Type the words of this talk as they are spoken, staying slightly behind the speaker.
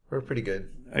We're pretty good.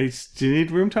 Do you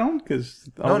need room tone? Because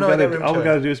all we got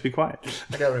to do is be quiet.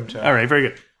 I got room tone. All right, very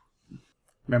good.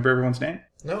 Remember everyone's name?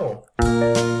 No.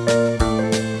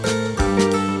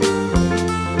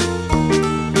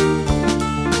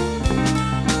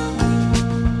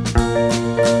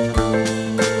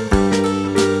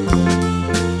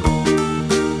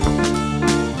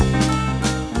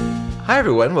 Hi,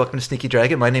 everyone. Welcome to Sneaky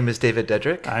Dragon. My name is David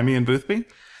Dedrick. I'm Ian Boothby.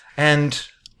 And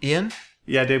Ian?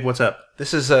 Yeah, Dave, what's up?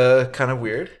 This is kind of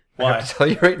weird. Why? I have to tell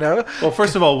you right now. Well,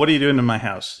 first of all, what are you doing in my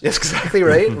house? Yes, exactly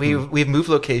right. We've moved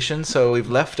location, so we've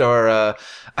left our.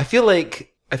 I feel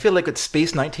like it's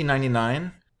Space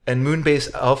 1999, and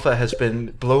Moonbase Alpha has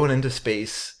been blown into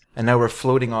space, and now we're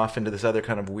floating off into this other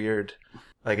kind of weird.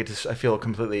 I feel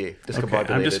completely discombobulated.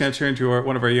 Okay, I'm just going to turn to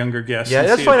one of our younger guests. Yeah,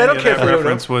 that's fine. I don't care if that they don't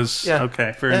reference know. was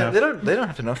okay. Fair enough. They don't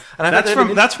have to know. And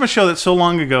that's from a show that's so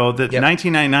long ago that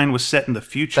 1999 was set in the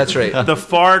future. That's right.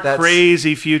 The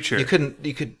crazy future. You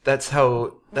could. That's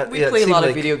how. We play a lot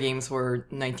of video games where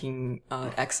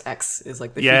 19XX is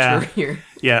like the future here.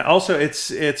 Yeah. Also, it's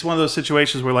one of those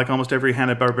situations where, like almost every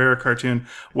Hanna-Barbera cartoon,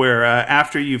 where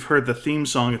after you've heard the theme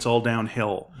song, it's all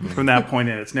downhill from that point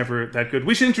in. It's never that good.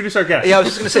 We should introduce our guest. Yeah, I was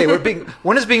just going to say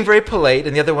one is being very polite,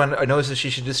 and the other one knows that she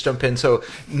should just jump in. So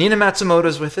Nina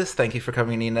Matsumoto's with us. Thank you for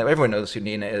coming, Nina. Everyone knows who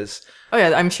Nina is. Oh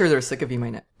yeah, I'm sure they're sick of you by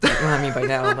now. By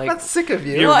now, like not sick of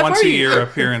you. Your once-a-year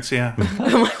appearance, yeah.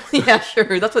 Yeah,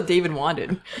 sure. That's what David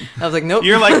wanted. I was like, nope.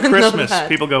 You're like Christmas.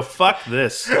 People go, fuck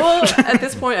this. Well, at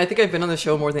this point, I think I've been on the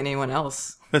show more than anyone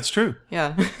else. That's true.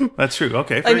 Yeah. That's true.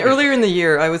 Okay. And earlier in the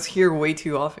year, I was here way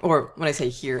too often. Or when I say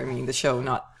here, I mean the show,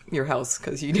 not your house,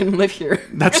 because you didn't live here.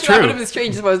 That's true. That would have been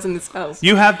strange if I was in this house.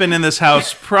 You have been in this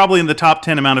house, probably in the top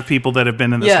 10 amount of people that have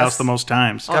been in this house the most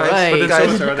times. All right. But then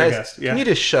so is our other guest. Yeah. Can you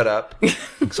just shut up?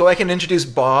 So I can introduce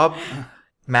Bob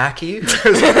Mackey. Good.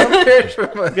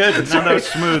 No, that was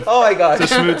smooth. Oh my gosh.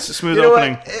 It's a smooth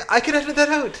opening. What? I could edit that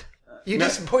out. You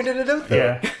just pointed it out, though.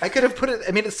 Yeah. I could have put it.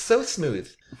 I mean, it's so smooth,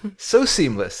 so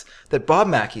seamless that Bob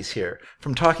Mackey's here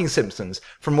from Talking Simpsons,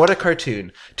 from What a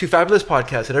Cartoon, to fabulous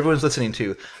podcasts that everyone's listening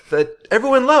to, that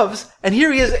everyone loves, and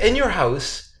here he is in your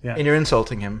house, and you're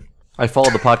insulting him. I follow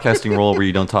the podcasting rule where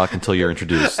you don't talk until you're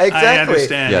introduced. Exactly. I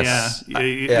understand. Yes.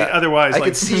 Yeah. Otherwise, I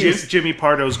could see Jimmy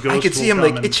Pardo's ghost. I could see him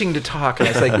itching to talk, and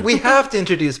I was like, "We have to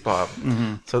introduce Bob."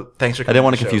 Mm-hmm. So thanks for coming. I didn't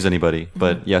want to confuse anybody,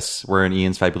 but yes, we're in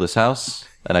Ian's fabulous house,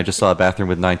 and I just saw a bathroom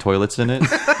with 9 toilets in it.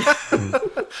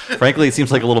 Frankly, it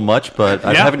seems like a little much, but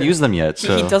I haven't used them yet.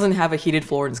 So he doesn't have a heated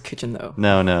floor in his kitchen, though.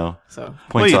 No. So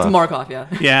points off. It's Markov, yeah.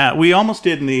 Yeah, we almost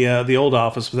did in the old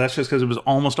office, but that's just because it was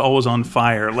almost always on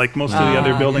fire, like most of the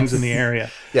other buildings in the area.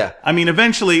 Yeah. I mean,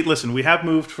 eventually, listen, we have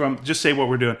moved from. Just say what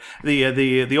we're doing.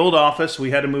 The old office,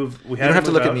 we had to move. We had You don't have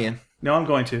to look out. at me, Ian. No, I'm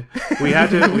going to. We had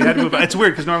to move. It's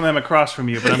weird because normally I'm across from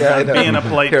you, but I'm being a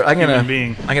polite human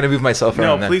being. I'm gonna move myself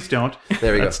around. No, please don't.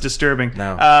 There we go. That's disturbing.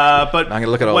 No. But I'm gonna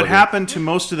look at all what of you. happened to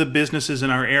most of the businesses in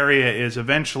our area is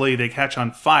eventually they catch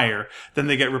on fire, then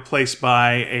they get replaced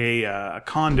by a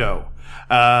condo.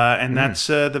 And that's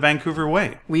the Vancouver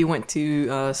way. We went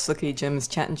to Slicky Jim's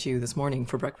Chat and Chew this morning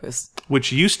for breakfast.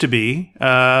 Which used to be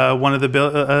one of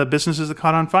the businesses that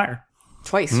caught on fire.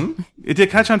 Twice. It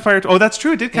did catch on fire. Oh, that's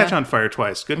true. It did catch on fire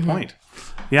twice. Good point.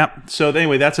 Yeah. So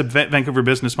anyway, that's a Vancouver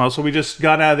business model. So we just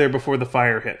got out of there before the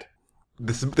fire hit.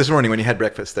 This morning when you had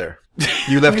breakfast there,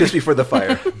 you left just before the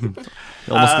fire.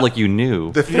 Almost like you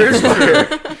knew. The third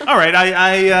fire. All right,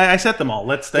 I set them all.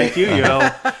 Let's thank you.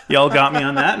 Y'all got me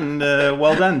on that, and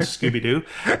well done, Scooby Doo.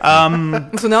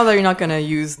 So now that you're not going to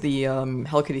use the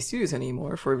Hello Kitty Studios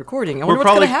anymore for recording, I wonder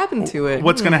what's going to happen to it.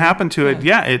 What's going to happen to it?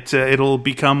 Yeah, it'll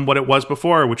become what it was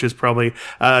before, which is probably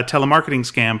a telemarketing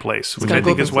scam place, which I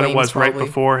think is what it was right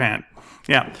beforehand.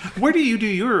 Yeah. Where do you do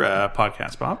your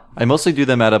podcast, Bob? I mostly do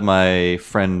them out of my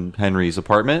friend Henry's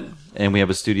apartment, and we have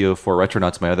a studio for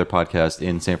Retronauts, my other podcast,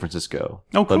 in San Francisco.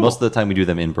 Oh, cool. But most of the time we do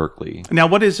them in Berkeley. Now,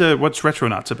 what's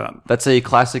Retronauts about? That's a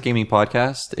classic gaming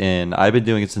podcast, and I've been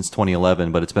doing it since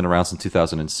 2011, but it's been around since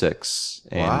 2006.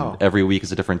 And every week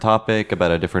is a different topic about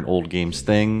a different old games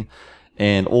thing.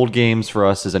 And old games for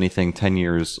us is anything 10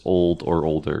 years old or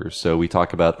older. So we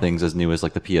talk about things as new as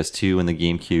like the PS2 and the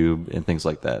GameCube and things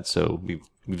like that. So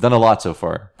we've done a lot so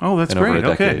far. Oh, that's great.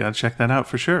 Okay, I'll check that out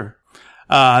for sure.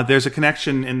 There's a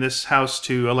connection in this house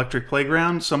to Electric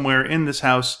Playground. Somewhere in this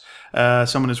house,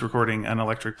 someone is recording an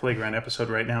Electric Playground episode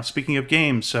right now. Speaking of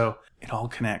games, so it all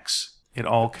connects. It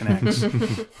all connects.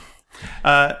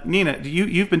 Nina,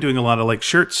 you've been doing a lot of like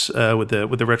shirts with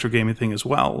the retro gaming thing as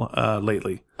well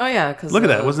lately. Oh yeah, because look at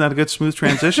that! Wasn't that a good smooth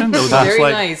transition? That was very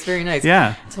nice, very nice.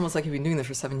 Yeah, it's almost like you've been doing this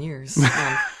for 7 years.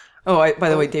 Oh, by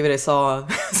the way, David, I saw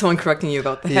someone correcting you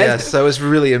about the head. Yes, that was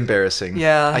really embarrassing.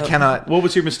 Yeah. I cannot... What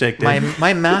was your mistake, Dave?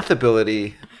 My math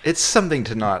ability, it's something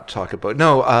to not talk about.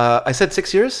 No, I said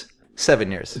 6 years?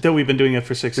 7 years. That we've been doing it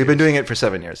for 6 years. We've been doing it for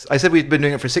 7 years. I said we've been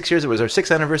doing it for 6 years. It was our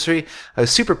 6th anniversary. I was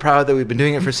super proud that we've been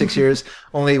doing it for 6 years.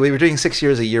 Only we were doing 6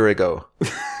 years a year ago.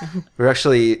 We're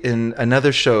actually in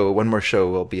another show. One more show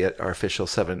will be at our official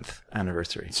 7th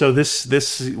anniversary. So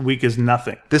this week is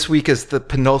nothing. This week is the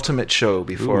penultimate show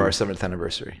before our 7th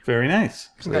anniversary. Very nice.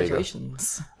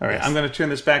 Congratulations. All right, I'm going to turn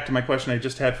this back to my question I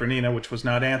just had for Nina, which was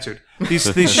not answered.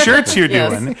 These shirts you're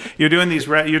doing, you're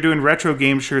doing retro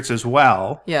game shirts as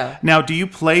well. Yeah. Now, do you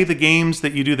play the games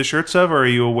that you do the shirts of, or are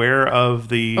you aware of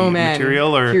the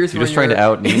material? Or you're just trying to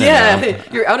out Nina. Yeah,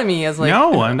 you're outing me as like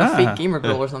I'm a not. fake gamer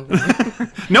girl or something.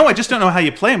 No, I just don't know how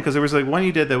you play them because there was like one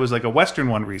you did that was like a Western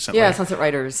one recently. Yeah, Sunset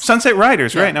Riders. Sunset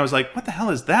Riders, right? And I was like, what the hell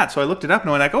is that? So I looked it up and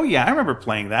I went like, oh yeah, I remember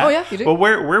playing that. Oh yeah, you do. Well,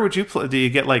 where would you play? Do you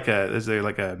get like is there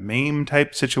like a MAME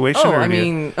type situation?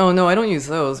 Oh, no, I don't use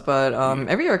those, but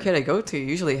every arcade I go to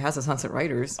usually has a Sunset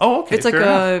Riders. Oh, okay. It's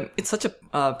like it's such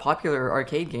a popular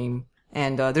arcade game.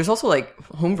 And there's also like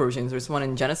home versions. There's one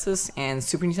in Genesis and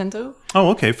Super Nintendo.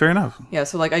 Oh, okay, fair enough. Yeah,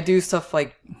 so like I do stuff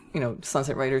like,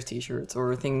 Sunset Riders t-shirts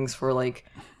or things for like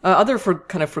other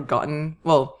kind of forgotten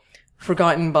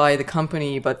by the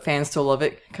company, but fans still love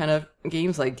it kind of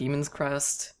games like Demon's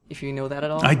Crest, if you know that at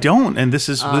all. I don't, and this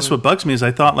is what bugs me is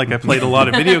I thought like I played a lot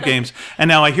of video games, and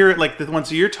now I hear it like the ones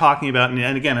that you're talking about,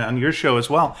 and again on your show as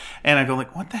well, and I go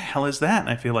like, what the hell is that? And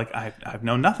I feel like I've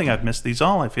known nothing. I've missed these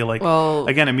all. I feel like,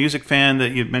 again, a music fan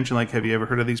that you mentioned, like, have you ever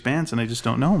heard of these bands? And I just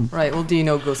don't know them. Right. Well, do you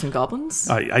know Ghosts and Goblins?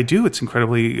 I do. It's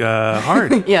incredibly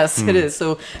hard. Yes, it is.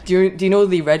 So do you know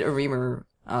the Red Reamer?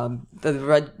 The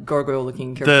red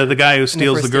gargoyle-looking character. The guy who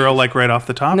steals the girl like right off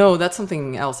the top? No, that's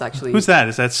something else actually. Who's that?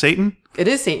 Is that Satan? It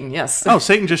is Satan, yes. Oh,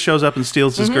 Satan just shows up and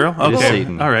steals this girl? Okay. It is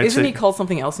Satan. All right. Isn't he called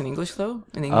something else in English though?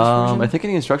 In the English version? I think in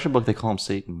the instruction book they call him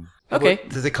Satan. Okay.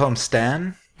 Do they call him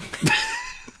Stan?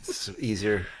 It's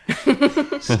easier.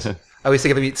 I always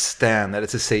think if I meet Stan, that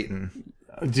it's a Satan.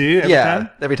 Do you every time?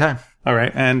 Every time. All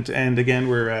right, and again,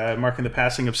 we're marking the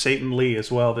passing of Satan Lee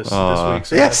as well this week.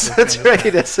 So yes, that's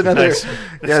right. That's another. Nice.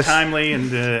 That's timely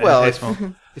and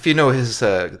if you know his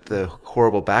the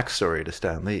horrible backstory to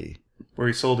Stan Lee, where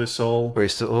he sold his soul,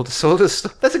 sold his.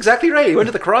 That's exactly right. He went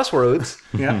to the crossroads.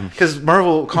 Yeah, because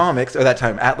Marvel Comics, or that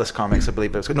time Atlas Comics, I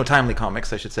believe, but it was Timely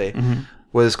Comics, I should say,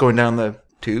 was going down the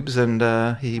tubes,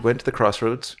 and he went to the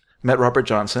crossroads. Met Robert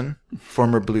Johnson,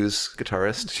 former blues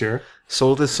guitarist. Sure.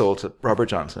 Sold his soul to Robert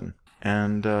Johnson.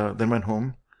 And then went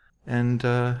home and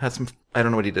had some... I don't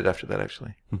know what he did after that,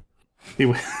 actually. He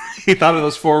thought of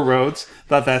those 4 roads,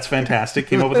 thought that's fantastic,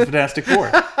 came up with the Fantastic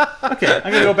Four. Okay,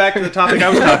 I'm going to go back to the topic I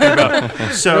was talking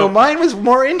about. So, no, mine was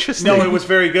more interesting. No, it was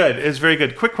very good. It was very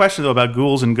good. Quick question, though, about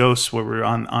Ghouls and Ghosts, where we're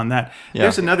on that. Yeah.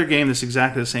 There's another game that's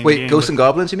exactly the same game. Wait, Ghosts and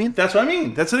Goblins, you mean? That's what I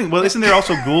mean. That's the thing. Well, isn't there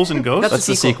also Ghouls and Ghosts? That's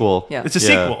the sequel. Yeah. It's a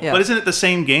sequel. Yeah. But isn't it the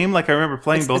same game? Like, I remember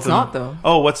playing both of them. It's not, though.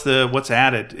 Oh, what's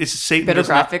added? It's Satan. Better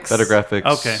graphics. Better graphics.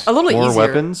 Okay. A little more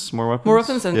easier. More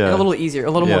weapons and a little easier.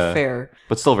 A little more fair.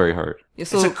 But still very hard. Yeah,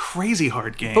 so it's a crazy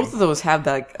hard game. Both of those have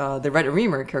that the Red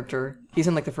Reamer character. He's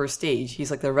in like the first stage.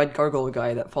 He's like the red gargoyle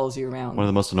guy that follows you around. One of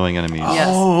the most annoying enemies. Yes.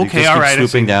 Oh, okay, all right.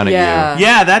 Swooping down at you.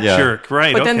 Yeah, that jerk.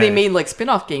 Right. But then they made like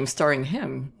spin-off games starring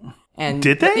him. And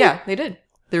did they? Yeah, they did.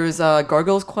 There was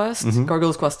Gargoyle's Quest,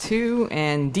 Gargoyle's Quest 2,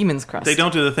 and Demon's Crest. They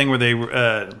don't do the thing where they,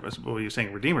 what were you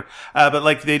saying, Redeemer? But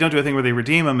like they don't do a thing where they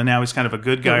redeem him, and now he's kind of a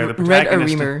good guy or the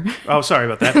protagonist. Red Reamer. Oh, sorry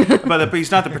about that. but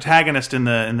he's not the protagonist in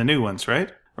the new ones,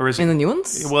 right? Or is he? In the new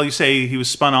ones? Well, you say he was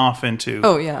spun off into.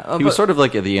 Oh yeah, he was sort of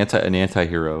like an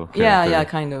anti-hero. Yeah,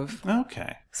 kind of.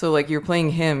 Okay. So like you're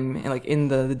playing him in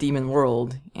the demon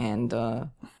world, and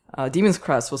Demon's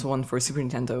Crest was one for Super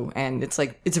Nintendo, and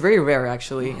it's very rare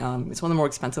actually. It's one of the more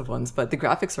expensive ones, but the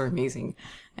graphics are amazing,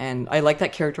 and I like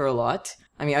that character a lot.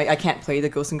 I mean, I can't play the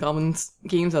Ghosts and Goblins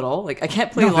games at all. Like, I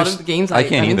can't play a lot of the games I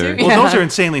can't either. into. Well, those are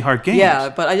insanely hard games. Yeah,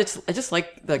 but I just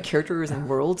like the characters and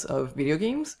worlds of video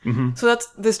games. Mm-hmm. So that's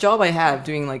this job I have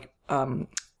doing like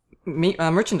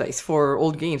merchandise for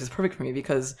old games is perfect for me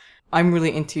because I'm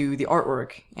really into the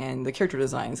artwork and the character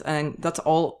designs, and that's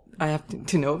all I have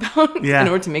to know about in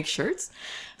order to make shirts.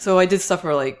 So I did stuff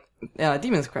for like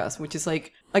Demon's Crest, which is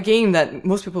like a game that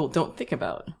most people don't think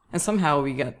about, and somehow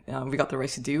we got the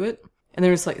rights to do it. And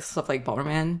there's like stuff like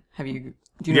Bomberman. Do you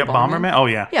know Bomberman? Oh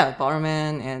yeah. Yeah,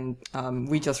 Bomberman, and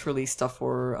we just released stuff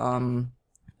for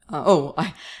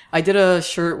I did a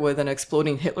shirt with an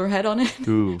exploding Hitler head on it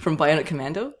from Bionic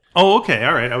Commando. Oh, okay,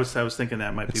 all right. I was thinking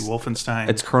that might be Wolfenstein.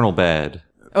 It's Colonel Bad.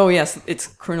 Oh yes, it's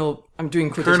Colonel. I'm doing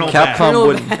Colonel quotations.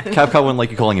 Bad. Capcom wouldn't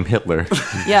like you calling him Hitler.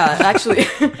 Yeah, actually.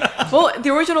 Well, the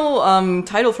original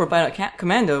title for Bionic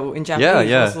Commando in Japanese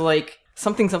Yeah. was like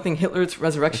something Hitler's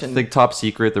Resurrection. I think Top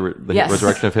Secret, the Yes.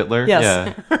 Resurrection of Hitler. Yes.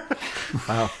 Yeah.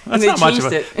 That's they not much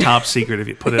of changed a it. top secret if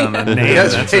you put it on the name.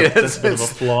 That's that's, right. that's a bit of a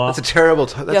flaw. That's a terrible.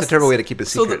 That's Yes. a terrible way to keep a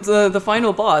secret. So the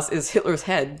final boss is Hitler's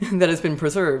head that has been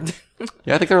preserved.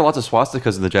 Yeah, I think there are lots of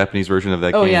swastikas in the Japanese version of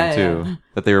that game yeah, too. yeah.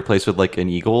 That they replaced with like an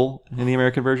eagle in the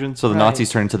American version. So the Right.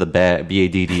 Nazis turn into the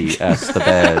BADDS, the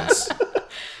bads.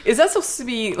 Is that supposed to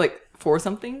be like for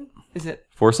something? Is it?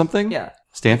 For something? Yeah.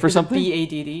 Stand for Is it something?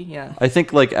 BADD? Yeah. I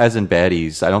think like as in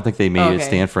baddies. I don't think they made it Okay.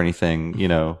 stand for anything, you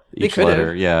know, They each could letter.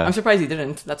 have. Yeah. I'm surprised he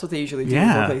didn't. That's what they usually do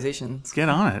Yeah. with localizations. Get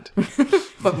on it.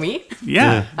 But me?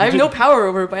 Yeah. I have no power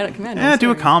over Bionic Commando. Yeah, I'm do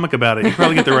a sorry. comic about it. You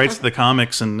probably get the rights to the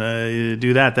comics and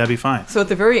do that. That'd be fine. So at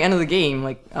the very end of the game,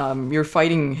 like you're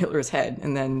fighting Hitler's head,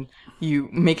 and then you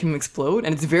make him explode,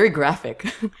 and it's very graphic.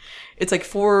 It's like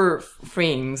 4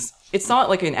 frames. It's not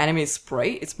like an animated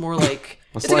sprite. It's more like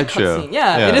it's like a slideshow. cutscene.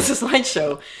 Yeah, Yeah. it is a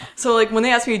slideshow. So like when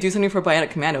they asked me to do something for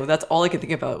Bionic Commando, that's all I could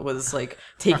think about was like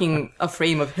taking a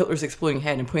frame of Hitler's exploding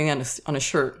head and putting it on a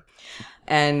shirt.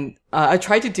 And I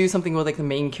tried to do something with like the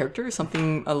main character,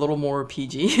 something a little more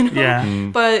PG, you know? Yeah.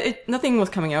 But nothing was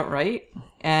coming out right.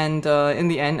 And in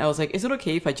the end, I was like, "Is it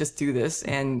okay if I just do this?"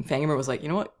 And Fangamer was like, "You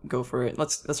know what? Go for it.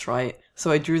 Let's try it."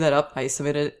 So I drew that up. I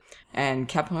submitted it, and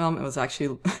Capcom was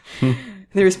actually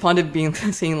they responded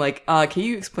saying like, "Can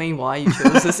you explain why you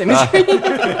chose this imagery?"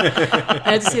 I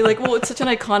had to say like, "Well, it's such an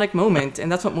iconic moment,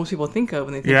 and that's what most people think of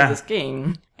when they think Yeah. of this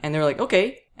game." And they're like,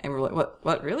 "Okay." And we're like,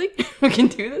 what, really? We can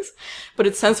do this? But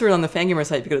it's censored on the Fangamer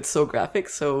site because it's so graphic.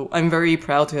 So I'm very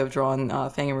proud to have drawn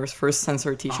Fangamer's first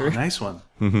censored t-shirt. Nice one.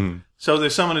 Mm-hmm. So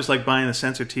there's someone who's like buying a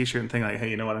censored T-shirt and thinking like, "Hey,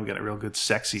 you know what? I'm getting a real good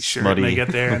sexy shirt." Smutty. And they get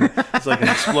there, and it's like an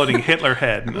exploding Hitler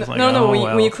head. And it's like, No, oh, when,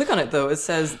 well. when you click on it, though, it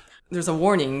says there's a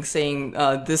warning saying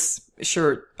this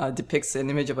shirt depicts an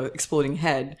image of an exploding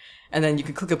head. And then you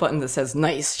can click a button that says,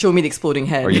 "Nice, show me the exploding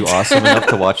head." Are you awesome enough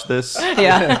to watch this?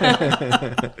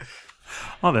 Yeah.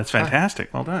 Oh, that's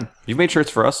fantastic. Well done. You've made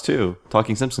shirts for us too.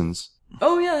 Talking Simpsons.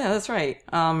 Oh, yeah, that's right.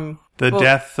 The Well-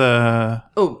 death.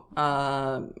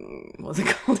 What's it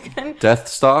called again?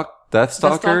 Deathstalker?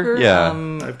 Deathstalker? Yeah.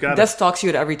 I've got Death stalks you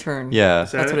at every turn. Yeah.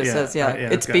 Is that That's what it Yeah. says. Yeah, Yeah,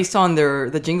 it's okay. based on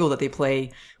the jingle that they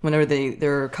play whenever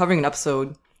they're covering an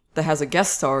episode that has a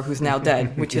guest star who's now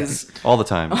dead, which is All the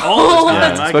time. Oh,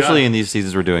 Yeah, my especially God. in these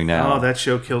seasons we're doing now. Oh, that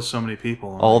show kills so many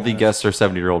people. Oh All my the God. guests are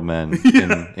 70-year-old men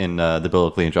in the Bill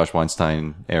Oakley and Josh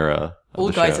Weinstein era. Of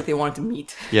old the guys show. that they wanted to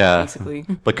meet. Yeah. basically.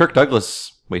 But Kirk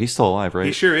Douglas, wait, he's still alive, right?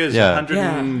 He sure is. Yeah.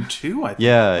 102, I think.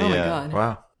 Yeah, Oh yeah. my god,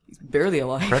 Wow, he's barely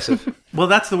alive. impressive. Well,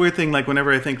 that's the weird thing. Like,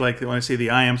 whenever I think, like, when I see the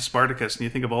I Am Spartacus, and you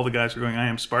think of all the guys who are going, "I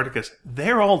Am Spartacus,"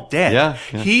 they're all dead. Yeah,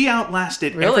 yeah. He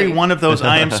outlasted Really? every one of those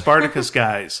I Am Spartacus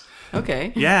guys.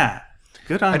 Okay. Yeah.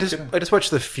 Good on I just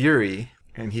watched The Fury,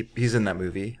 and he's in that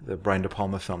movie, the Brian De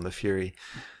Palma film, The Fury,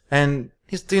 and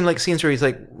he's doing like scenes where he's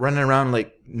like running around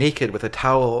like naked with a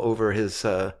towel over his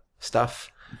stuff,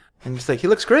 and just like he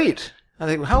looks great. I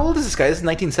think, how old is this guy? This is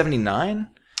 1979.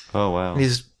 Oh, wow. And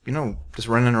he's just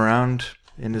running around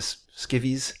in his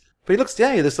skivvies, but he looks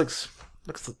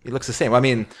he looks the same. I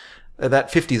mean,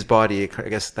 that 50s body, I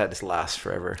guess that just lasts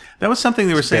forever. That was something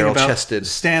they were saying about barrel-chested.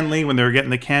 Stan Lee when they were getting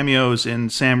the cameos in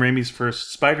Sam Raimi's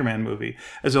first Spider-Man movie.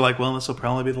 As they're like, well, this will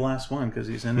probably be the last one because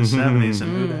he's in his 70s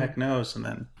and who the heck knows? And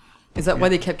then Is that why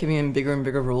they kept giving him bigger and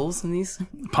bigger roles in these?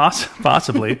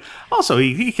 possibly. Also,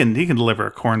 he can deliver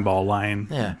a cornball line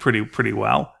Yeah. pretty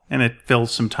well. And it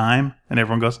fills some time, and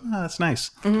everyone goes, "Oh, that's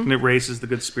nice." And it raises the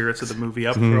good spirits of the movie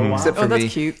up for a while. Except Oh, for that's me.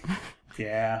 cute.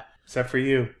 Yeah, except for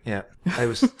you. Yeah, I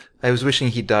was wishing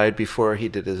he died before he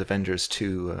did his Avengers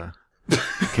 2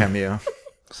 cameo.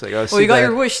 It's like, Well, you got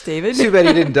your wish, David. Too bad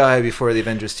he didn't die before the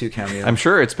Avengers 2 cameo. I'm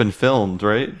sure it's been filmed,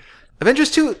 right?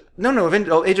 Avengers 2?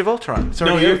 No, Age of Ultron. It's No,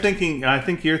 already you're out. thinking. I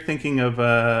think you're thinking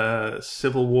of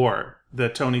Civil War, the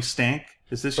Tony Stank.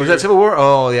 Is this? Was that Civil War?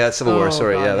 Oh, yeah, it's Civil War. Oh,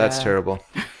 Sorry, God, yeah, that's yeah. terrible.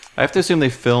 I have to assume they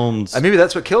filmed Maybe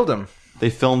that's what killed him. they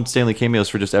filmed Stanley cameos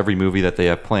for just every movie that they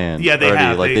have planned. Yeah, they already.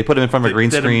 have. Like They- they put him in front of a they green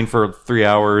did 'em- screen for 3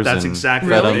 hours. That's and exactly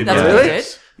fed Really? him. That's Yeah. what Really? they did?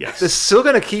 Yes. It's still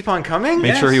going to keep on coming?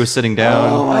 Made sure he was sitting down.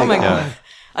 Oh Oh my Yeah. god.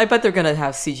 I bet they're gonna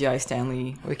have CGI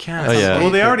Stanley. We can't. Oh, yeah. Well,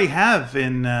 they already have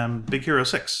in Big Hero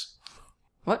 6.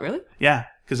 What, really? Yeah,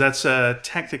 because that's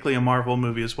technically a Marvel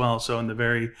movie as well. So in the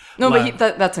very No, la-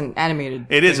 but that's an animated.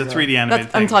 it is a thing, 3D though. animated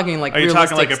I'm thing. talking like Are you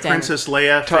talking like a realistic Princess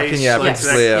Leia Talking, face? yeah, like Princess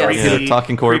that Leia. creepy- Yeah,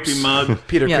 talking corpse. creepy mug.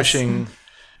 Peter Yes. Cushing.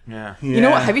 Yeah. You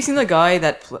know what? Have you seen the guy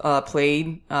that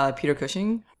played Peter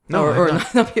Cushing? No, or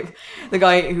not Peter, the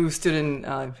guy who stood in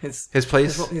his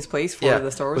place. his place for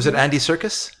the Star Wars. Was it Andy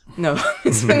Serkis? No,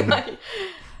 it's not.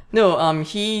 No.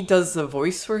 He does the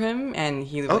voice for him, and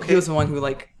he was the one who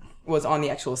was on the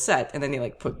actual set, and then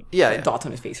they put dots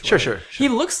on his face. Sure. He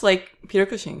looks like Peter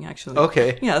Cushing, actually.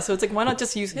 Okay. Yeah, so it's why not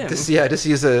just use him? Just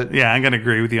use a. Yeah, I'm gonna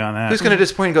agree with you on that. Who's gonna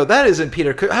disappoint and go? That isn't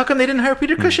Peter. How come they didn't hire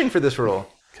Peter Cushing for this role?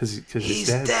 Because He's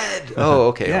dead. Oh,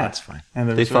 okay. Yeah, well, that's fine.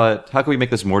 And They thought, how can we make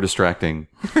this more distracting?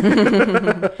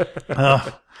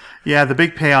 Yeah, the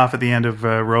big payoff at the end of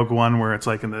Rogue One, where it's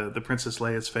in the Princess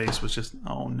Leia's face, was just,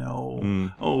 oh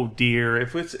no, oh dear.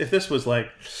 If this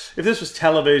was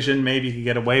television, maybe you could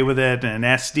get away with it and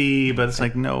SD, but it's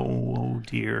no, oh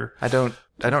dear. I don't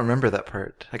remember that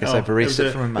part. I guess I've erased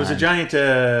it from my mind. It was a giant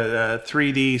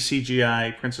 3D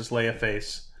CGI Princess Leia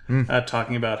face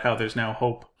talking about how there's now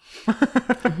hope.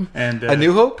 And A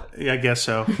New Hope? Yeah, I guess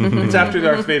so. It's after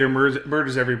Darth Vader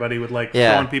murders everybody with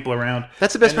throwing people around.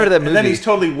 That's the best part of that movie. And then he's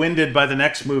totally winded by the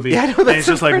next movie. Yeah, I know, and he's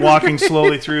just walking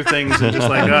slowly through things and just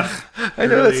ugh. I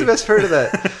know, that's the best part of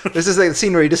that. This is the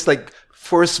scene where he just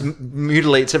force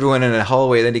mutilates everyone in a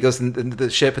hallway. Then he goes into the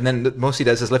ship, and then most he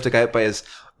does is lift a guy up by his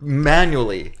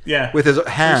manually with his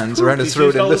hands around his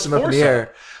throat and lifts him up in the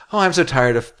air. Oh, I'm so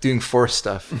tired of doing force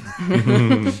stuff.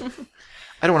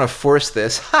 I don't want to force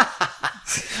this.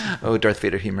 Oh, Darth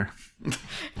Vader humor.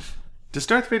 Does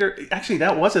Darth Vader actually?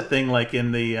 That was a thing,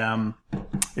 in the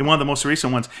in one of the most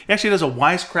recent ones. He actually does a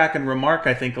wisecracking remark.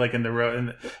 I think, in the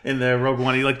Rogue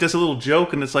One, he does a little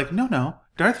joke, and it's no.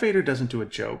 Darth Vader doesn't do a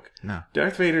joke. No.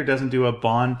 Darth Vader doesn't do a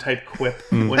Bond type quip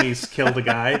when he's killed a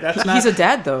guy. That's not. He's a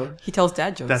dad, though. He tells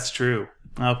dad jokes. That's true.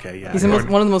 Okay, yeah. He's one of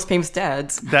the most famous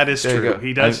dads. That is true.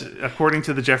 He does, according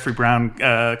to the Jeffrey Brown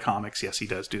comics, yes, he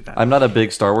does do that. I'm not a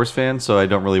big Star Wars fan, so I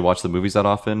don't really watch the movies that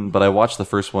often, but I watched the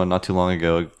first one not too long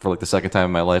ago for the second time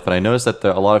in my life, and I noticed that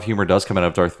a lot of humor does come out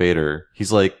of Darth Vader.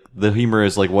 He's the humor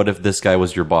is what if this guy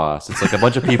was your boss? It's a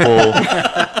bunch of people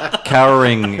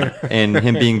cowering and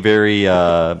him being very,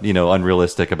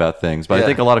 unrealistic about things. But I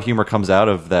think a lot of humor comes out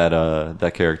of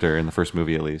that character in the first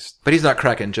movie, at least. But he's not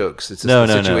cracking jokes. It's just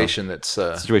a situation that's...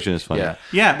 the situation is funny.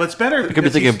 Yeah, but it's better. I could be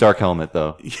thinking of Dark Helmet,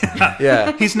 though.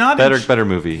 Yeah. He's not... Better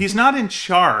movie. He's not in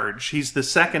charge. He's the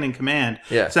second in command.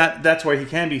 Yeah. So that's why he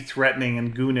can be threatening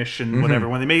and goonish and whatever.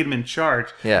 When they made him in charge,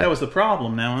 that was the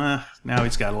problem. Now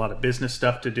he's got a lot of business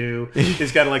stuff to do.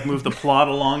 He's got to move the plot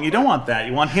along. You don't want that.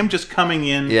 You want him just coming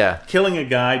in, killing a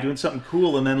guy, doing something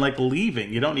cool, and then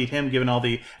leaving. You don't need him giving all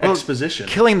the exposition.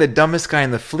 Killing the dumbest guy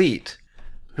in the fleet.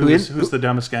 Who's the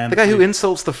dumbest guy in the fleet? The guy who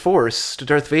insults the Force to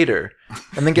Darth Vader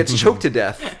and then gets choked to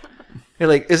death.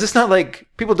 You're is this not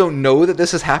people don't know that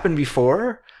this has happened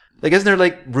before? Isn't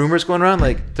there rumors going around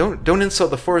don't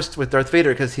insult the Force with Darth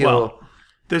Vader because he'll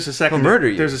there's a murder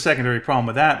you. There's a secondary problem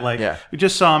with that. We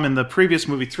just saw him in the previous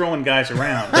movie throwing guys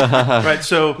around, right?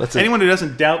 So anyone who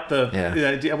doesn't doubt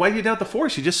why do you doubt the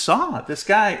Force? You just saw this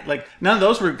guy. None of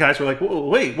those guys were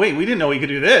wait, we didn't know he could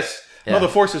do this. No, the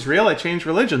Force is real. I changed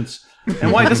religions.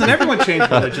 And why doesn't everyone change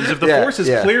religions if the Force is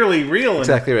clearly real and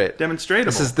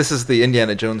demonstratable? This is the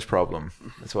Indiana Jones problem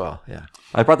as well. Yeah,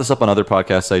 I brought this up on other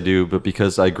podcasts I do, but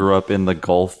because I grew up in the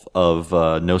gulf of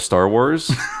no Star Wars,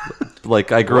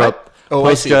 I grew up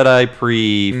post Jedi,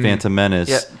 pre Phantom Menace.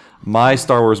 Yeah. My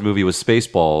Star Wars movie was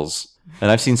Spaceballs. And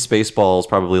I've seen Spaceballs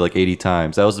probably 80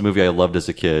 times. That was the movie I loved as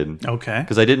a kid. Okay.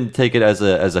 Because I didn't take it as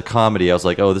a comedy. I was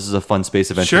oh, this is a fun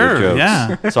space adventure with jokes.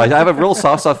 Yeah. So I have a real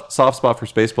soft spot for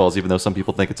Spaceballs, even though some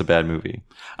people think it's a bad movie.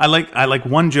 I like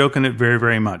one joke in it very,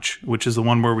 very much, which is the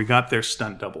one where we got their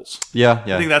stunt doubles. Yeah.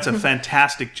 I think that's a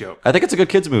fantastic joke. I think it's a good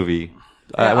kids movie.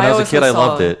 When I was a kid, I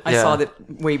loved it. I saw it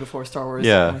way before Star Wars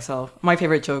myself. My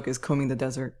favorite joke is combing the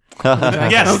desert.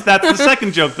 Yes, that's the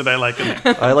second joke that I like in it.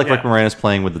 I like Rick Moranis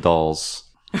playing with the dolls.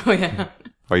 Oh, yeah.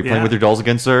 Are you playing with your dolls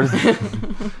again, sir?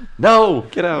 No,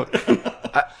 get out.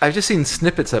 I've just seen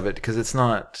snippets of it because it's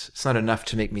not enough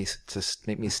to make me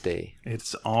stay.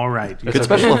 It's all right. Good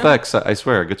special effects, I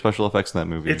swear. Good special effects in that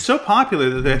movie. It's so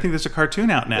popular that I think there's a cartoon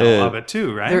out now of it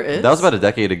too, right? There is. That was about a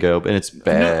decade ago, and it's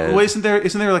bad. No, isn't there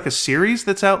a series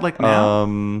that's out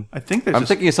now? I think there's. I'm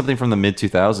thinking of something from the mid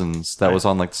 2000s that was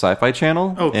on the Sci-Fi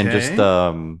Channel, and just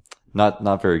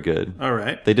not very good. All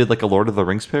right. They did a Lord of the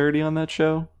Rings parody on that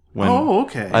show.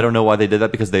 Okay. I don't know why they did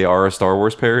that because they are a Star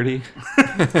Wars parody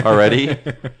already,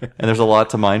 and there's a lot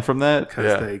to mine from that.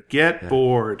 Because they get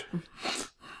bored.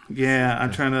 Yeah,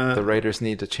 I'm trying to... The writers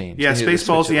need to change. Yeah,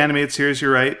 Spaceballs, the animated series,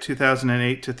 you're right,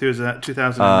 2008 to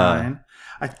 2009.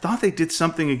 I thought they did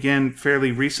something again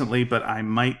fairly recently, but I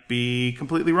might be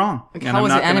completely wrong. How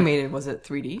was it animated? Was it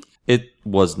 3D? It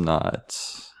was not.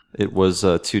 It was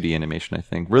 2D animation, I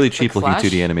think. Really cheap looking Flash?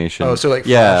 2D animation. Oh, so like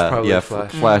Flash, yeah, probably yeah,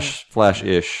 Flash.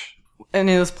 Flash-ish. And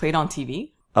it was played on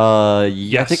TV?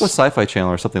 Yeah, I think it was Sci-Fi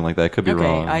Channel or something like that. I could be Okay,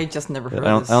 wrong. I just never heard I of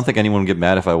don't, this. I don't think anyone would get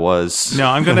mad if I was. No,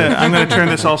 I'm gonna turn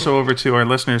this also over to our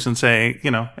listeners and say,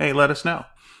 hey, let us know.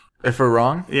 If we're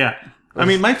wrong, Yeah. I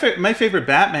mean, my favorite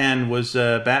Batman was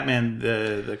Batman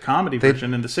the comedy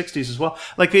version in the 60s as well.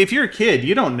 Like, if you're a kid,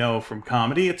 you don't know from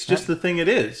comedy. It's just the thing it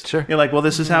is. Sure. You're like, well,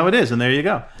 this is how it is, and there you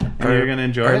go. And you're going to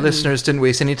enjoy our it. listeners didn't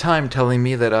waste any time telling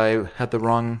me that I had the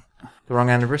wrong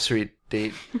anniversary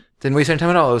date. Didn't waste any time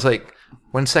at all. It was like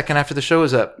 1 second after the show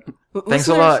was up. Thanks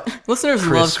a lot. Listeners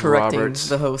Chris love correcting Roberts.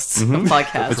 the hosts of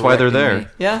podcasts. That's why they're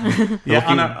there. Yeah. Yeah,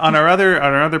 on our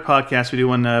other podcast, we do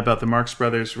one about the Marx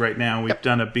Brothers right now. We've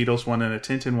done a Beatles one and a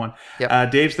Tintin one.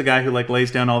 Yep. Dave's the guy who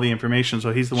lays down all the information,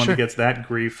 so he's the one Sure. who gets that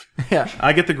grief. Yeah.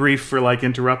 I get the grief for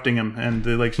interrupting him and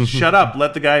shut up,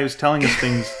 let the guy who's telling us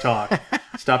things talk.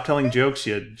 Stop telling jokes,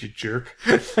 you jerk.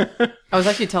 I was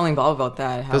actually telling Bob about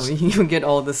that, how you get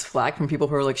all this flack from people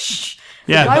who are like, shh.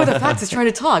 Yeah. The guy with the facts is trying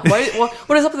to talk.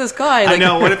 What is up with this guy? I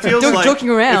know what it feels like. Joking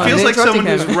around. It feels and like someone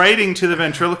interrupting who's him. writing to the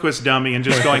ventriloquist dummy and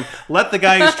just going, "Let the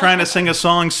guy who's trying to sing a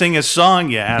song sing his song."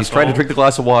 Yeah, He's trying to drink the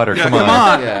glass of water. Come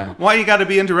on. Yeah. Why you got to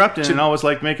be interrupted and always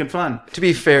making fun? To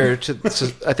be fair,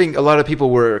 I think a lot of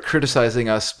people were criticizing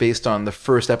us based on the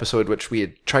first episode, which we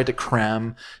had tried to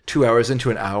cram 2 hours into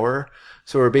an hour.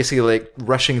 So we're basically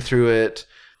rushing through it,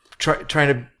 trying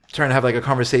to have a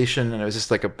conversation, and it was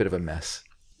just a bit of a mess.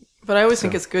 But I always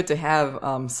think it's good to have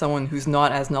someone who's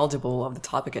not as knowledgeable of the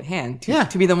topic at hand Yeah.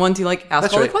 to be the one to ask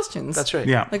That's all right. the questions. That's right.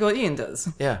 Yeah. Like what Ian does.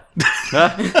 Yeah.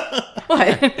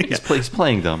 What? He's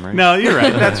playing dumb, right? No, you're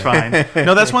right. That's fine.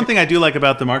 No, that's one thing I do like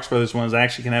about the Marx Brothers ones. I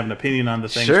actually can have an opinion on the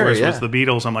things. Sure, whereas yeah. with the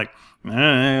Beatles, I'm like, I don't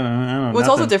know. Well, it's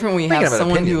also nothing. different when you Thinking have of an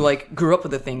someone opinion. who grew up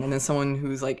with the thing, and then someone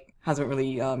who's hasn't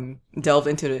really delved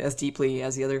into it as deeply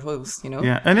as the other hosts.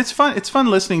 Yeah, and it's fun. It's fun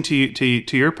listening to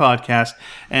your podcast,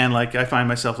 and I find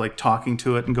myself talking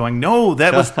to it and going, "No,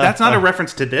 that's not a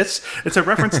reference to this. It's a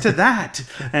reference to that."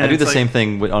 And I do it's the same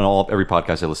thing on every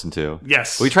podcast I listen to.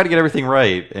 Yes. We try to get everything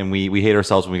right, and we hate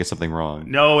ourselves when we get something wrong.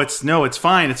 No, it's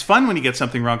fine. It's fun when you get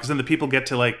something wrong because then the people get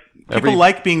to Every-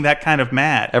 like being that kind of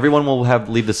mad. Everyone will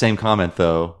leave the same comment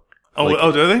though.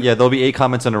 Oh, do they? Yeah, there'll be 8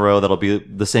 comments in a row that'll be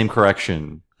the same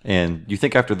correction. And you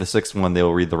think after the 6th one,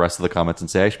 they'll read the rest of the comments and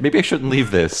say, maybe I shouldn't leave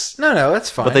this. No, that's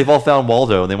fine. But they've all found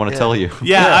Waldo and they want to tell you.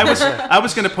 Yeah, I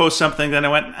was going to post something, then I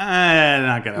went,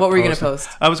 not going to. What were you going to post?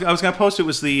 I was going to post. It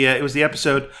was the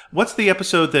episode. What's the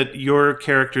episode that your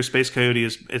character Space Coyote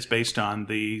is based on?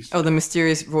 The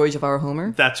Mysterious Voyage of Our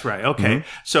Homer. That's right. Okay,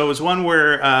 so it was one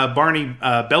where Barney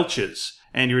belches.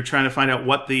 And you were trying to find out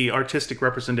what the artistic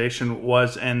representation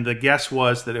was, and the guess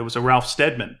was that it was a Ralph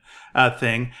Steadman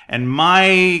thing. And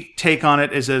my take on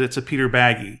it is that it's a Peter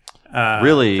Baggy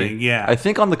Really? thing. Yeah. I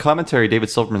think on the commentary, David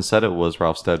Silverman said it was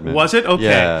Ralph Steadman. Was it? Okay.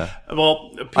 Yeah.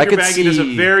 Well, I Peter could Baggy does a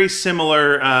see- very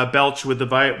similar belch with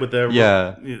the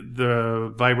Yeah.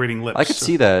 the vibrating lips. I could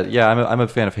see that. Yeah, I'm a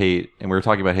fan of hate, and we were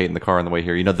talking about hate in the car on the way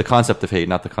here. The concept of hate,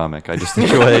 not the comic. I just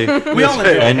enjoy We all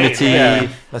enjoy enmity. hate. Yeah,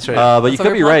 that's right. But you That's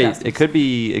could what be our right. podcast is.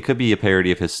 It could be a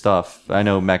parody of his stuff. I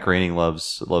know Matt Groening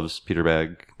loves Peter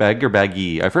Bag or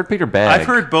Baggy. I've heard Peter Bag. I've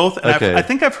heard both, and Okay. I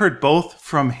think I've heard both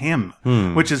from him,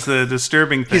 which is the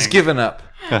disturbing thing. He's given up.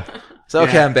 So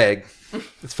okay, Yeah. I'm big.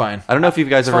 It's fine. I don't know if you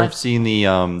guys ever fine. have seen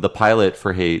the pilot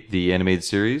for Hate, the animated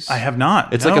series. I have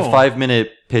not. It's no. like a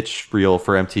 5-minute pitch reel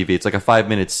for MTV. It's like a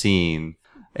 5-minute scene.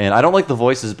 And I don't like the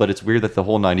voices, but it's weird that the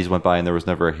whole 90s went by and there was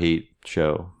never a Hate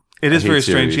show. It is A very Hate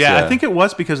strange. series, Yeah, I think it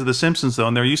was because of The Simpsons, though.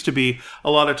 And there used to be a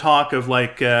lot of talk of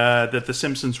that The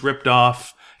Simpsons ripped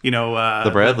off, The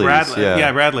Bradleys,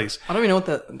 yeah. Bradleys. I don't even know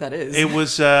what that is. It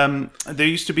was there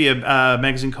used to be a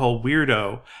magazine called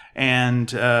Weirdo,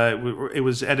 and it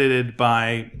was edited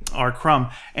by R. Crumb,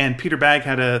 and Peter Bagg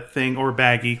had a thing, or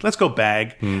Baggy, let's go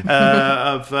Bag,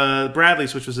 of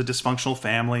Bradley's, which was a dysfunctional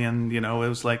family, and it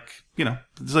was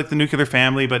it's like the nuclear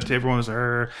family, but everyone was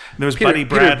her. There was Buddy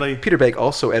Bradley. Peter Bagg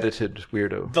also edited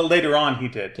Weirdo. Later on, he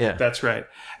did. Yeah. That's right.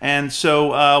 And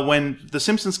so when The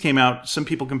Simpsons came out, some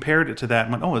people compared it to that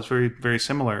and went, "Oh, it's very, very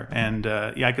similar." And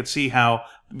I could see how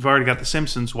we've already got The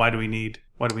Simpsons. Why do we need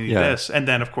Yeah. this? And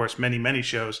then, of course, many, many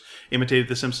shows imitated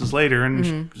The Simpsons later,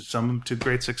 and some to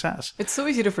great success. It's so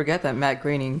easy to forget that Matt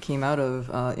Groening came out of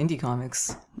indie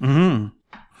comics.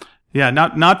 Yeah,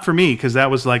 not for me, because that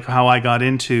was how I got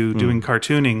into doing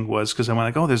cartooning, was because I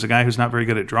went oh, there's a guy who's not very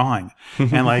good at drawing,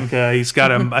 and he's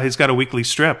got a weekly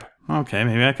strip. Okay,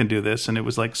 maybe I can do this, and it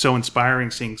was so inspiring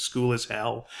seeing School is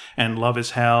Hell and Love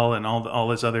is Hell and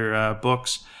all his other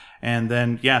books, and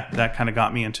then that kind of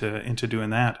got me into doing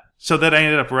that. So that I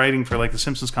ended up writing for like the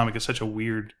Simpsons comic is such a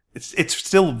weird. It's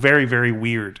still very, very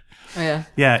weird. Oh, yeah.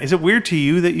 Yeah, is it weird to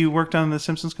you that you worked on the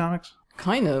Simpsons comics?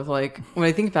 Kind of like when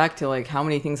I think back to like how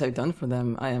many things I've done for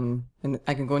them,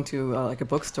 I can go into like a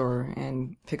bookstore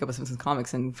and pick up a Simpsons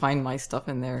comics and find my stuff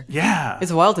in there. Yeah,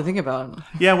 It's wild to think about.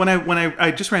 yeah. When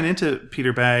I just ran into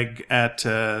Peter Bagg at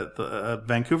the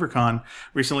Vancouver Con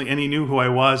recently, and he knew who I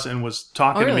was and was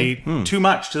talking to me too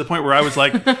much to the point where I was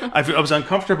like, I was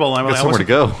uncomfortable. I'm like, Somewhere to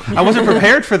go. I wasn't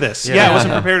prepared for this. Yeah, I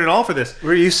wasn't prepared at all for this.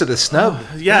 We're used to the snub.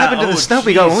 yeah. What happened to Oh, the snub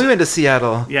we got when jeez. we went to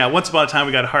Seattle? Yeah, once upon a time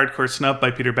we got a hardcore snub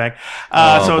by Peter Bagg. So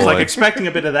I was like boy. expecting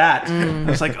a bit of that. I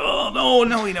was like, oh,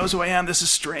 no, he knows who I am. This is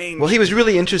strange. Well, he was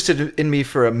really interested in me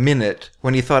for a minute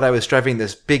when he thought I was driving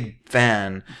this big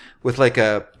van with like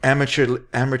a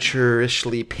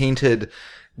amateurishly painted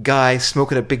guy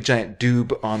smoking a big giant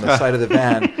doob on the side of the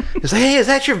van. He's like, "Hey, is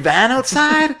that your van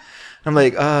outside?" I'm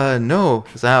like, no."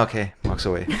 He's like, okay. Walks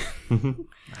away.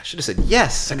 I should have said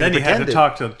yes. and then you had to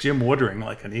talk to Jim Woodring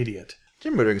like an idiot.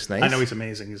 Jim Woodring's nice. I know he's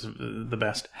amazing. He's the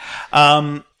best.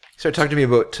 He started talking to me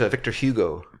about Victor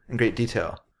Hugo in great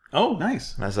detail. Oh,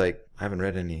 nice. And I was like, I haven't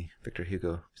read any Victor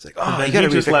Hugo. He's like, And oh, then you gotta he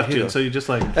read just Victor left Hugo. you, so you just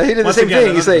like. And he did the once same again,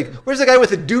 thing. He's like, where's the guy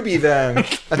with the doobie van? I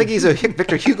think he's a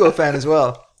Victor Hugo fan as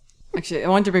well. Actually, I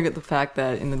wanted to bring up the fact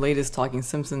that in the latest Talking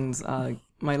Simpsons,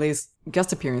 my latest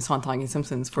guest appearance on Talking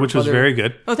Simpsons for which was Brother- very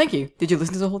good. Oh, thank you. Did you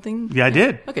listen to the whole thing? Yeah, I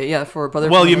did. Okay, yeah, for Brother.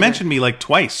 Well, from you Another- mentioned me like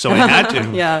twice, so I had to.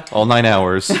 Yeah, All 9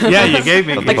 hours. Yeah, you gave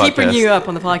me. Of I the keep bringing podcast. you up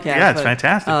on the podcast. Yeah, it's but,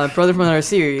 fantastic. Brother from Another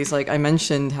Series, like I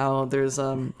mentioned how there's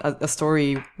a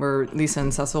story where Lisa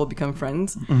and Cecil become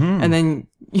friends, Mm-hmm. and then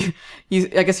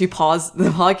I guess you pause the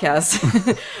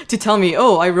podcast to tell me,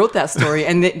 oh, I wrote that story,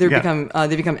 and they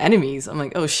become enemies. I'm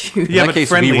like, oh shoot. Yeah, that but case,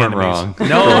 friendly we weren't enemies. wrong.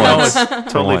 No, once.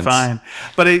 it's totally once. fine.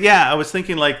 But I was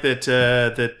thinking like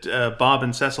that Bob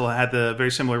and Cecil had the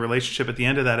very similar relationship at the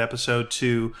end of that episode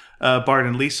to Bart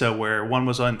and Lisa, where one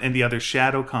was in the other's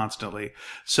shadow constantly.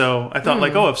 So I thought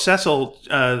like, oh, if Cecil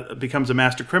becomes a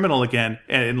master criminal again,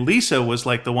 and Lisa was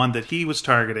like the one that he was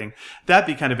targeting, that'd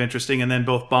be kind of interesting. And then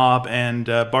both Bob and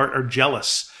Bart are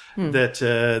jealous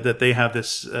that they have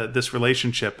this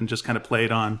relationship, and just kind of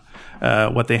played on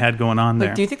what they had going on there.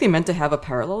 Like, do you think they meant to have a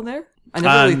parallel there? I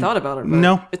never really thought about it. But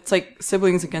no. It's like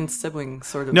siblings against siblings,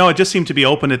 sort of. No, it just seemed to be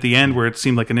open at the end, where it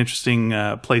seemed like an interesting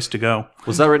place to go.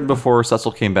 Was that written before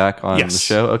Cecil came back on Yes. the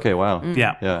show? Okay, wow.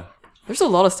 Yeah. Yeah. There's a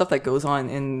lot of stuff that goes on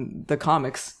in the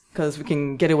comics because we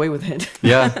can get away with it.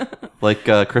 Yeah. Like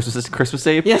Christmas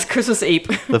Ape? Yes, Christmas Ape.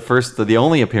 The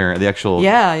only appearance, the actual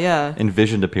yeah.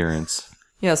 envisioned appearance.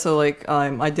 Yeah, so like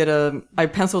I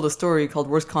penciled a story called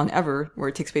Worst Con Ever, where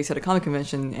it takes place at a comic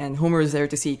convention, and Homer is there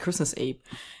to see Christmas Ape,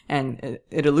 and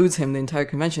it eludes him the entire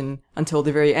convention until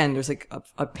the very end. There's like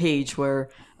a page where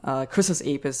Christmas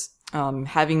Ape is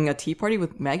having a tea party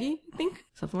with Maggie, I think,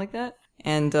 something like that,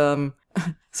 and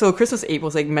so Christmas Ape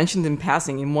was like mentioned in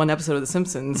passing in one episode of The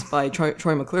Simpsons by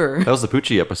Troy McClure. That was the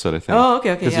Poochie episode, I think. Oh,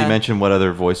 okay, Because yeah. he mentioned what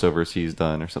other voiceovers he's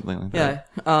done or something like that.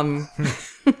 Yeah.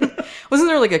 Wasn't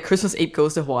there like a Christmas Ape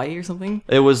Goes to Hawaii or something?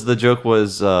 The joke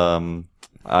was,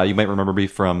 you might remember me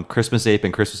from Christmas Ape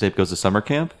and Christmas Ape Goes to Summer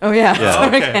Camp. Oh yeah,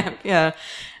 summer okay. camp. Yeah,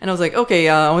 and I was like, okay,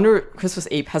 I wonder if Christmas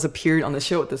Ape has appeared on the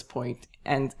show at this point.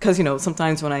 And because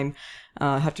sometimes when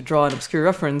I have to draw an obscure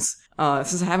reference,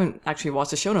 since I haven't actually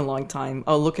watched the show in a long time,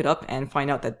 I'll look it up and find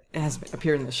out that it has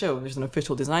appeared in the show. There's an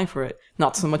official design for it.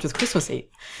 Not so much with Christmas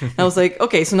Ape. And I was like,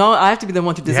 okay, so now I have to be the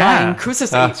one to design Yeah.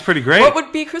 Christmas Ape. That's pretty great. What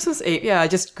would be Christmas Ape? Yeah, I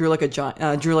just drew like a giant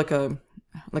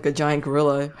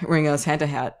gorilla wearing a Santa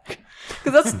hat.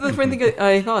 Because that's the first thing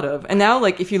I thought of. And now,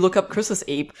 like, if you look up Christmas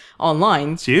Ape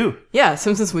online, It's you. yeah,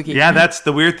 Simpsons Wiki. Yeah, that's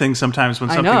the weird thing sometimes when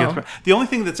I something know. gets... The only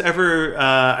thing that's ever,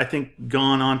 I think,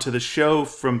 gone onto the show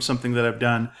from something that I've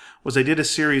done was I did a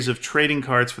series of trading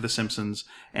cards for The Simpsons,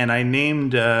 and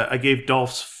I gave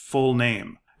Dolph's full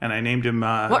name. And I named him...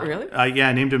 What, really? Yeah,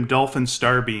 I named him Dolphin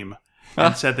Starbeam.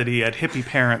 And said that he had hippie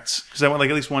parents. Because I went, like,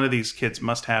 at least one of these kids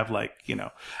must have, like,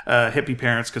 hippie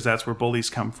parents, because that's where bullies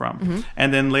come from. Mm-hmm.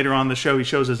 And then later on in the show, he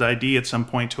shows his ID at some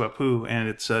point to Apu, and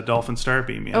it's Dolphin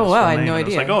Starbeam. Oh, his wow, full I had name. no And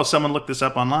idea. It's like, oh, someone looked this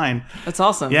up online. That's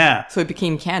awesome. Yeah. So it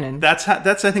became canon. That's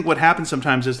I think what happens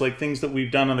sometimes is like things that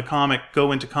we've done on the comic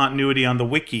go into continuity on the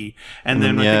wiki, and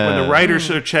then I think when the writers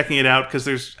are checking it out,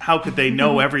 because how could they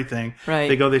know everything? Right.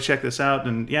 They check this out,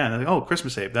 and they're like, oh,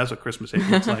 Christmas Ape. That's what Christmas Ape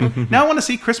looks like. Now I want to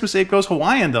see Christmas Ape Goes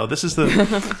Hawaiian though. This is the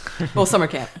Well, summer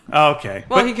camp. okay.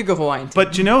 Well, he could go Hawaiian too.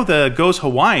 But the Goes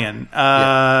Hawaiian,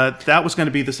 that was going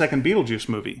to be the second Beetlejuice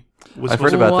movie. was I've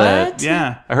heard supposed about What? that.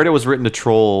 Yeah. I heard it was written to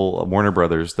troll Warner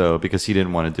Brothers though, because he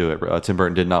didn't want to do it. Tim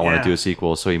Burton did not want Yeah. to do a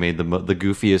sequel, so he made the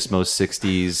goofiest, most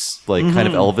 '60s like kind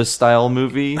of Elvis style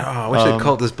movie. Oh, I wish I'd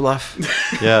called this bluff.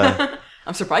 Yeah,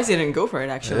 I'm surprised they didn't go for it,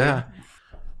 actually. Yeah.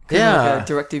 Like a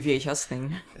direct-to-VHS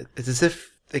thing. It's as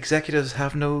if executives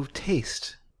have no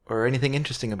taste or anything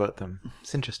interesting about them.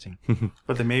 It's interesting.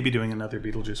 But they may be doing another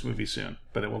Beetlejuice movie soon,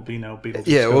 but it will be no Beetlejuice.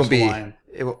 Yeah, it Goes won't be. Hawaiian.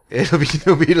 It'll be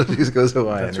no Beetlejuice Goes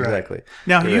Hawaiian. That's right. Exactly.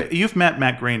 Now You're right. you've met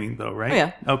Matt Groening though, right? Oh,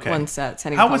 yeah. Okay. Once at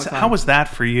San Diego How was Comic-Con. that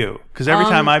for you? Because every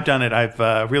time I've done it,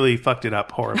 I've really fucked it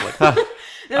up horribly.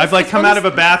 I've like it's come one out of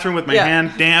of a bathroom with my Yeah.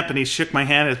 hand damp, and he shook my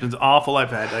hand. It's been awful.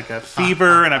 I've had like a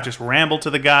fever, and I've just rambled to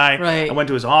the guy. Right. I went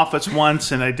to his office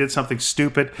once, and I did something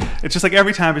stupid. It's just like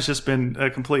every time it's just been a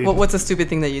complete. What's a stupid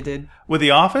thing that you did? With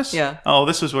The Office? Yeah. Oh,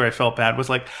 this was where I felt bad. Was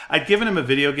like I'd given him a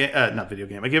video game, not video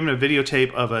game. I'd given him a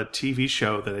videotape of a TV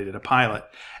show that I did, a pilot,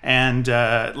 and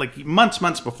like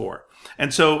months before.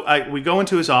 And so we go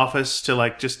into his office to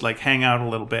like just like hang out a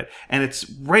little bit, and it's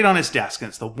right on his desk, and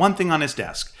it's the one thing on his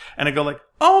desk. And I go like,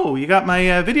 "Oh, you got my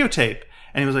videotape?"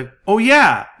 And he was like, "Oh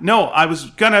yeah, no, I was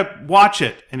gonna watch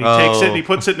it." And he takes it and he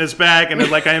puts it in his bag, and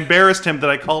like I embarrassed him that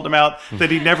I called him out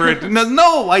that he never.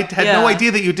 No, I had no Yeah.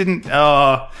 idea that you didn't.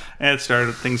 And it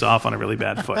started things off on a really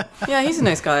bad foot. Yeah, he's a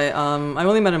nice guy. I've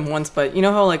only met him once, but you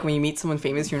know how like when you meet someone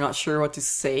famous, you're not sure what to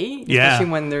say, Yeah.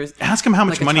 especially when there's Ask him how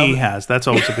much Like a money he child- has. That's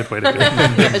always a good way to do it.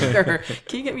 yeah, sure.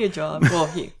 Can you get me a job? Well,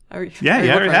 Yeah,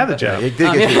 you already work had the on it, job. Yeah, you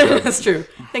did get your job. That's true.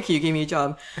 Thank you. You gave me a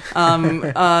job.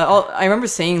 I remember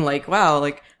saying like, "Wow,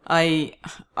 like I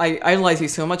idolized you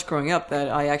so much growing up that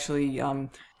I actually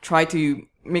tried to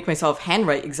make myself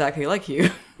handwrite exactly like you."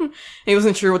 He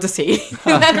wasn't sure what to say in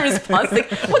that response.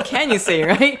 Like, what can you say,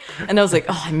 right? And I was like,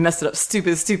 "Oh, I messed it up.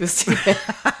 Stupid."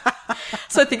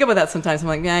 So I think about that sometimes. I'm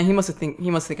like, "Man, he must think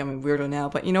I'm a weirdo now."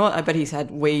 But you know what? I bet he's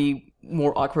had way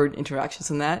more awkward interactions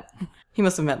than that. He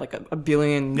must have met like a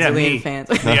billion, Yeah, zillion me. fans.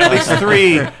 Yeah, at least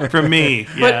 3 from me.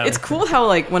 Yeah. But it's cool how,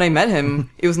 like, when I met him,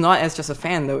 it was not as just a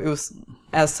fan, though. It was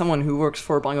as someone who works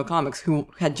for Blanco Comics, who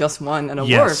had just won an award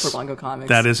Yes. for Blanco Comics.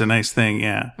 That is a nice thing,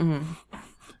 yeah. Mm-hmm.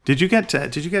 Did you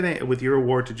get with your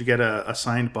award? Did you get a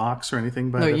signed box or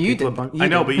anything by No, the you people did. at Blanco? You I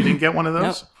know, did. but you didn't get one of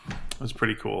those. Nope. That was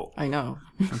pretty cool. I know.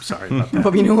 I'm sorry about that.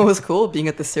 But you know what was cool? Being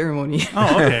at the ceremony.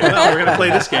 Oh, okay. Well, we're gonna play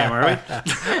this game, are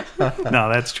we? No,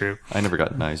 that's true. I never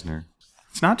got an Eisner.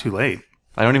 It's not too late.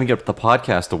 I don't even get the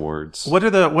podcast awards.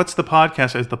 What's the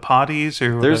podcast? Is the potties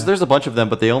or There's a bunch of them,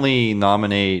 but they only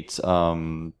nominate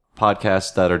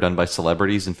podcasts that are done by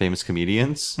celebrities and famous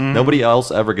comedians. Nobody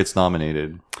else ever gets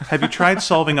nominated. Have you tried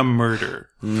solving a murder?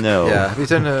 No. Yeah, have you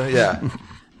done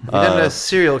a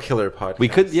serial killer podcast? We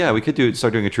could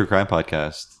start doing a true crime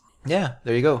podcast. Yeah,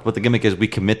 there you go. But the gimmick is we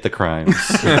commit the crimes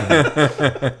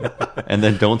and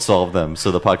then don't solve them,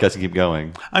 so the podcast can keep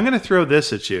going. I'm going to throw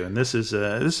this at you, and this is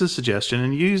a suggestion,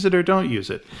 and you use it or don't use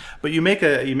it. But you make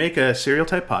a serial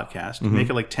type podcast, you make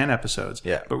it like 10 episodes,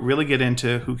 Yeah. but really get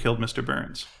into Who Killed Mr.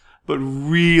 Burns. But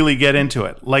really get into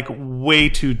it, like way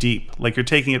too deep, like you're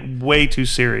taking it way too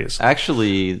serious.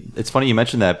 Actually, it's funny you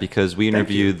mentioned that because we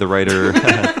interviewed the writer.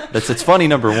 It's funny,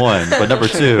 number one, but number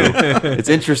two, it's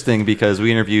interesting because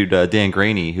we interviewed Dan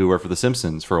Graney, who worked for The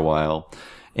Simpsons for a while,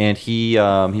 and he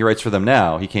writes for them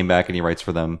now. He came back and he writes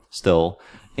for them still,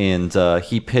 and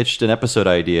he pitched an episode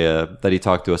idea that he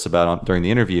talked to us about during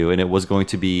the interview, and it was going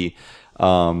to be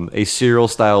a serial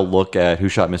style look at Who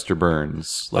Shot Mr.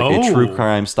 Burns, like a true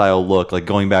crime style look, like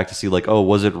going back to see like, oh,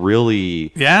 was it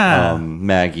really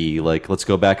Maggie? Like, let's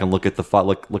go back and look at the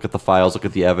look at the files, look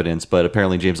at the evidence. But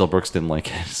apparently James L. Brooks didn't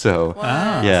like it, so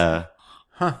yeah.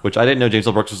 Which I didn't know James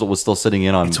L. Brooks was still sitting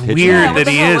in on. It's pitching. weird What that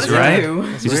the he hell? is, What does he right? do?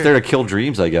 He's just there to kill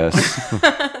dreams, I guess.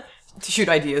 To shoot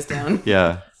ideas down.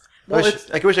 Yeah. I wish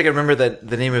I could remember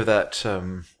the name of that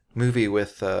movie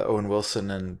with Owen Wilson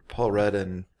and Paul Rudd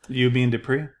and You being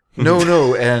Dupree?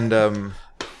 no, and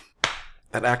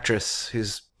that actress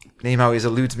whose name always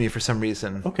eludes me for some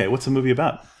reason. Okay, what's the movie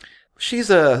about? She's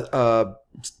a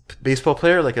baseball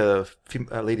player, like a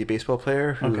lady baseball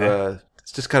player who has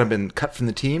just kind of been cut from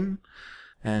the team,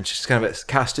 and she's kind of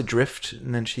cast adrift.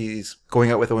 And then she's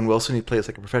going out with Owen Wilson, who plays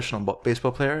like a professional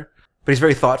baseball player. But he's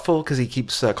very thoughtful because he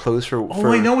keeps clothes for.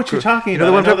 I know what you're talking about.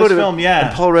 The one I know I'm talking this about? film, yeah.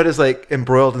 And Paul Rudd is like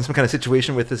embroiled in some kind of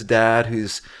situation with his dad,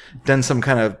 who's done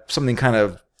something kind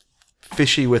of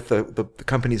fishy with the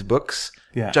company's books.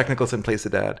 Yeah. Jack Nicholson plays the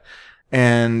dad,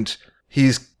 and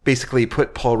he's basically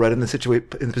put Paul Rudd in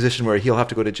the position where he'll have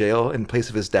to go to jail in place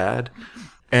of his dad,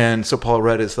 and so Paul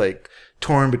Rudd is like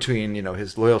torn between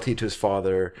his loyalty to his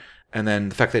father and then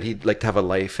the fact that he'd like to have a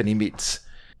life, and he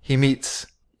meets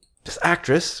this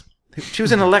actress She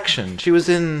was in Election. She was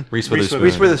in Reese Witherspoon.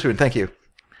 Reese Witherspoon. Thank you.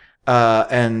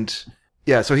 And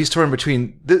yeah, so he's torn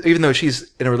between. Even though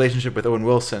she's in a relationship with Owen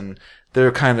Wilson,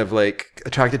 they're kind of like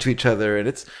attracted to each other, and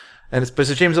it's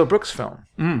a James L. Brooks film.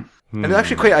 And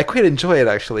actually, I quite enjoy it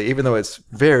actually, even though it's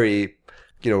very,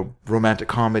 romantic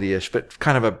comedy-ish, but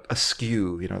kind of a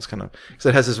skew. It's kind of because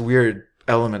it has this weird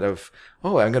element of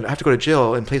I'm gonna have to go to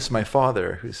jail in place of my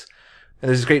father, and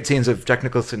there's great scenes of Jack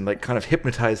Nicholson like kind of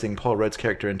hypnotizing Paul Rudd's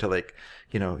character into like,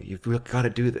 you've got to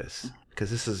do this because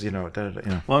this is, Well,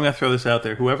 I'm gonna throw this out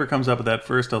there. Whoever comes up with that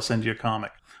first, I'll send you a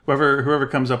comic. Whoever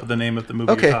comes up with the name of the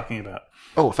movie you're talking about.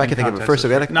 Oh, if I can think of it first, you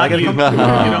don't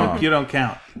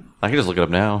count. I can just look it up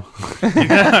now. Do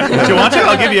you want to?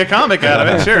 I'll give you a comic out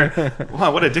of it. Sure.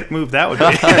 Wow, what a dick move that would be.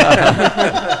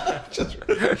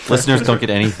 Listeners don't get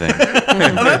anything.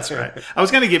 That's right. I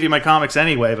was going to give you my comics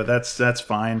anyway, but that's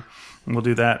fine. We'll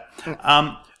do that.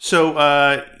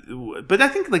 But I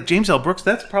think like James L. Brooks,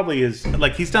 that's probably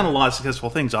he's done a lot of successful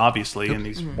things, obviously, and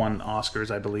he's won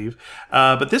Oscars, I believe.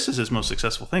 But this is his most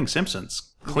successful thing, Simpsons.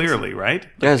 Clearly, right?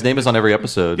 Yeah, his name is on every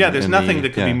episode. Yeah, there's nothing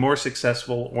that could be more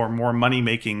successful or more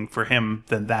money-making for him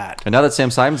than that. And now that Sam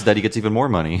Simon's dead, he gets even more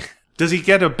money. Does he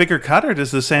get a bigger cut, or does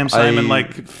the Sam Simon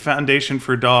foundation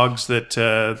for dogs that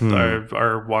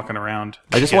are walking around?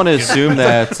 I just want to assume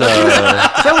that is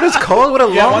that what it's called? What a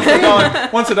long name!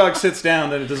 Once a dog sits down,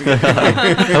 then it doesn't get paid.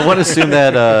 I want to assume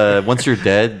that once you're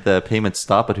dead, the payments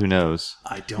stop. But who knows?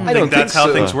 I don't think that's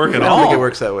how things work at all. I don't think it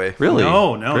works that way. Really?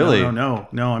 No. Really? No.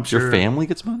 I'm sure Your family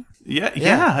gets money. Yeah,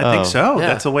 I think so. Yeah.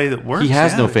 That's the way that works. He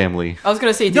has no family. I was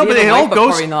gonna say, No, but it it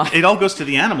all goes to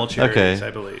the animal charities, Okay.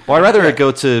 I believe. Well, I'd rather it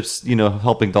go to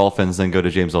helping dolphins than go to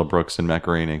James L. Brooks and Matt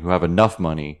Groening, who have enough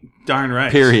money. Darn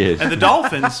right. Period. And the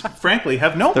dolphins, frankly,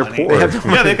 have no They're money. poor.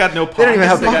 They've got no pockets. They don't even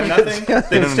have They got pockets. nothing. Yeah.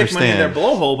 They can stick money in their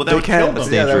blowhole, but that would kill them. That's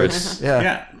dangerous.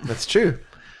 Yeah, that's true.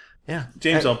 Yeah,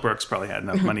 James L. Brooks probably had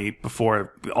enough money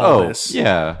before all this.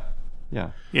 Yeah.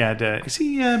 Yeah. Is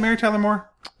he Mary Tyler Moore?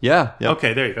 Yeah.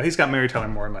 Okay, there you go. He's got Mary Tyler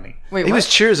Moore money. Wait, he what? was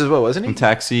Cheers as well, wasn't he?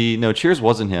 Taxi. No, Cheers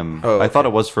wasn't him. Oh, I okay. thought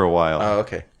it was for a while. Oh,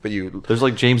 okay. But you. There's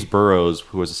like James Burrows,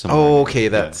 who was a similar. Oh, okay.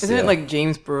 That's Isn't it like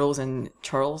James Burrows and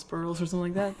Charles Burrows or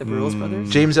something like that? The Burrows brothers?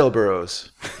 James L.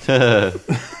 Burrows?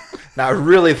 Now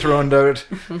really thrown out.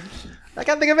 I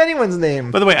can't think of anyone's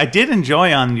name. By the way, I did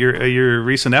enjoy on your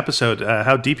recent episode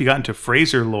how deep you got into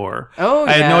Fraser lore. Oh,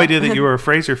 I had no yeah. idea that you were a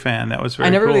Fraser fan. That was very I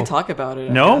never cool. really talk about it.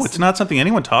 I No, guess. it's not something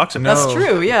anyone talks about. That's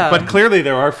true, yeah. But clearly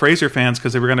there are Fraser fans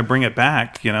because they were going to bring it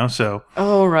back, so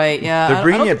Oh, right, yeah. They're I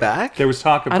bringing don't it back. there was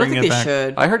talk of I don't bringing think it they back.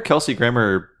 should. I heard Kelsey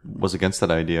Grammer was against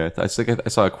that idea. I think I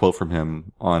saw a quote from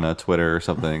him on Twitter or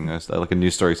something. Like a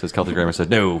news story says Kelsey Grammer said,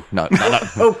 "No, not."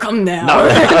 Oh, come now.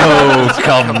 Oh,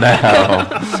 come now.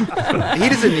 He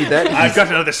doesn't need that. I've got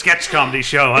another sketch comedy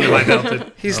show under my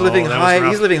belt. He's Oh, living that was high.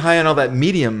 rough. He's living high on all that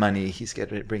Medium money he's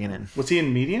bringing in. Was he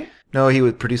in Medium? No, he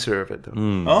was producer of it though.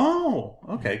 Oh,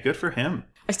 okay, good for him.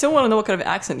 I still want to know what kind of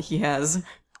accent he has.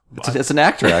 It's an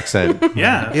actor accent.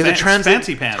 Yeah, He has a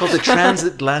fancy It's pants. called the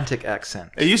transatlantic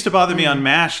accent. It used to bother me on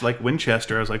MASH, like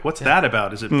Winchester. I was like, "What's that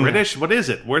about? Is it British? What is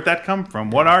it? Where'd that come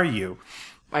from? What are you?"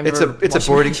 It's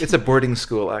a boarding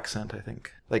school accent. I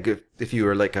think. Like if you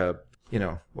were like a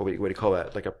what do you call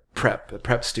that? Like a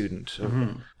prep student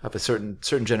of a certain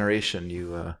generation,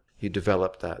 you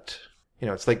develop that.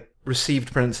 It's like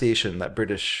received pronunciation, that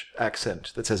British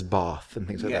accent that says Bath and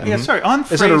things like that. Yeah, sorry. On It's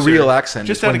Fraser, not a real accent.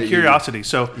 Just It's out one of that curiosity.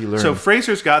 you learn. So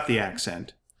Fraser's got the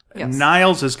accent. Yes.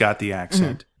 Niles has got the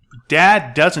accent.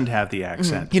 Dad doesn't have the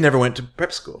accent. He never went to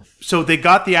prep school. So they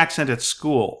got the accent at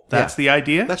school. That's the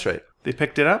idea? That's right. They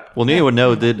picked it up? Well, Nina would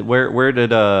know. Where'd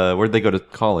they go to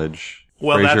college?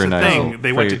 Well, Fraser that's and the Niles. thing.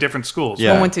 They went to different schools.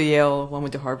 Yeah. One went to Yale, one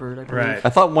went to Harvard, I believe. Right. I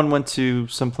thought one went to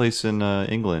someplace in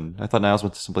England. I thought Niles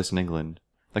went to someplace in England.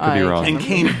 That could be I wrong. And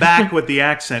came back with the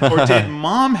accent. Or did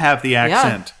Mom have the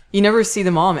accent? Yeah. You never see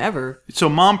the mom ever. So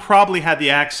Mom probably had the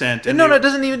accent. And No, they- it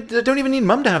doesn't even. They don't even need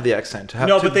Mum to have the accent.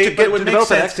 No, but it would make sense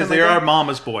because accent they like are that.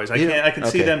 Mama's boys. I can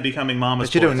see okay. them becoming Mama's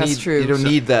But you boys. don't That's need. true. You don't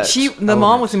need that. The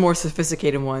mom was the more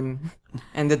sophisticated one,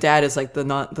 and the dad is like the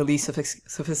least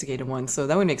sophisticated one. So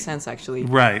that would make sense actually,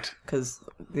 Right. because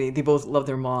they both love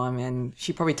their mom, and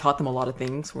she probably taught them a lot of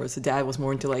things. Whereas the dad was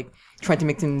more into like trying to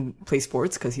make them play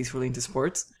sports because he's really into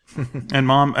sports. And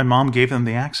Mom gave them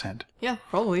the accent. Yeah,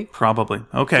 probably. Probably.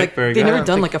 Okay. Like very they good. never don't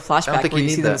done think- like a I don't flashback think where you you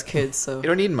see need them that. as kids. So You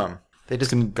don't need Mum. They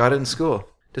just got it in school.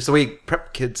 Just the way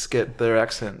prep kids get their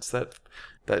accents. That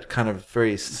kind of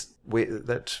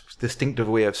that distinctive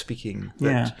way of speaking. That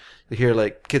Yeah. You hear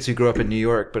like kids who grew up in New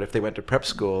York, but if they went to prep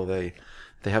school, they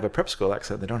have a prep school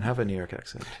accent. They don't have a New York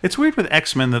accent. It's weird with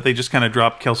X-Men that they just kind of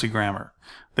dropped Kelsey Grammer.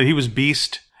 That he was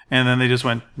Beast And then they just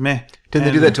went, meh. Didn't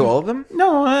they do that to all of them?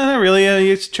 No, not really.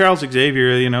 It's Charles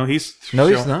Xavier, he's... No,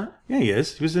 he's not. Yeah, he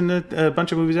is. He was in a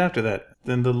bunch of movies after that.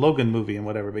 Then the Logan movie and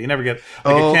whatever. But you never get a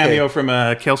cameo from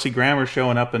Kelsey Grammer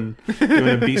showing up and doing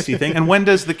a BC thing. And when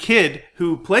does the kid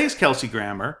who plays Kelsey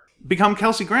Grammer become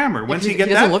Kelsey Grammer? When's he get that?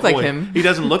 He doesn't look voice? like him. He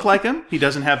doesn't look like him. He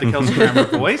doesn't have the Kelsey Grammer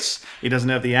voice. He doesn't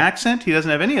have the accent. He doesn't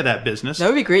have any of that business. That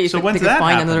would be great if So they when's could that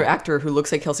find happen? another actor who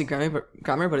looks like Kelsey Grammer,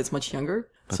 but it's much younger.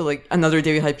 So like another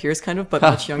David Hyde Pierce kind of, but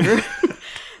much younger.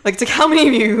 Like, it's like, how many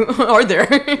of you are there?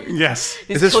 Yes.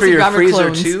 Is this for Kelsey your Grammer freezer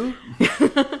clones. too?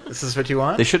 This is what you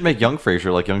want? They should make young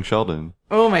Frasier like young Sheldon.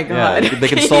 Oh my god. Yeah, they can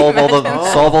Can you solve imagine?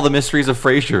 solve all the mysteries of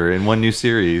Frasier in one new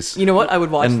series. You know what? I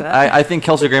would watch And that. I think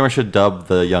Kelsey Grammer should dub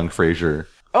the young Frasier.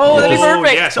 oh, that'd be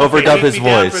perfect. Yes. Overdub he'd his be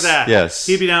down voice. for that. Yes.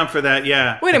 He'd be down for that,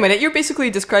 yeah. Wait a minute, you're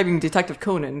basically describing Detective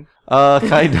Conan.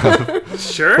 Kind of.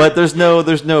 Sure. But there's no Are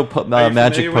you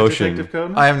magic familiar with potion. Detective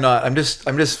Conan? I am not. I'm just.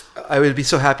 I would be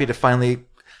so happy to finally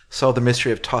solve the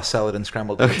mystery of tossed salad and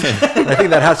scrambled eggs. And I think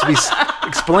that has to be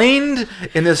explained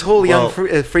in this whole young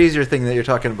Frasier thing that you're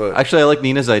talking about. Actually, I like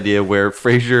Nina's idea where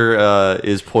Frasier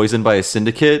is poisoned by a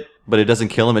syndicate, but it doesn't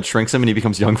kill him; it shrinks him, and he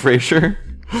becomes young Frasier.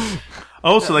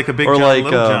 Oh, so like a Big Or John, like,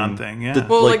 Little John thing, yeah.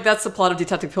 Well, Like- like that's the plot of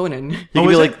Detective Conan. He can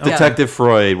be is like it? Oh. Detective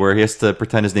Freud, where he has to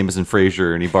pretend his name isn't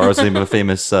Frasier, and he borrows the name of a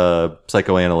famous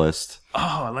psychoanalyst,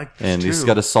 Oh, I like this and too. he's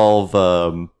got to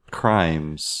solve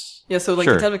crimes. Yeah, so like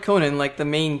Sure. Detective Conan, like the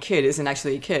main kid isn't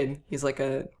actually a kid. He's like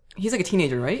a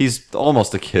teenager, right? He's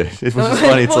almost a kid. It was just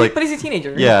funny. It's Well, like, but he's a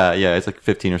teenager. yeah, it's like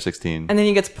 15 or 16. And then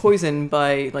he gets poisoned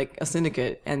by like a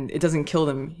syndicate, and it doesn't kill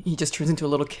him. He just turns into a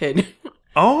little kid,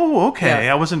 Oh, okay.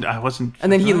 Yeah. I wasn't.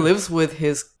 and then he lives with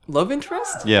his love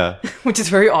interest, Yeah. which is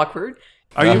very awkward.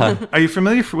 Are you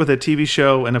familiar with a TV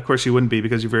show? And of course you wouldn't be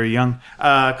because you're very young.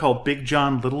 Called Big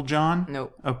John, Little John.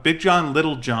 Nope. Big John,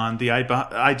 Little John. The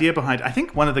idea behind. I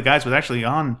think one of the guys was actually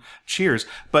on Cheers,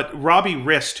 but Robbie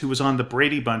Rist, who was on the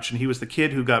Brady Bunch, and he was the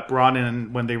kid who got brought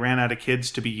in when they ran out of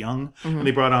kids to be young, and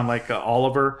they brought on like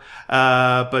Oliver.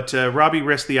 But Robbie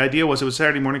Rist, the idea was it was a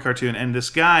Saturday morning cartoon, and this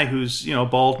guy who's a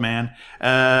bald man,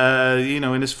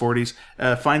 in his 40s,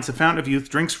 finds the fountain of youth,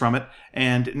 drinks from it,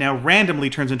 and now randomly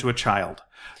turns into a child.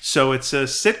 So it's a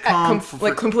sitcom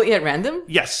for Completely at random.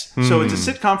 yes. So it's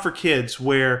a sitcom for kids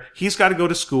where he's got to go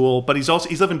to school, but he's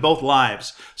living both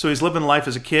lives. So he's living life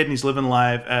as a kid and he's living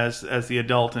life as the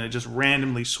adult, and it just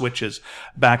randomly switches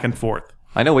back and forth.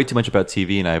 I know way too much about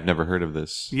TV, and I've never heard of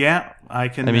this. Yeah, I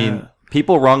can. I mean,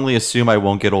 people wrongly assume I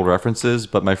won't get old references,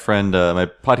 but my friend, my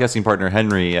podcasting partner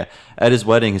Henry, at his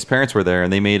wedding, his parents were there,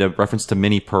 and they made a reference to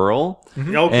Minnie Pearl.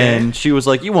 okay. And she was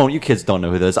like, you kids don't know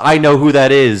who that is. I know who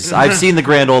that is. I've seen the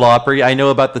Grand Ole Opry. I know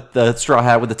about the straw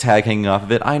hat with the tag hanging off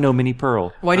of it. I know Minnie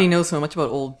Pearl. Why do you know so much about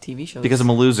old TV shows? Because I'm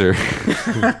a loser.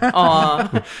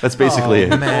 Aw. That's basically it.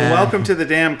 Well, welcome to the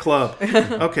damn club.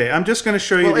 Okay, I'm just going to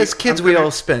show you. well, as kids, we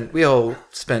all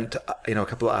spent a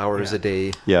couple of hours a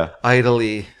day, Yeah.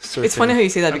 idly surfing. It's funny how you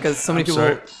say that because so many people.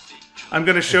 Sorry. I'm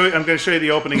going to show you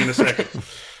the opening in a second.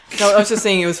 No, I was just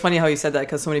saying it was funny how you said that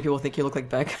because so many people think you look like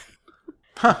Beck.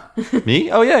 Me?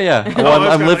 Oh yeah. Well, Oh, I was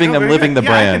I'm gonna- living very the good.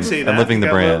 Yeah, I can brand. see I'm that. living the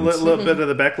You got brand. A little bit of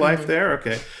the Beck life there.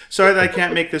 Okay. Sorry that I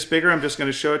can't make this bigger. I'm just going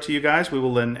to show it to you guys. We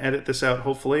will then edit this out,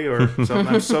 hopefully, or something.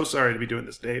 I'm so sorry to be doing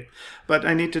this, Dave, but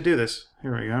I need to do this.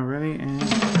 Here we go. Ready? And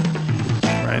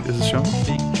all right, this is show.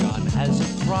 Big John has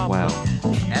a problem, Wow.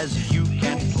 as you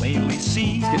can plainly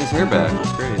see. Get his hair back.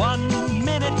 That's great. 1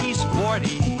 minute he's 40,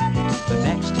 the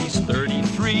next he's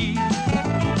 33.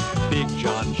 Big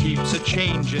John keeps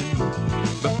a-changing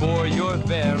before your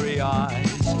very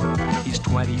eyes. He's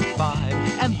 25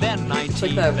 and then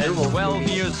 19, that then werewolf 12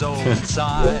 movie. years old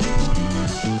inside.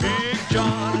 Big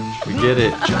John, We get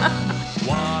it.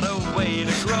 what a way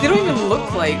to grow. They don't even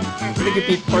look like they could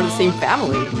be part of the same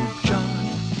family. John,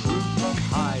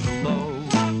 high to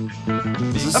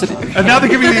low. Is this, And now they're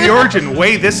giving you the origin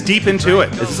way this deep into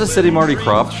it. is this a City Marty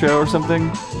Croft show or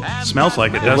something? Smells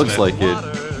like it, It doesn't looks like it.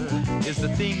 Water is the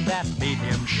thing that made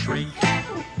him shrink.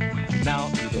 Now,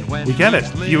 even when We get it.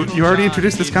 he's You little already John,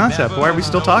 introduced this he concept. never Why are we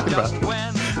still knows talking about just it?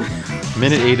 when.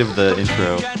 Minute 8 of the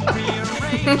intro. Can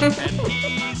rearrange, and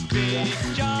he's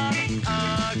Big John again.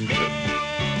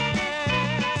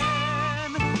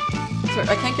 So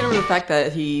I can't get over the fact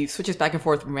that he switches back and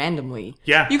forth randomly.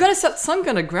 Yeah. You gotta set some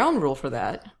kind of ground rule for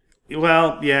that.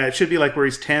 Well, yeah, it should be like where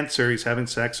he's tense or he's having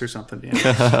sex or something. Yeah.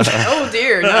 Oh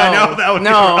dear, no. I know, that would be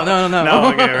no, wrong. no.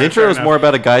 Okay, right, The intro fair is enough. more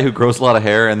about a guy who grows a lot of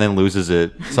hair and then loses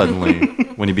it suddenly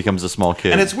when he becomes a small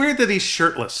kid. And it's weird that he's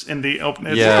shirtless in the open.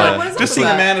 It's Yeah. like, What is up just with seeing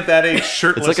a that? man at that age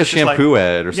shirtless. It's like a is just shampoo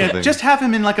ad or Yeah, something. just have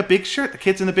him in like a big shirt. The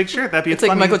kid's in the big shirt. That'd be It's a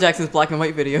like funny. Michael Jackson's black and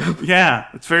white video. Yeah,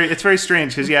 it's very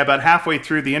strange because about halfway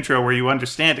through the intro where you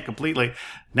understand it completely.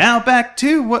 Now back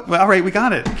to what? Well, all right, we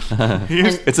got it.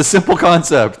 It's a simple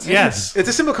concept. Yes. It's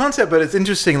a simple concept, but it's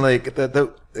interesting, like because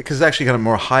it's actually kind of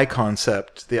more high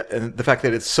concept. And the fact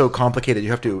that it's so complicated, you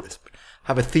have to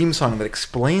have a theme song that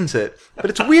explains it. But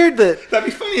it's weird that That'd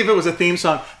be funny if it was a theme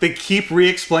song. They keep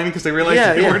re-explaining because they realize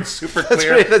Yeah, they yeah. weren't super That's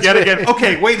clear. right, that's Yet right. again.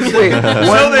 Okay, wait a Wait, second.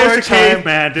 one So there's more a time.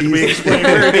 caveman. Did we explain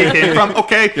where he came from?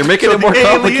 Okay. You're making so it more the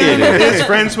alien complicated. is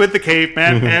friends with the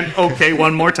caveman. And okay,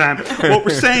 one more time. What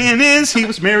we're saying is he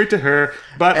was married to her,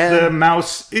 but And- the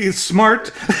mouse is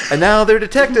smart. and now they're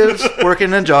detectives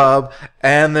working a job,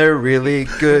 and they're really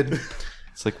good.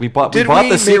 It's like we bought Did the we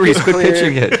make series, it quit clear?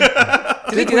 pitching it.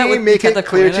 Did they do that we with make it Detective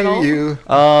clear Conan at to all? you?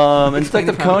 And Explain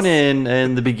the Detective premise. Conan,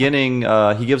 in the beginning,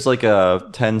 he gives like a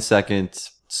 10-second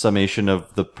summation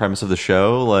of the premise of the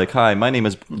show. Like, hi, my name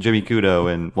is Jimmy Kudo,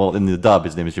 and well, in the dub,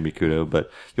 his name is Jimmy Kudo, but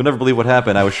you'll never believe what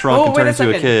happened. I was shrunk Oh, and wait turned a into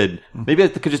a second. kid. Maybe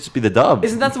it could just be the dub.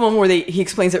 Isn't that the one where he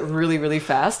explains it really, really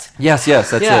fast? Yes,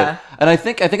 that's Yeah. it. And I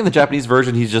think in the Japanese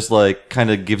version, he's just like kind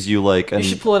of gives you like You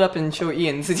should pull it up and show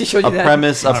Ian since he showed you a that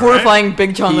premise. A horrifying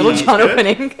Big John, Little John good.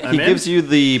 opening. he gives you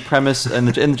the premise,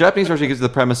 and in the Japanese version, he gives you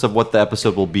the premise of what the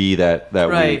episode will be that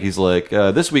Right. week. He's like,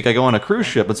 this week I go on a cruise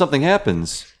ship and something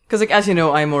happens. Because, like, as you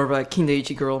know, I'm more of a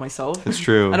Kindaichi girl myself. It's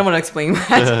true. I don't want to explain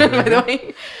that, by the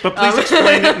way. But please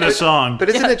explain it in a song. But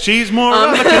isn't it? She's more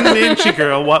of a Kinnichi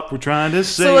girl. What we're trying to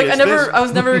say So, like, is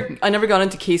I never got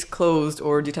into Case Closed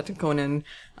or Detective Conan,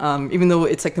 even though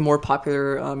it's like the more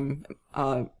popular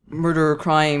murder,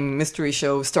 crime, mystery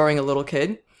show starring a little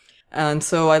kid. And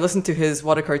so I listened to his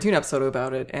What a Cartoon episode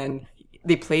about it, and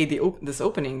they played this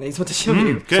opening that he's about to show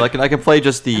you. Good. So I can play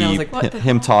just And I was like, what the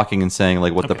him hell? talking and saying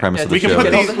like what the premise Yeah, of the we can show put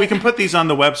is. these. We can put these on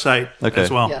the website Okay. as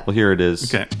well. Yeah. Well, here it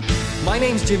is. Okay. My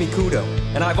name's Jimmy Kudo,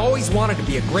 and I've always wanted to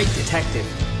be a great detective.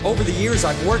 Over the years,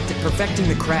 I've worked at perfecting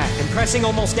the craft, impressing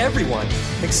almost everyone,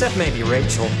 except maybe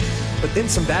Rachel. But then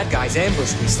some bad guys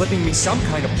ambushed me, slipping me some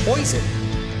kind of poison.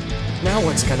 Now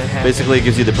what's gonna happen? Basically, it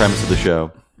gives you the premise of the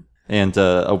show and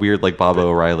a weird like Bob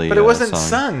O'Reilly. But it wasn't song.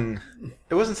 sung.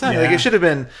 It wasn't sung. Yeah. Like it should have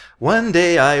been. One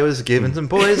day I was given some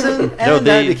poison, and No, that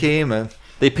they- became a.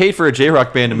 They paid for a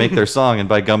J-Rock band to make their song, and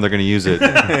by gum, they're going to use it.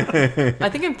 I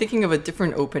think I'm thinking of a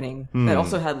different opening that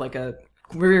also had like a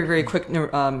very, very quick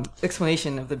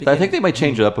explanation of the beginning. I think they might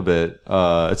change it up a bit.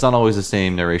 It's not always the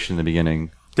same narration in the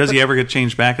beginning. Does he ever get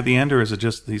changed back at the end, or is it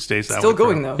just he stays that Still way?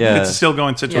 going, though. Yeah. It's a still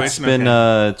going situation. It's been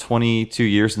Okay. 22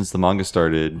 years since the manga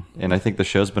started, and I think the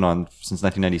show's been on since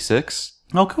 1996.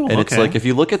 Oh, cool. And it's okay. like if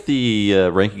you look at the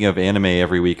ranking of anime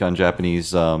every week on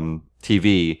Japanese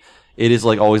TV, it is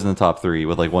like always in the top 3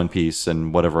 with like One Piece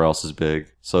and whatever else is big.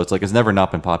 So it's like it's never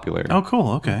not been popular. Oh,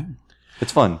 cool. Okay.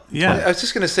 It's fun. Yeah. I was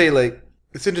just gonna say, like,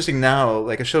 it's interesting now,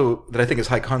 like a show that I think is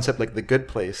high concept, like The Good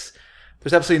Place.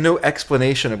 There's absolutely no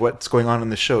explanation of what's going on in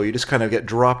the show. You just kind of get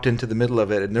dropped into the middle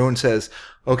of it, and no one says,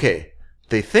 "Okay,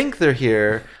 they think they're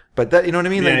here," but that, you know what I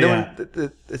mean? Like, Yeah, no yeah.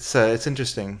 one. It's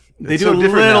interesting. They It's do so a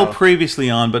different little now. previously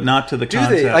on, but not to the Do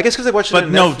concept. they? I guess because I watched it. But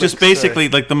on no, Netflix, just basically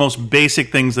like the most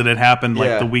basic things that had happened like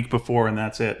Yeah. the week before, and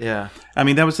that's it. Yeah. I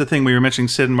mean, that was the thing we were mentioning.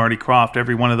 Sid and Marty Krofft.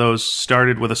 Every one of those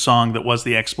started with a song that was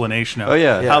the explanation of Oh,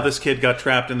 yeah. how Yeah. this kid got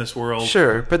trapped in this world.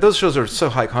 Sure, but those shows are so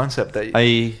high concept that I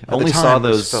the only time saw was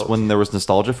those felt. when there was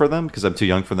nostalgia for them because I'm too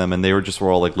young for them, and they were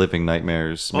all like living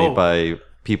nightmares made Oh. by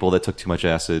people that took too much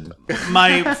acid.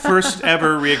 My first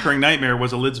ever reoccurring nightmare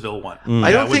was a Lidsville one.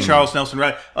 I don't with think Charles Nelson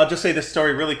Riley. I'll just say this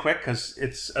story really quick because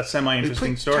it's a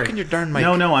semi-interesting Please, story. talk in your darn mic.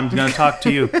 No, I'm going to talk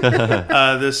to you.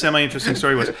 The semi-interesting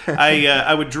story was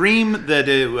I would dream that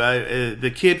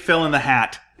the kid fell in the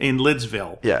hat in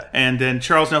Lidsville. Yeah. And then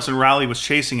Charles Nelson Riley was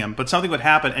chasing him, but something would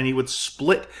happen and he would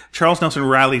split Charles Nelson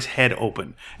Riley's head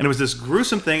open. And it was this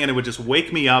gruesome thing and it would just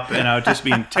wake me up and I would just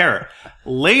be in terror.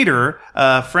 Later,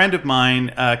 a friend of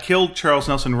mine killed Charles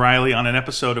Nelson Riley on an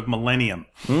episode of Millennium.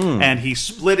 And he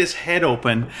split his head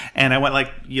open and I went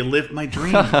like, you lived my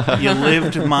dream. You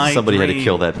lived my Somebody had to dream.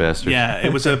 kill that bastard. Yeah,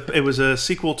 it was a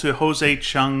sequel to Jose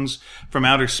Chung's From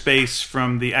Outer Space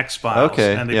from the X-Files.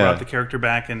 Okay, And they yeah. brought the character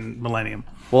back in Millennium.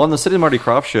 Well, on the Sid and Marty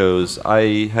Krofft shows,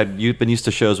 I had been used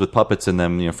to shows with puppets in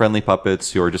them, friendly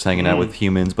puppets who are just hanging out with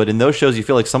humans. But in those shows, you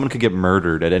feel like someone could get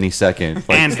murdered at any second.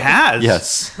 Like, And has.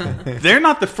 yes, They're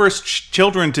not the first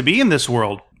children to be in this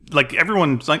world. Like,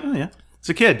 everyone's like, oh, yeah. It's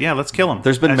a kid. Yeah, let's kill him.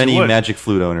 There's been As you many would. magic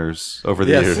flute owners over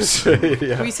the years.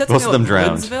 We said Most of them something about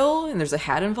drowned. Lidsville, and there's a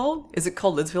hat involved. Is it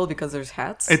called Lidsville because there's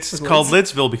hats? It's with called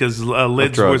lids? Lidsville because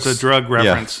Lids drugs. was a drug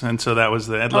reference, and so that was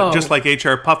just like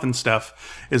HR Puffin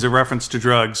stuff is a reference to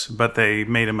drugs, but they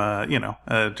made him a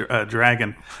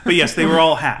dragon. But yes, they were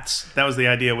all hats. That was the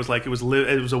idea. It was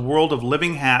a world of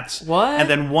living hats. What? And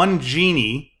then one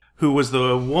genie who was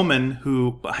the woman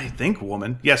who played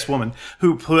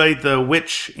the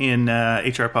witch in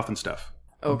HR Puffin stuff.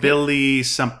 Okay. Billy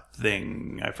something.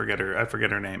 I forget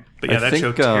her name. But yeah, I that think,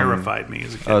 show terrified me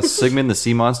as a kid. Sigmund the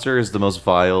Sea Monster is the most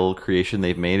vile creation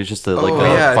they've made. It's just a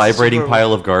yeah, it's vibrating super-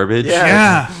 pile of garbage.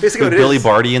 Yeah. Basically, With what it Billy is.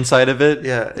 Barty inside of it.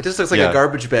 Yeah, it just looks like Yeah. a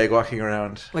garbage bag walking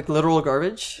around. Like literal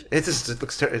garbage. It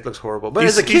looks horrible. But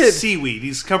He's, as a he's kid, seaweed.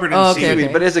 He's covered in Oh, okay, seaweed.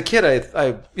 okay. but as a kid,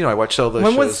 I watched all those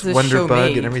When shows, was this Wonder show Bug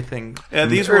made? and everything.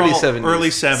 These early were all 70s. early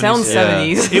 70s. Sounds Yeah.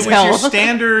 70s. It was as hell. your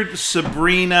standard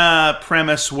Sabrina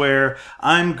premise where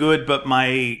I'm good, but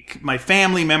my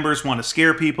family members want to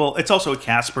scare people. It's also a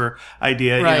Casper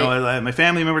idea. Right. You know, my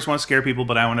family members want to scare people,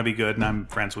 but I want to be good, and I'm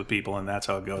friends with people, and that's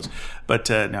how it goes. But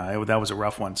no, that was a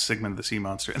rough one, Sigmund the Sea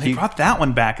Monster. And they brought that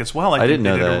one back as well. I think didn't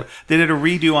know they did that. They did a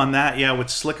redo on that, yeah, with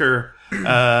slicker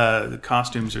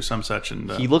costumes or some such.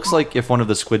 And He looks like if one of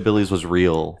the Squidbillies was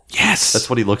real. yes, That's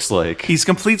what he looks like. He's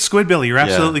complete Squidbilly. You're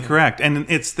absolutely correct. And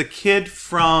it's the kid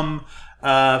from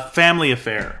Family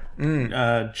Affair,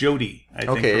 Jody, I think,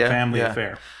 Okay, from yeah, Family yeah.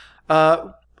 Affair.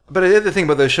 But the other thing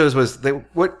about those shows was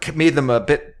what made them a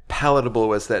bit palatable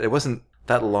was that it wasn't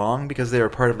that long because they were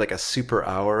part of like a super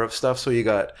hour of stuff. So you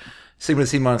got Sigmund the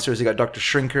Sea Monsters, you got Dr.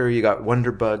 Shrinker, you got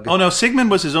Wonder Bug. Oh no,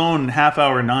 Sigmund was his own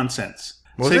half-hour nonsense.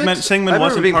 Was Sigmund it? I Sigmund remember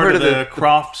wasn't being part of the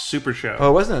Croft Super Show. Oh,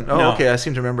 it wasn't? Oh, No. okay. I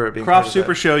seem to remember it being Croft part of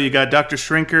Super that. Show. You got Dr.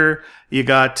 Shrinker. You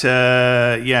got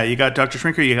you got Dr.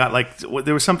 Shrinker. You got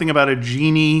there was something about a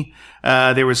genie.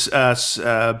 There was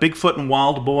Bigfoot and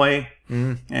Wild Boy.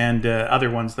 And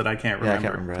other ones that I can't remember. I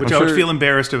can't remember. Which I'm I would sure- feel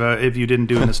embarrassed about if you didn't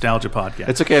do a nostalgia podcast.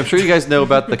 It's okay. I'm sure you guys know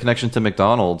about the connection to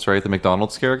McDonald's, right? The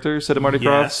McDonald's character, Sid and Marty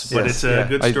yes, Krofft. but Yes, it's a yeah.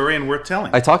 good story and worth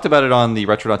telling. I talked about it on the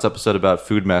Retronauts episode about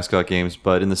food mascot games,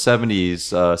 but in the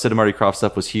 70s, Sid and Marty Krofft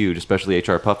stuff was huge, especially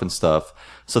HR Puffin stuff.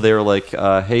 So they were like,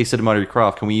 hey, Sid and Marty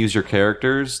Krofft, can we use your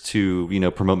characters to,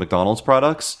 promote McDonald's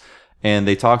products? And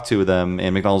they talked to them,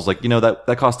 and McDonald's like,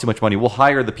 that costs too much money. We'll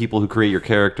hire the people who create your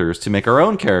characters to make our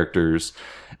own characters.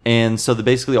 And so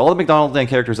basically all the McDonald's land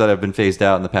characters that have been phased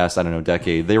out in the past,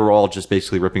 decade, they were all just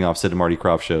basically ripping off Sid and Marty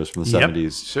Krofft shows from the Yep.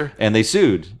 70s. Sure. And they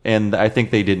sued, and I think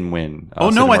they didn't win. oh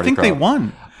Sid no, and I Marty think they Krofft.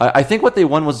 won. I think what they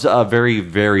won was a very,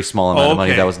 very small amount of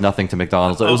money. Okay. That was nothing to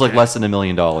McDonald's. It was like Okay. less than $1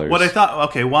 million. What I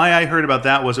thought, why I heard about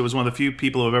that was it was one of the few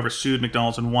people who have ever sued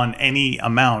McDonald's and won any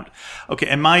amount. Okay,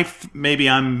 and maybe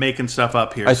I'm making stuff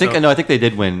up here. I think they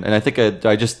did win, and I think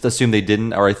I just assumed they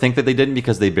didn't, or I think that they didn't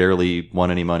because they barely won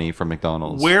any money from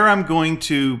McDonald's. Where I'm going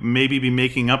to maybe be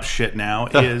making up shit now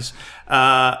is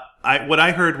what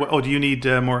I heard. Do you need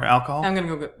more alcohol? I'm gonna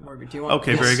go get more. Do you want?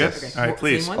 Okay, very good. Okay. All right,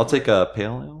 please. Same one? I'll take a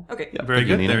pale ale. Okay. Very Thank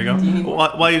you, good. Nina. There you go. Do you need more?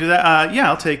 While you do that,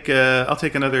 I'll take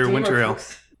another Do you need winter more ale.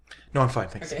 Cokes? No, I'm fine.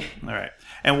 Thanks. Okay. All right.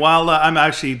 And while I'm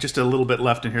actually just a little bit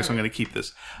left in here, so I'm going to keep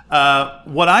this.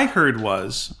 What I heard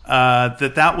was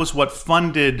that was what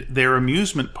funded their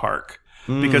amusement park.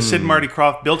 Because Sid and Marty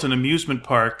Krofft built an amusement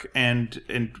park, and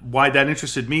why that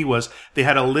interested me was they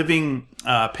had a living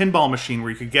pinball machine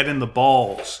where you could get in the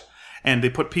balls, and they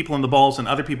put people in the balls, and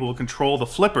other people would control the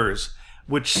flippers,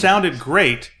 which sounded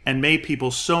great and made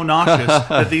people so nauseous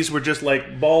that these were just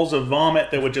like balls of vomit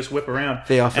that would just whip around.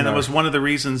 They often and that are. was one of the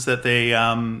reasons that they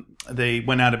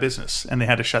went out of business and they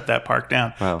had to shut that park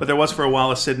down. Wow. But there was for a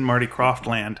while a Sid and Marty Krofft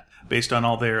land based on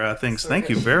all their things. Thank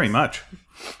you very much.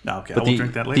 No, okay, I will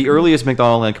drink that later. The earliest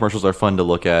McDonald's land commercials are fun to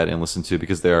look at and listen to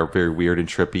because they are very weird and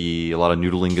trippy. A lot of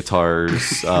noodling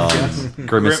guitars.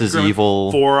 Grimace is Grimace,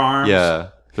 evil. forearms. Yeah.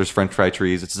 There's French fry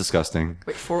trees. It's disgusting.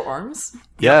 Wait, 4 arms?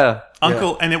 Yeah.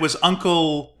 And it was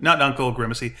not Uncle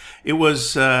Grimacy. It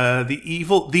was the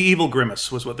evil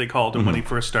Grimace was what they called him when he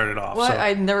first started off. What? So,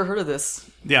 I'd never heard of this.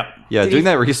 yeah. Yeah, Did doing he-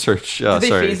 that research. Did they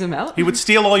sorry. phase him out? He would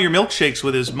steal all your milkshakes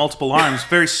with his multiple arms,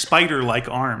 very spider-like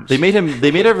arms. They made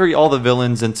all the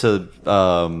villains into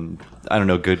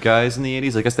good guys in the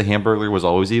 80s. I guess the Hamburglar was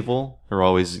always evil or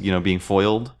always, being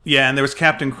foiled. Yeah, and there was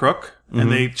Captain Crook, and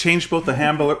they changed both the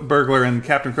Hamburglar and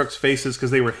Captain Crook's faces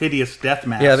because they were hideous death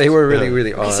masks. Yeah, they were really,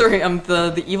 really odd. Sorry,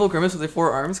 the evil Grimace with the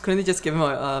 4 arms. Couldn't they just give him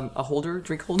a holder,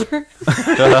 drink holder?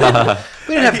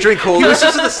 We didn't have drink holders. This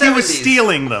is the He 70s. was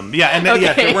stealing them. Yeah, and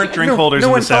Okay. there weren't drink holders No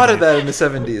in one the 70s. thought of that in the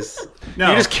 70s. No.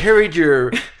 You just carried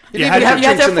your You Yeah, didn't how even did you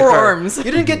have to drinks in have the 4 car. arms. You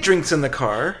didn't get drinks in the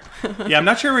car. Yeah, I'm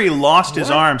not sure where he lost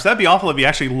his arms. That'd be awful if he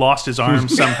actually lost his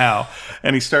arms somehow.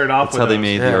 And he started off That's with how they those.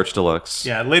 made the Arch Deluxe.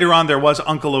 Yeah, later on there was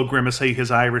Uncle O'Grimacy, his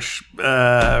Irish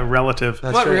relative.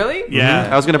 What, right. really? Yeah.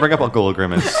 I was going to bring up Uncle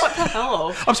O'Grimace.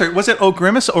 Hello. I'm sorry, was it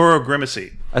O'Grimace or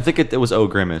O'Grimacy? I think it was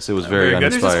O'Grimace. It was very Very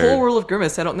good. There's this whole uninspired. world of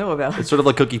Grimace I don't know about. It's sort of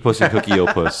like Cookie Puss and Cookie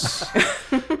Opus.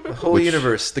 The whole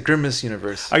universe, the Grimace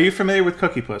universe. Are you familiar with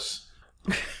Cookie Puss?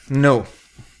 No.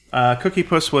 Cookie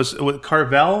Puss was with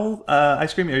Carvel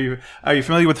ice cream. Are you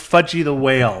familiar with Fudgy the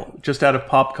Whale? Just out of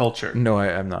pop culture. No,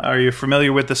 I'm not. Are you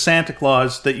familiar with the Santa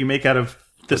Claus that you make out of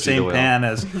the same the Whale. pan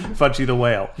as Fudgy the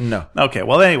Whale? No. Okay,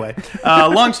 well, anyway.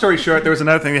 Long story short, there was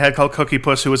another thing they had called Cookie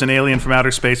Puss, who was an alien from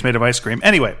outer space made of ice cream.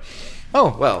 Anyway,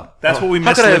 Oh, well. That's what we How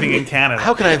miss could I have- living in Canada.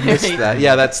 How could I have missed that?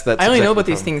 Yeah, that's I only know exactly about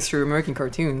these the things through American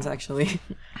cartoons, actually,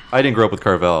 I didn't grow up with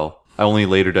Carvel. I only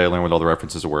later did I learn what all the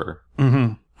references were.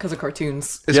 because of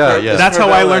cartoons. problem. Yeah. That's how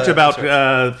I Carvel, learned about sorry.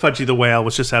 Fudgy the Whale,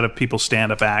 was just out of people's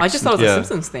stand-up acts. I just thought it was Yeah. a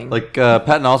Simpsons thing. Like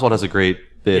Patton Oswalt has a great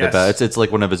bit Yes. about it's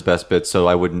like one of his best bits. So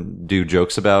I wouldn't do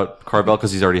jokes about Carvel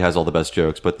because he already has all the best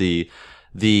jokes. But the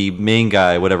main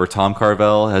guy, whatever Tom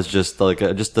Carvel, has just like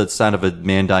just the sound of a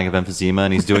man dying of emphysema,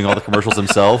 and he's doing all the commercials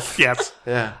himself. Yes.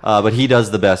 Yeah. But he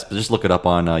does the best. But just look it up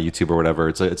on YouTube or whatever.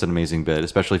 It's an amazing bit,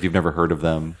 especially if you've never heard of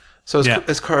them. So is, Yeah.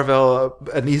 is Carvel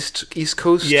an East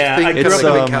Coast Yeah, thing? I grew Kind of up-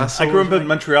 like a um, castle? I grew up in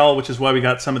Montreal, which is why we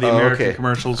got some of the Oh, American okay.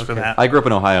 commercials for that. I grew up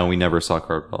in Ohio, and we never saw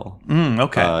Carvel.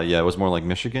 Okay. Yeah, it was more like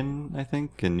Michigan, I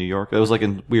think, and New York. It was like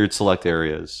in weird select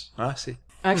areas. I see.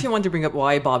 I actually wanted to bring up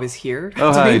why Bob is here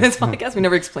Oh, doing hi. this podcast. We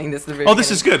never explained this at the very Oh, this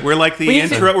is beginning. good. We're like the We-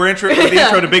 intro. We're the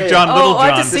intro to Big John, Little Oh, I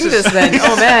John. have to sing this then.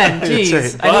 Oh man, jeez, right. I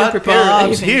didn't But prepare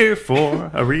Bob's anything. here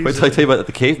for a reason. Wait till I tell you about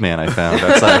the caveman I found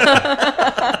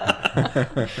outside.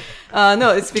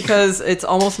 No, it's because it's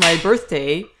almost my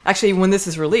birthday. Actually, when this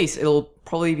is released, it'll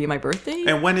probably be my birthday.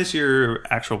 And when is your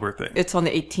actual birthday? It's on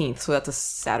the 18th, so that's a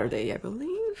Saturday, I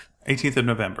believe. 18th of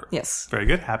November. Yes. Very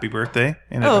good. Happy birthday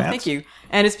in Oh, advance. thank you.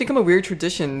 And it's become a weird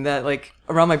tradition that, like,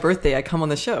 around my birthday, I come on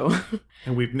the show.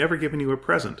 And we've never given you a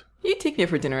present. You take me out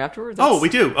for dinner afterwards. Oh, we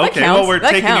do. that Okay, counts. well, we're That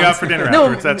taking you out counts. for dinner No,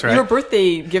 afterwards. That's right. Your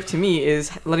birthday gift to me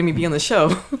is letting me be on the show.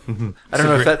 I don't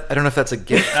know if that's a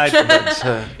gift.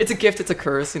 But, It's a gift, it's a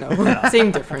curse, you know.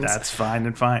 Same difference. That's fine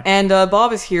and fine. And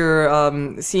Bob is here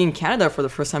seeing Canada for the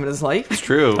first time in his life. It's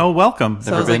true. Oh, welcome.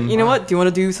 So I was like, been- you know what? Do you want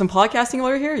to do some podcasting while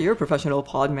you're here? You're a professional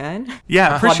pod man.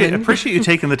 Yeah, appreciate Hodman. you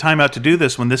taking the time out to do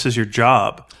this when this is your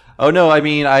job. Oh no, I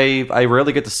mean I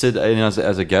rarely get to sit in as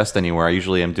a guest anywhere. I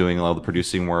usually am doing a lot of the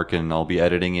producing work, and I'll be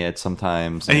editing it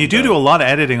sometimes. And you do a lot of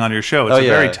editing on your show. It's Oh, a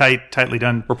very yeah. tightly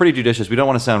done. We're pretty judicious. We don't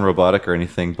want to sound robotic or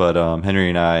anything, but Henry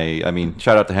and I mean,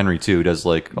 shout out to Henry too, who does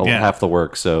like Yeah. half the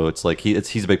work. So it's like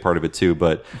he's a big part of it too.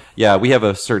 But yeah, we have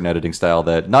a certain editing style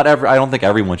that I don't think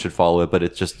everyone should follow it, but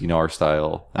it's just our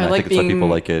style, and I, think it's why people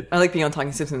like it. I like being on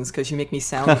Talking Simpsons because you make me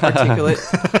sound articulate.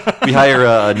 We hire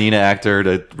a Nina actor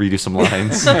to redo some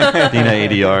lines. Nina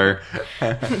ADR.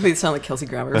 They sound like Kelsey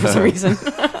Grammer for some reason.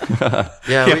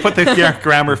 Yeah, put the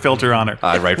grammar filter on her.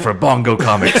 I write for Bongo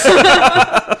Comics.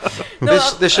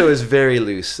 this show is very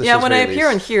loose. This Yeah, show's when I very appear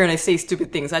on loose. here and I say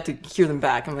stupid things, I have to hear them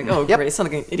back. I'm like, oh, Yep. great, I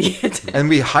sound like an idiot. And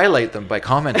we highlight them by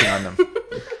commenting on them.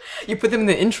 You put them in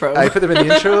the intro. I put them in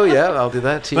the intro. Yeah, I'll do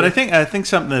that too. But I think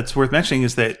something that's worth mentioning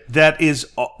is that is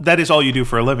all you do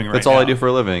for a living, right? That's all now. I do for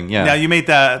a living. Yeah. Now you made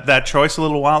that choice a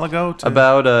little while ago.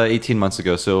 About 18 months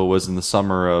ago, so it was in the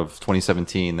summer of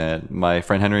 2017 that my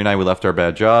friend Henry and I, we left our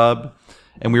bad job,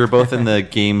 and we were both in the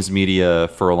games media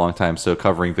for a long time, so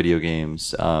covering video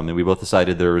games, and we both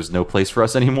decided there was no place for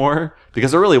us anymore,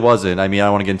 because there really wasn't. I mean, I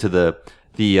don't want to get into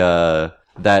the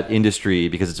that industry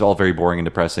because it's all very boring and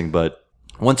depressing, but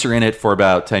once you're in it for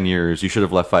about 10 years, you should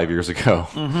have left 5 years ago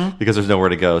because there's nowhere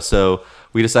to go. So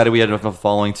we decided we had enough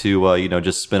following to,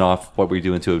 just spin off what we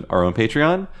do into our own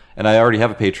Patreon. And I already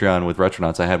have a Patreon with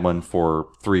Retronauts. I had one for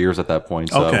 3 years at that point.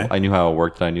 So Okay. I knew how it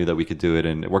worked, and I knew that we could do it,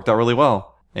 and it worked out really well.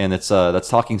 And that's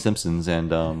Talking Simpsons and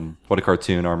What a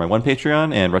Cartoon are my one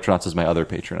Patreon, and Retronauts is my other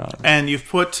Patreon. And you've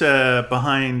put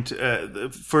behind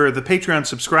for the Patreon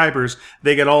subscribers,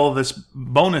 they get all of this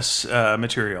bonus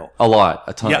material. A lot,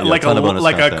 a ton, Yeah, a like ton of bonus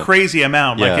a content. crazy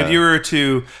amount. Like Yeah. if you were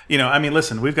to, I mean,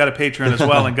 listen, we've got a Patreon as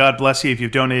well, and God bless you if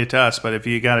you've donated to us. But if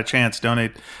you got a chance,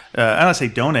 donate. I don't say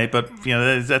donate, but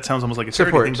that sounds almost like a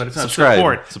charity Support. thing, but it's not.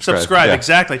 Subscribe. Subscribe, Yeah.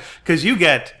 exactly, because you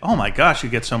get. Oh my gosh, you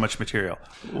get so much material.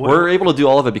 We're able to do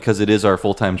all of it because it is our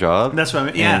full-time job. That's what I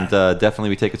mean, yeah. And definitely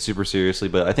we take it super seriously.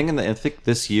 But I think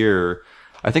this year,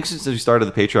 I think since we started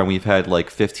the Patreon, we've had like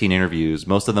 15 interviews,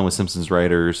 most of them with Simpsons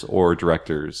writers or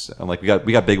directors. And like we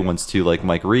got big ones too, like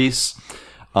Mike Reese,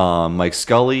 Mike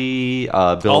Scully, Bill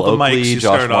All the Oakley, mics you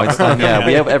Josh start off Weinstein. with. Yeah,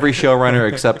 we have every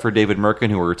showrunner except for David Merkin,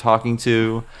 who we're talking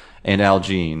to, and Al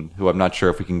Jean, who I'm not sure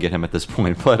if we can get him at this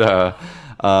point. But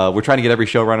we're trying to get every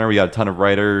showrunner. We got a ton of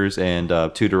writers and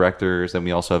 2 directors, and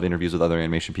we also have interviews with other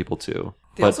animation people too.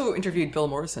 They also interviewed Bill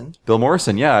Morrison. Bill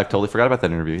Morrison, yeah, I totally forgot about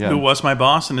that interview. Yeah, Who was my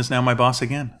boss and is now my boss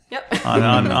again. Yep.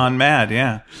 on Mad,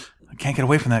 yeah. I can't get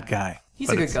away from that guy. He's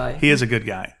a good guy. He is a good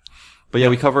guy. But yeah,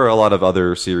 we cover a lot of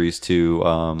other series too.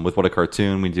 With What a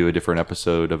Cartoon, we do a different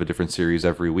episode of a different series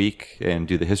every week and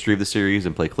do the history of the series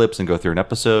and play clips and go through an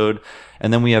episode.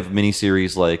 And then we have mini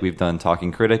series like we've done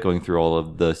Talking Critic, going through all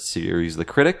of the series The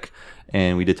Critic,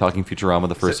 and we did Talking Futurama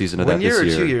the first season of that this year. 1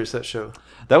 year or 2 years, that show?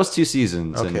 That was 2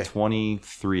 seasons Okay. and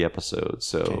 23 episodes.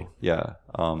 So yeah,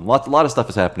 a lot of stuff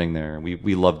is happening there.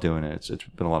 We love doing it. It's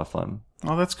been a lot of fun.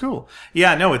 Oh, that's cool.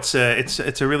 Yeah, no, it's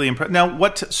a really impressive. Now,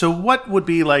 what would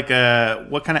be like?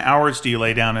 What kind of hours do you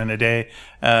lay down in a day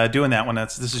doing that when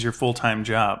this is your full-time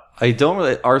job? I don't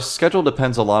really. Our schedule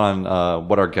depends a lot on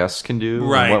what our guests can do,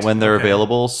 Right. and when they're Okay.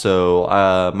 available. So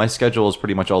my schedule is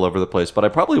pretty much all over the place. But I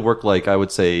probably work I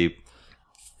would say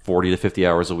 40 to 50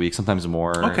 hours a week, sometimes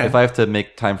more. Okay. If I have to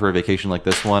make time for a vacation like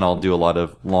this one, I'll do a lot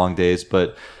of long days.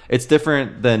 But it's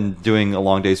different than doing a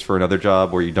long days for another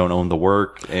job where you don't own the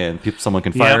work and someone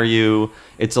can fire you.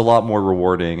 It's a lot more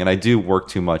rewarding. And I do work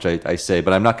too much, I say,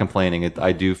 but I'm not complaining.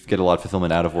 I do get a lot of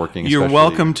fulfillment out of working. You're especially-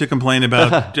 welcome to complain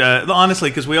about honestly,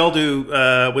 because we all do,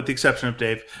 with the exception of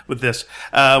Dave. With this,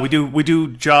 we do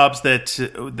jobs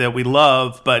that we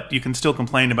love, but you can still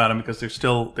complain about them because they're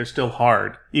still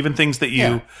hard. Even things that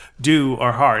you do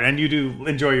are hard, and you do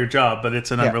enjoy your job, but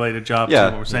it's an unrelated job. To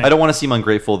what we're saying. I don't want to seem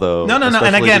ungrateful though. No. And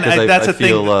especially again, because that's I a thing.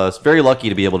 feel very lucky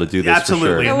to be able to do this. Absolutely.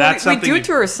 For sure. Yeah, And well, that's we something do it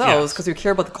to ourselves yes. because we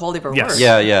care about the quality of our Yes. work.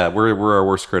 Yeah, we're our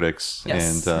worst critics,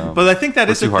 Yes. and But I think that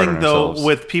we're is the too hard thing, on though, ourselves.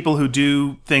 with people who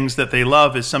do things that they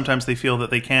love, is sometimes they feel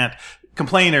that they can't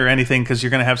complain or anything because you're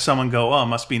going to have someone go, "Oh, it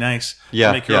must be nice Yeah,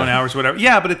 to make your yeah. own hours, whatever."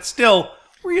 Yeah, but it's still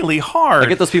really hard. I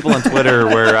get those people on Twitter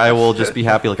where I will just be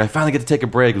happy, like I finally get to take a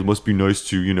break. It must be nice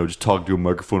to just talk to a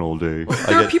microphone all day.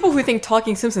 There are people who think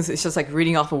Talking Simpsons is just like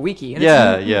reading off a wiki. And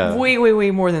Yeah, it's yeah.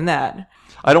 way more than that.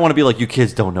 I don't want to be like, you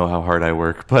kids don't know how hard I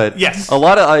work, but Yes. a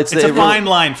lot of it's a fine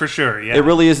line for sure. Yeah, It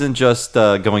really isn't just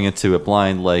going into it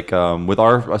blind. Like with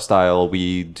our style,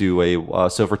 we do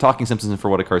so for Talking Simpsons and for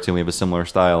What a Cartoon, we have a similar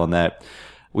style in that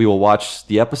we will watch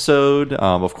the episode,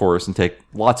 of course, and take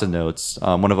lots of notes.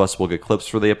 One of us will get clips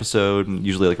for the episode,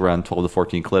 usually like around 12 to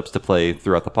 14 clips to play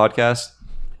throughout the podcast,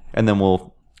 and then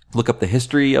we'll look up the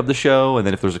history of the show, and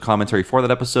then if there's a commentary for that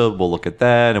episode, we'll look at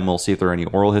that, and we'll see if there are any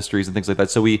oral histories and things like that.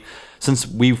 So since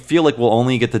we feel like we'll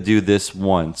only get to do this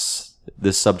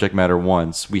subject matter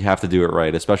once, we have to do it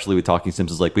right, especially with Talking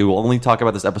Simpsons. Like, we will only talk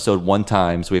about this episode one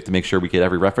time, so we have to make sure we get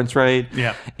every reference right,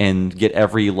 and get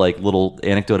every like little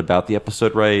anecdote about the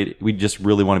episode right. We just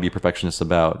really want to be perfectionists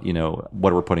about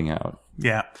what we're putting out.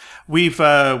 Yeah, we've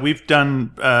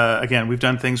done again. We've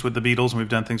done things with the Beatles, and we've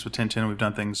done things with Tintin, and we've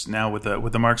done things now with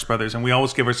the Marx Brothers, and we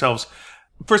always give ourselves.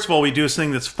 First of all, we do this thing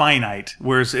that's finite,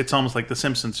 whereas it's almost like The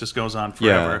Simpsons just goes on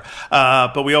forever.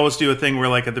 But we always do a thing where,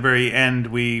 like, at the very end,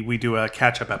 we do a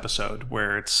catch-up episode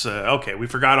where it's, okay, we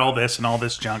forgot all this and all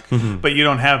this junk, but you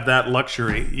don't have that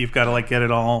luxury. You've got to, like, get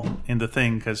it all in the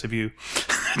thing, because if you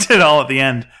did it all at the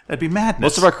end, that'd be madness.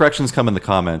 Most of our corrections come in the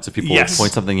comments. If people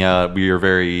point something out, we are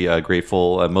very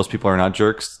grateful. Most people are not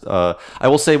jerks. I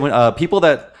will say when people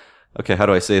that... Okay, how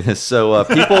do I say this? So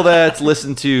people that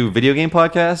listen to video game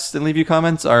podcasts and leave you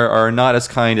comments are not as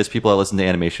kind as people that listen to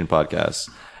animation podcasts.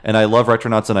 And I love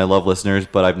Retronauts and I love listeners,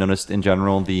 but I've noticed in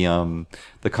general the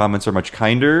comments are much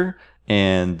kinder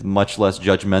and much less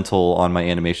judgmental on my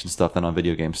animation stuff than on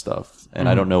video game stuff. And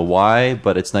I don't know why,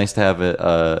 but it's nice to have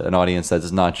an audience that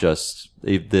is not just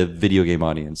the video game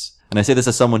audience. And I say this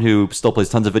as someone who still plays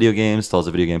tons of video games, still has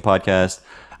a video game podcast.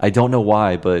 I don't know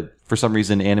why, but for some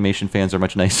reason, animation fans are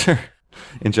much nicer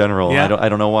in general. Yeah. I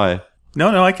don't know why.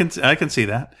 No, I can see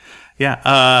that. Yeah,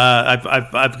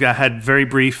 I've had very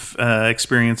brief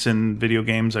experience in video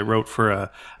games. I wrote for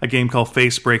a game called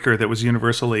Facebreaker that was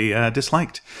universally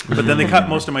disliked, but then they cut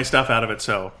most of my stuff out of it.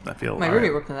 So I feel My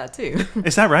roommate worked on that too.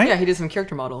 Is that right? Yeah, he did some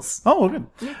character models. Oh, well,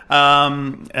 good.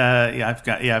 I've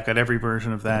got every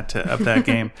version of that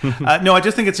game. No, I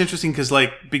just think it's interesting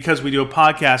because we do a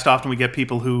podcast. Often we get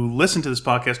people who listen to this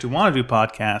podcast who want to do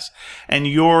podcasts, and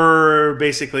you're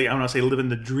basically, I don't want to say living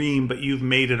the dream, but you've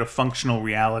made it a functional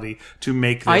reality to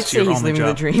make this I'd say your he's only living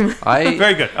job. the dream.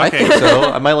 Very good. I Okay. think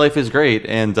so. My life is great,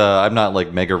 and I'm not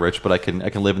like mega rich, but I can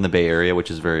live in the Bay Area, which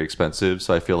is very expensive.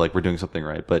 So I feel like we're doing something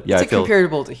right. But yeah, It's I feel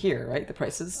comparable to here, right? The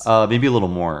prices. maybe a little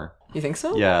more. You think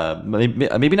so? Yeah,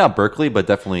 maybe not Berkeley, but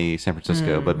definitely San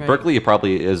Francisco. But right. Berkeley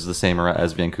probably is the same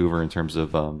as Vancouver in terms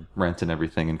of rent and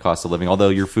everything and cost of living. Although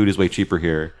your food is way cheaper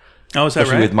here. Oh, is that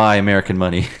Especially right? with my American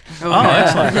money. Oh,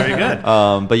 excellent. Very good.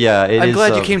 But yeah, I'm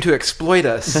glad you came to exploit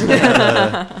us.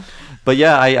 But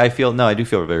yeah, I do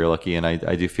feel very lucky, and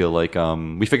I do feel like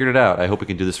we figured it out. I hope we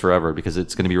can do this forever because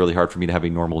it's going to be really hard for me to have a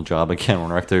normal job again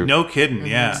when I have to No kidding.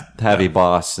 Yeah. have a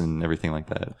boss and everything like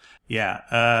that.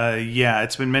 Yeah. Yeah.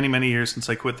 It's been many, many years since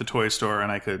I quit the toy store,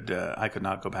 and I could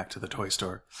not go back to the toy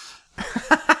store.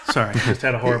 Sorry, I just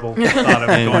had a horrible thought of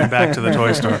going back to the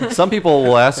toy store. Some people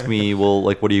will ask me, well,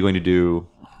 like, what are you going to do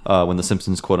when The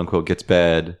Simpsons, quote unquote, gets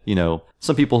bad? You know,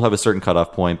 some people have a certain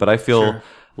cutoff point, but I feel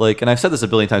like, and I've said this a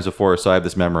billion times before, so I have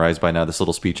this memorized by now, this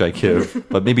little speech I give,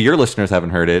 but maybe your listeners haven't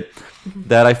heard it,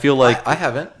 that I feel like I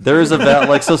haven't. there is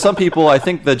so some people, I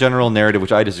think the general narrative,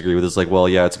 which I disagree with, is like, well,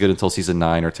 yeah, it's good until season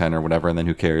 9 or 10 or whatever, and then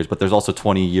who cares? But there's also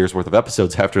 20 years worth of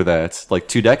episodes after that, like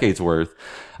 2 decades worth.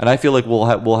 And I feel like we'll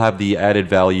have the added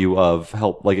value of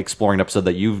help, like exploring an episode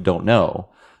that you don't know.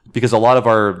 Because a lot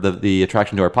of the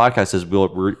attraction to our podcast is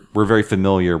we're very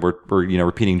familiar. We're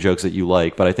repeating jokes that you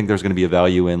like, but I think there's going to be a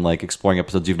value in like exploring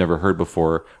episodes you've never heard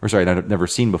before, or sorry, never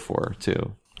seen before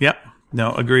too. Yep.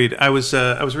 No, agreed. I was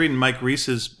reading Mike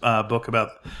Reese's book about.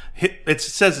 It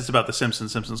says it's about The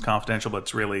Simpsons, Simpsons Confidential, but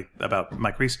it's really about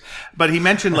Mike Reese. But he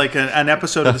mentioned like an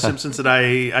episode of The Simpsons that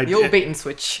I The old bait and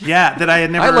switch. Yeah, that I had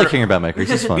never. I like hearing about Mike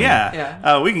Reese. It's fun.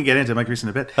 Yeah. We can get into Mike Reese in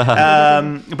a bit.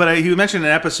 But he mentioned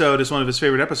an episode as one of his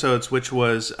favorite episodes, which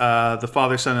was The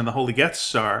Father, Son, and the Holy Guest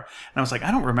Star. And I was like,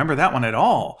 I don't remember that one at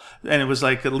all. And it was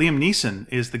like Liam Neeson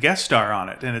is the guest star on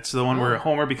it. And it's the one where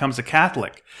Homer becomes a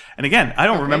Catholic. And again, I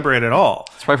don't remember it at all.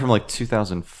 It's probably from like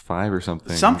 2005 or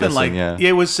something. Something like yeah.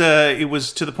 It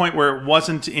was to the point where it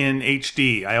wasn't in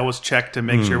HD. I always check to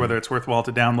make sure whether it's worthwhile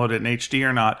to download it in HD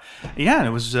or not. Yeah, and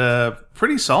it was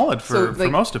pretty solid for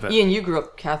most of it. Ian, you grew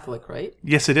up Catholic, right?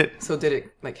 Yes, it did. So did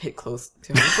it like hit close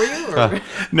to home for you? Or?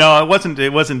 No,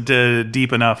 it wasn't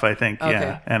deep enough. I think. Okay.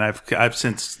 Yeah, and I've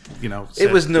since It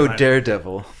said was no to my-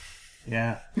 Daredevil.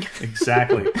 Yeah,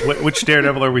 exactly. Which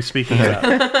Daredevil are we speaking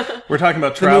about? We're talking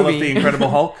about Trial of movie. the Incredible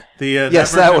Hulk.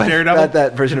 Yes, that version that one. of Daredevil.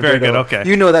 That version of Very Daredevil. good. Okay.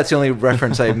 You know that's the only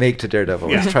reference I make to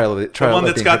Daredevil. Yeah. Is Trial the of one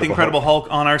that's got the Incredible Hulk.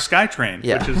 Hulk on our SkyTrain,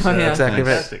 Yeah. which is yeah. Exactly right.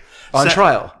 fantastic. On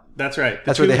trial. That's right.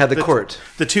 That's where they had the court.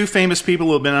 The two famous people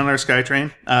who have been on our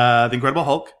SkyTrain, the Incredible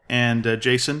Hulk and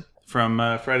Jason from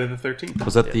Friday the 13th.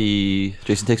 Was that the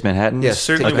Jason Takes Manhattan? Yes,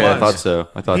 certainly Okay, was. I thought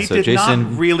so. He did Jason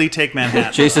not really take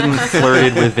Manhattan. Jason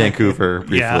flirted with Vancouver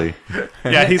briefly.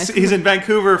 Yeah, he's in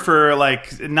Vancouver for like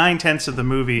 9/10 of the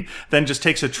movie, then just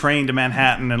takes a train to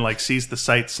Manhattan and like sees the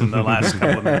sights in the last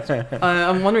couple of minutes.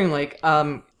 I'm wondering, like,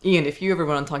 Ian, if you ever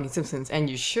went on Talking Simpsons, and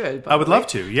you should, by I would the way, love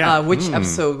to. Yeah. which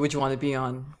episode would you want to be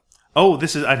on?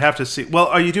 I'd have to see. Well,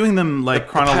 are you doing them like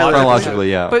chronologically?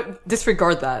 Chronologically, yeah. But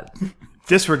disregard that.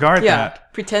 Disregard Yeah,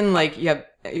 that. pretend like you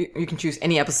can choose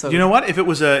any episode. You know what? If it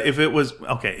was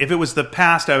the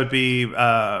past, I would be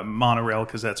Monorail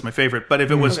because that's my favorite. But if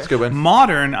it was good one.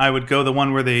 modern, I would go the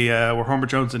one where they were Homer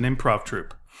Jones an improv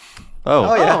troupe.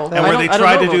 Oh, yeah. Oh, And I where don't- they I don't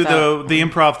tried know to do about the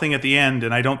improv thing at the end,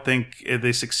 and I don't think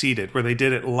they succeeded. Where they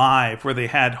did it live, where they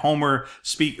had Homer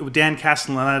speak, Dan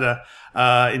Castellaneta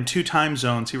in 2 time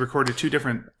zones. He recorded 2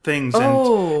 different things.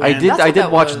 Oh, I that's did what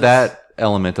that watch was. that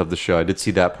element of the show. I did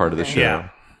see that part of the show. Yeah.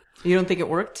 You don't think it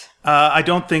worked? I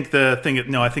don't think the thing.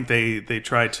 No, I think they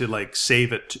tried to like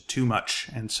save it too much,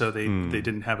 and so they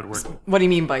didn't have it work. What do you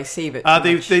mean by save it?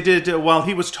 They did while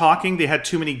he was talking. They had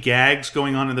too many gags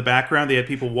going on in the background. They had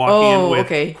people walking in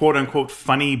with quote unquote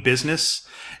funny business,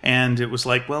 and it was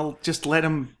like, well, just let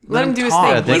him do his talk.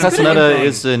 thing. Yeah, Dan He's good at Castellaneta improv.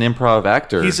 is an improv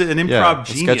actor. He's an improv Yeah, a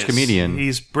genius. sketch comedian.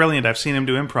 He's brilliant. I've seen him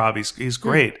do improv. He's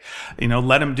great.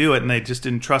 Let him do it, and they just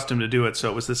didn't trust him to do it. So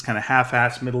it was this kind of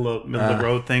half-assed middle of the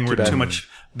road thing where too much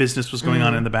business was going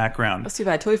on in the background. That's too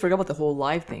bad. I totally forgot about the whole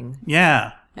live thing.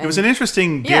 Yeah. It was an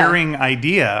interesting, Yeah. daring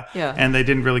idea, Yeah. Mm. and they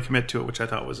didn't really commit to it, which I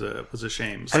thought was a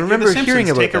shame. It's I like, remember you're the hearing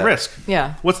Simpsons, about take a that. risk.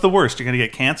 Yeah. What's the worst? You're going to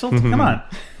get canceled? Come on.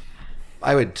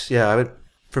 I would.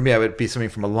 For me, I would be something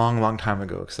from a long, long time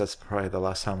ago because that's probably the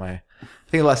last time I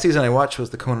think the last season I watched was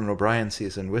the Conan O'Brien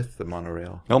season with the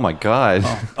monorail. Oh my god!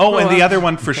 Oh, and the other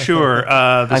one for sure.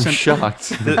 I'm shocked.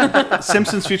 The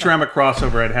Simpsons Futurama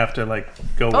crossover. I'd have to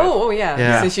go with. Oh, yeah.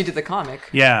 Yeah. Since you did the comic.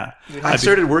 Yeah, I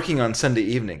started working on Sunday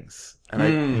evenings, and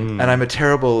I'm a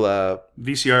terrible.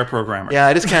 VCR programmer. Yeah,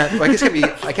 I just can't. I just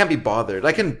can't be bothered.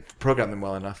 I can program them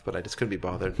well enough, but I just couldn't be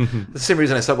bothered. The same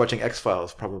reason I stopped watching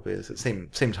X-Files probably is at the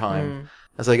same time.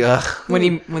 I was like, ugh. When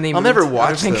they I'll moved never out of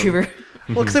watch them. Vancouver.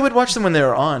 Well, because I would watch them when they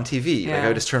were on TV. Like Yeah. I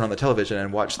would just turn on the television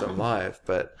and watch them live.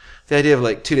 But the idea of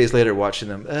like 2 days later watching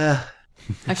them,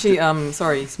 Actually,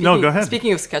 sorry. No, go ahead.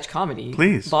 Speaking of sketch comedy,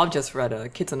 Please. Bob just read a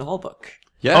Kids in the Hall book.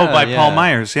 Yeah, by Paul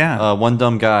Myers. Yeah, One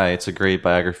Dumb Guy. It's a great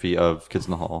biography of Kids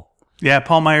in the Hall. yeah.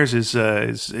 Paul Myers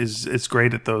is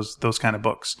great at those kind of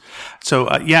books. So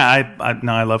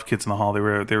I love Kids in the Hall. They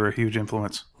were a huge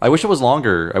influence. I wish it was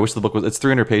longer. I wish the book was. It's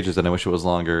 300 pages, and I wish it was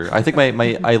longer. I think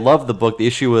my I love the book. The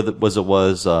issue with it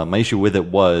was my issue with it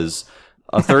was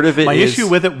a third of it. My is, issue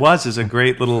with it is a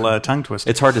great little tongue twister.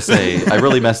 It's hard to say. I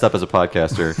really messed up as a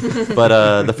podcaster.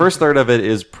 But the first third of it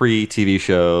is pre-TV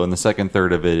show, and the second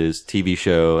third of it is TV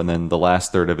show, and then the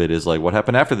last third of it is like what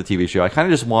happened after the TV show. I kind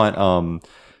of just want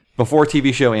before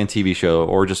TV show and TV show,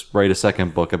 or just write a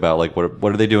second book about like what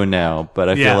are they doing now. But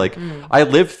I feel like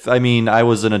I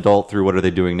was an adult through What Are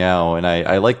They Doing Now, and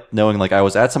I like knowing like I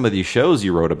was at some of these shows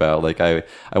you wrote about. Like I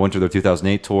went to their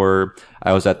 2008 tour.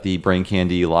 I was at the Brain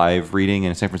Candy live reading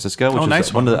in San Francisco, which is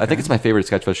nice one of the, one. I think it's my favorite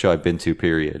Sketchfest show I've been to,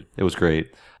 period. It was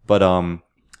great. But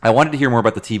I wanted to hear more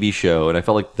about the TV show, and I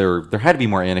felt like there had to be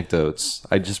more anecdotes.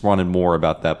 I just wanted more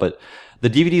about that. But the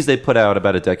DVDs they put out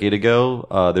about a decade ago,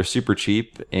 they're super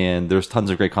cheap, and there's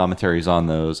tons of great commentaries on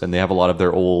those, and they have a lot of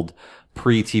their old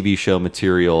pre-TV show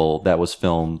material that was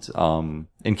filmed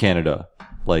in Canada.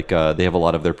 Like they have a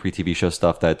lot of their pre-TV show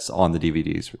stuff that's on the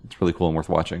DVDs. It's really cool and worth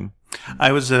watching.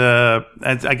 I was,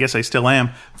 I guess I still am,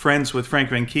 friends with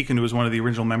Frank Van Keeken, who was one of the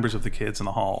original members of the Kids in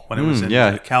the Hall when it was in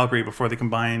Calgary before they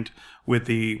combined with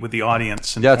the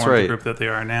audience and formed the group that they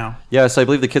are now. Yes, I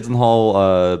believe the Kids in the Hall,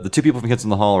 the two people from Kids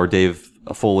in the Hall are Dave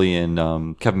Foley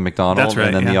and Kevin McDonald. That's right,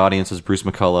 and then the audience is Bruce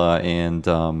McCullough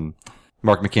and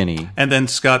Mark McKinney. And then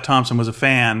Scott Thompson was a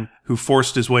fan who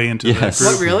forced his way into the group.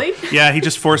 What, really? Yeah, he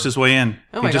just forced his way in.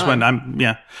 Oh he my just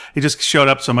God. he just showed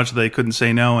up so much that they couldn't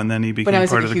say no, and then he became But I was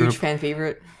part like of a the huge group. fan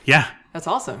favorite. Yeah. That's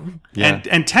awesome. Yeah.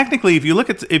 And technically, if you look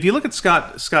at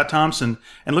Scott Thompson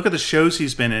and look at the shows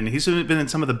he's been in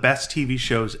some of the best TV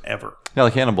shows ever. Yeah,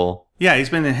 like Hannibal. Yeah, he's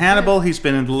been in Hannibal. He's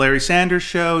been in the Larry Sanders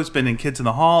Show. He's been in Kids in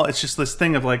the Hall. It's just this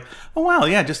thing of like, oh wow,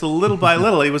 yeah, just a little by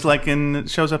little, he was like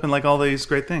shows up in like all these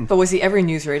great things. But was he ever in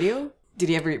News Radio? Did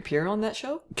he ever appear on that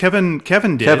show? Kevin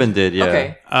did. Kevin did, yeah.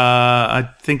 Okay. I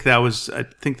think that was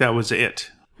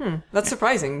it. That's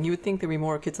surprising. You would think there'd be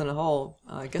more Kids in the Hall.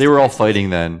 I guess They were all fighting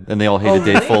then, and they all hated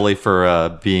really? Dave Foley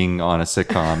for being on a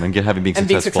sitcom and being And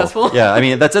being successful? Yeah, I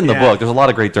mean that's in the Yeah. book. There's a lot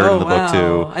of great dirt Oh, in the book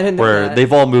too, wow. I didn't know where that.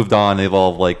 they've all moved on. They've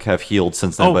all like have healed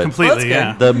since then. Oh, but completely, Well, yeah.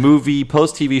 that's the movie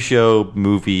post TV show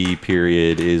movie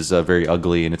period is very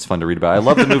ugly, and it's fun to read about. I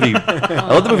love the movie.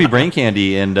 I love the movie Brain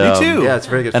Candy, and Me too. yeah, it's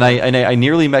very good. And I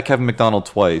nearly met Kevin McDonald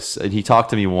twice, and he talked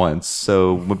to me once.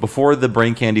 So before the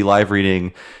Brain Candy live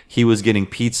reading, he was getting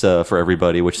pizza for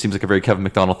everybody, which seems like a very Kevin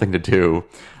McDonald thing to do,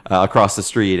 across the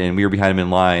street. And we were behind him in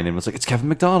line, and it was like, it's Kevin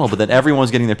McDonald. But then everyone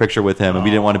was getting their picture with him, and we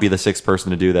didn't want to be the sixth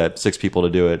person to do that, 6 people to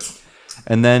do it.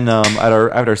 And then at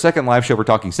our second live show for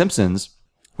Talking Simpsons,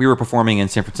 we were performing in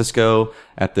San Francisco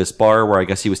at this bar where I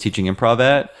guess he was teaching improv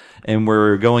at. And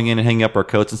we're going in and hanging up our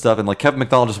coats and stuff. And like Kevin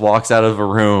McDonald just walks out of a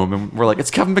room, and we're like,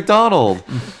 it's Kevin McDonald.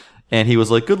 And he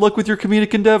was like, good luck with your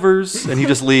comedic endeavors. And he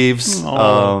just leaves.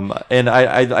 And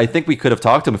I think we could have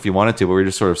talked to him if you wanted to, but we were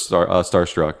just sort of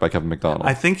starstruck by Kevin McDonald.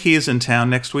 I think he is in town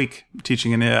next week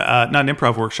teaching not an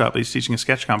improv workshop, but he's teaching a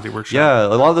sketch comedy workshop. Yeah,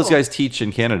 a lot of those guys teach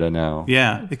in Canada now.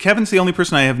 Yeah, Kevin's the only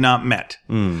person I have not met.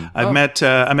 I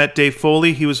met Dave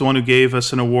Foley. He was the one who gave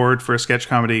us an award for a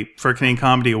Canadian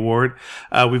Comedy Award.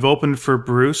 We've opened for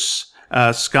Bruce.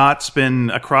 Scott's been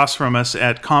across from us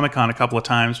at Comic-Con a couple of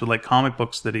times with like comic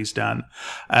books that he's done.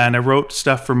 And I wrote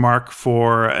stuff for Mark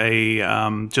for a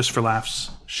Just for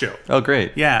Laughs show. Oh,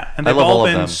 great. Yeah, and I they've love all all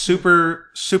of been them. super,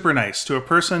 super nice to a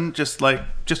person, just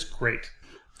great.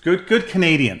 Good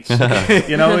Canadians.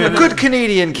 You know, a good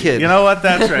Canadian kid. You know what?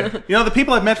 That's right. You know, the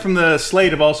people I've met from the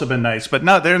Slate have also been nice, but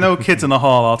no, there are no kids in the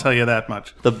hall, I'll tell you that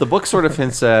much. The book sort of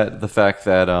hints at the fact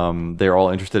that they're all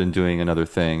interested in doing another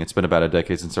thing. It's been about a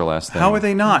decade since their last thing. How are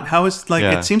they not? How is,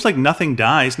 Yeah. it seems like nothing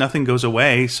dies, nothing goes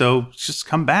away, so just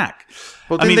come back.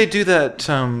 Well, didn't they do that?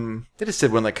 They just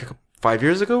did one like 5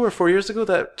 years ago or 4 years ago.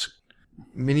 That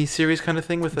mini series kind of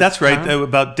thing with. That's right, town?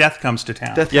 about Death Comes to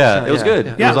Town. Death Yeah, Comes it was to- good.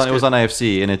 Yeah. It was on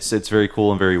IFC, and it's very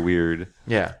cool and very weird.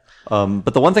 Yeah.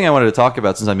 But the one thing I wanted to talk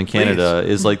about since I'm in Canada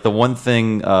is like the one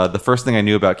thing, the first thing I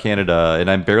knew about Canada, and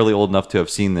I'm barely old enough to have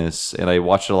seen this, and I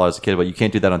watched it a lot as a kid, but you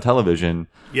can't do that on television.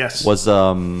 Yes. Was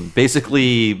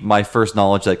basically my first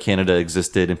knowledge that Canada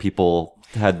existed and people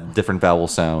had different vowel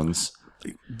sounds.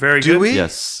 Very Do good. we?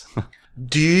 Yes.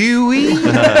 Do we?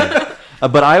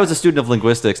 But I was a student of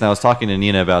linguistics, and I was talking to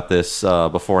Nina about this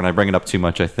before, and I bring it up too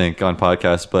much, I think, on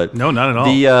podcasts. But No, not at all.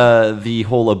 The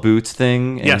whole aboot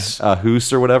thing, and, Yes.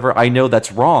 hoos or whatever. I know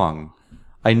that's wrong.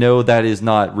 I know that is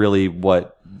not really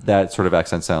what that sort of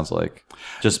accent sounds like,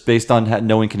 just based on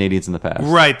knowing Canadians in the past.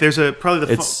 Right. There's probably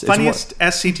the It's funniest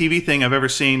SCTV thing I've ever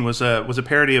seen was a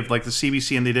parody of like the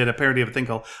CBC, and they did a parody of a thing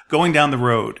called "Going Down the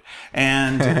Road,"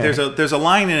 and there's a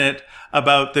line in it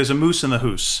about there's a moose in the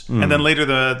hoose, and then later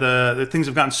the things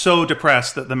have gotten so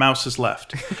depressed that the mouse has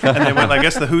left, and they went, I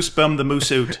guess the hoose bummed the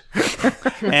moose out,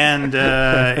 and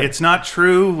it's not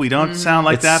true. We don't sound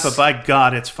like that, but by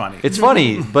God, it's funny. It's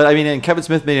funny, but I mean, and Kevin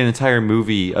Smith made an entire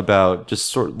movie about just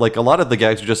sort of, like, a lot of the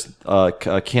gags are just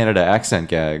Canada accent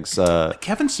gags.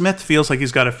 Kevin Smith feels like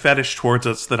he's got a fetish towards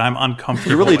us that I'm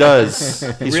uncomfortable. He really with. does.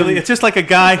 He's Really, it's just like a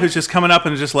guy who's just coming up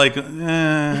and just like.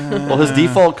 well, his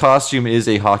default costume is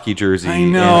a hockey jersey. I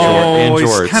know. and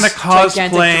jorts. He's kind of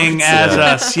Gigantic cosplaying jorts. as Yeah.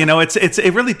 us. You know,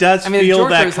 it really does I mean, feel jorts are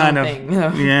that his kind own of. thing, you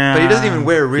know. Yeah. But he doesn't even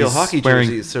wear real He's hockey wearing-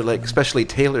 jerseys. They're like specially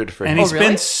tailored for him. And he's really?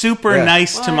 been super Yeah.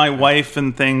 nice to my wife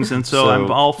and things, and so So-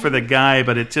 I'm all for the guy,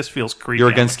 but it just feels creepy. You're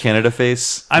against Canada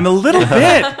face. I'm a little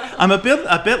bit. I'm a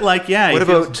bit like yeah. What he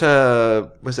feels-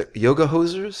 about was it Yoga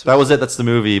Hosers? That was it. That's the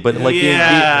movie. But like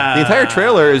Yeah. the entire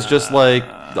trailer is just like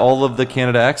all of the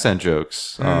Canada accent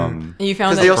jokes. And you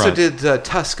found Because that they also front. did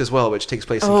Tusk as well, which takes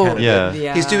place in Oh, Canada. Yeah.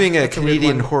 yeah. He's doing a That's weird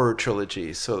Canadian one. horror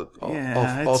trilogy, so all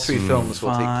it's three films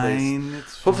will take place. fine.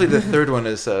 It's Hopefully, the third one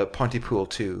is Pontypool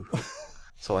 2.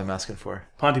 That's all I'm asking for.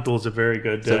 Pontypool is a very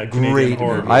good a Canadian great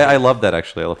horror movie. movie. I love that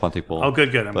actually. I love Pontypool. Oh,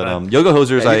 good. I'm But glad. Yoga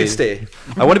Hosers, Yeah, you can stay.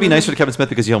 I want to be nicer to Kevin Smith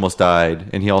because he almost died,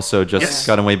 and he also just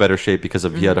got in way better shape because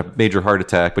he had a major heart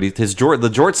attack. But the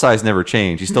jort size never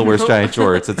changed. He still wears giant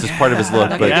jorts. It's just part of his look.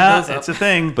 But yeah, those up. it's a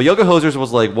thing. But Yoga Hosers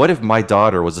was like, what if my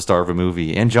daughter was the star of a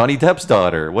movie and Johnny Depp's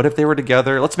daughter? What if they were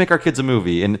together? Let's make our kids a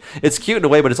movie. And it's cute in a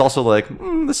way, but it's also like,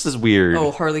 this is weird.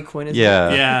 Oh, Harley Quinn is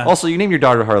Yeah. Yeah. Also, you name your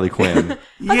daughter Harley Quinn.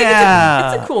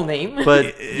 Yeah. It's a cool name.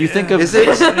 But you think of... Is it?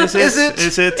 Is it?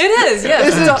 Is it? it is,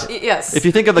 yes. Yes. If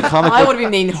you think of the comic I book... would have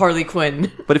been named Harley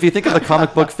Quinn. But if you think of the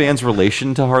comic book fans'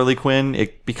 relation to Harley Quinn,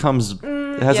 it becomes...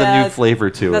 it has a yeah, new flavor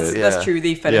to That's it. Yeah. that's true.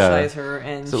 They fetishize her,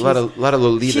 and It's a lot of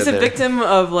Lolita she's a there. victim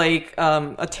of like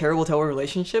a terrible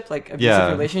relationship, like abusive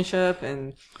Yeah. relationship,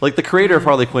 and Like, the creator of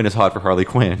Harley Quinn is hot for Harley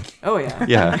Quinn. oh yeah.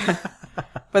 Yeah.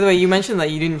 By the way, you mentioned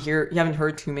that you haven't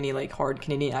heard too many like hard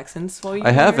Canadian accents while you.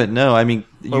 I haven't, no. I mean...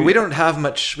 Well, we don't have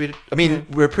much.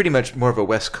 We're pretty much more of a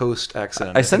West Coast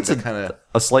accent. I sense kind of.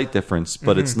 a slight difference,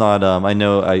 but it's not... I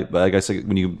know, I guess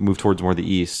when you move towards more the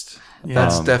east...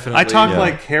 That's definitely. I talked Yeah.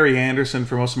 like Harry Anderson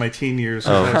for most of my teen years.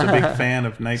 So I was a big fan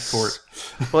of Night Court.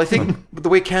 Well, I think the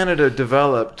way Canada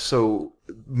developed, so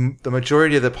the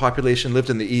majority of the population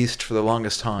lived in the east for the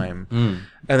longest time,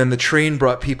 and then the train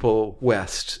brought people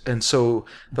west, and so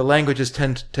the languages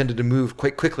tended to move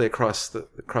quite quickly across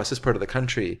this part of the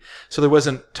country. So there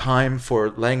wasn't time for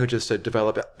languages to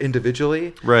develop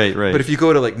individually. Right. But if you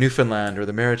go to like Newfoundland or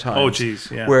the Maritimes, Oh,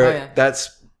 geez, yeah. where Oh, yeah.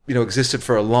 that's existed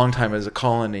for a long time as a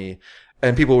colony,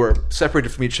 and people were separated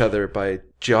from each other by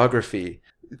geography,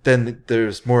 then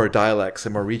there's more dialects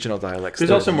and more regional dialects. There's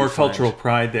that also you more find. cultural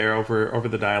pride there over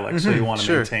the dialects, so you want to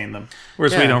sure. maintain them.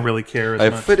 Whereas we Yeah. don't really care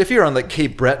as much. But if you're on like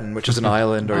Cape Breton, which is an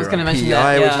island, or was you're gonna on mention PEI,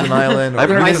 that, which yeah. is an island, or I've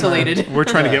They're heard- isolated. We're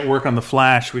trying to get work on the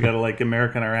Flash. We got to like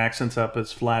American our accents up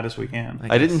as flat as we can.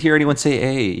 I didn't hear anyone say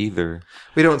A either.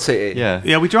 we don't say A. Yeah.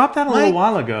 Yeah, we dropped that a little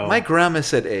while ago. My grandma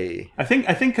said A. I think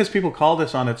because people called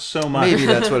us on it so much Maybe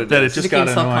that's what it that it is. just Became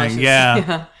got annoying. subconscious.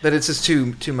 Yeah. That it's just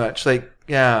too much. Like,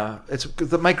 yeah, it's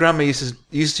my grandma used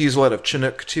to use a lot of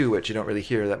Chinook too, which you don't really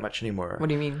hear that much anymore. What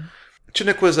do you mean?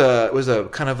 Chinook was a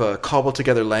kind of a cobbled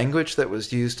together language that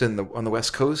was used on the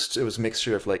West Coast. It was a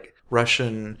mixture of like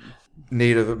Russian,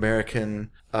 Native American,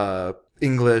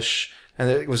 English, and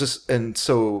it was just, and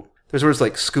so there's words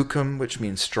like skookum, which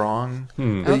means strong.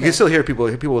 You can still hear people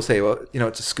will say, well,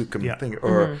 it's a skookum Yeah. thing,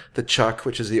 or the chuck,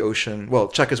 which is the ocean. Well,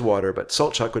 chuck is water, but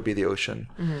salt chuck would be the ocean.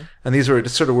 And these were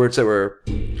just sort of words that were,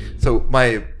 so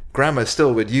my grandma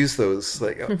still would use those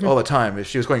like all the time. If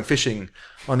she was going fishing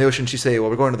on the ocean, she'd say, well,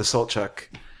 we're going to the salt chuck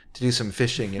to do some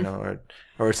fishing,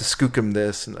 or it's a skookum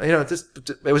this, and it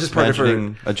was just part of her.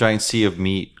 Imagining a giant sea of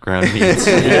meat, ground meat.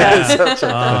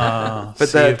 But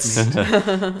that's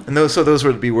and those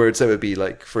would be words that would be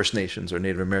like First Nations or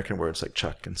Native American words like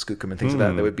chuck and skookum and things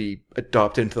like that would be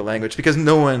adopted into the language because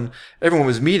everyone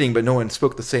was meeting, but no one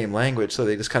spoke the same language, so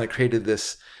they just kind of created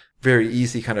this very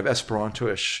easy kind of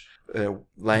Esperanto-ish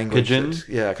language. Pidgin?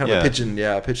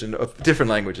 A pidgin of different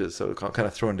languages, so kind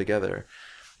of thrown together.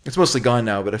 It's mostly gone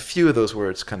now, but a few of those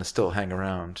words kind of still hang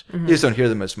around. You just don't hear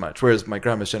them as much. Whereas my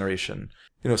grandma's generation,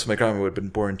 so my grandma would have been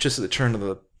born just at the turn of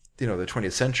the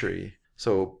 20th century.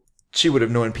 So she would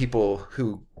have known people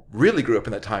who really grew up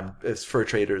in that time as fur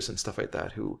traders and stuff like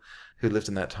that, who lived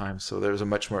in that time. So there was a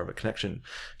much more of a connection.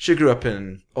 She grew up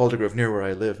in Aldergrove, near where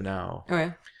I live now. Oh,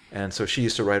 yeah. And so she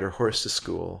used to ride her horse to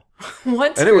school.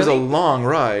 What? And it was a long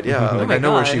ride, yeah. Like my I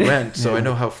know where she God. went, so I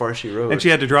know how far she rode. And she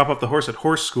had to drop off the horse at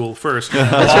horse school first. And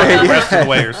walk the rest of the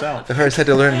way herself. The horse had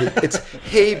to learn it's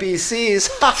hey BCs.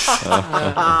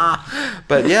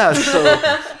 But yeah, so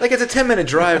like it's a 10-minute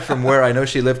drive from where I know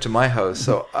she lived to my house.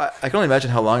 So I can only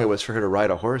imagine how long it was for her to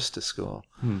ride a horse to school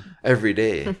every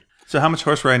day. So how much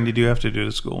horse riding did you have to do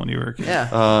to school when you were a kid? Yeah.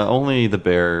 Only the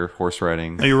bear horse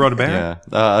riding. Oh, you rode a bear?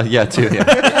 Yeah. Yeah, too.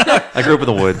 Yeah. I grew up in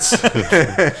the woods.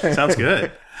 Sounds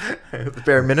good. The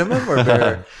bare minimum or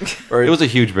bare? Or It was a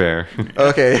huge bear.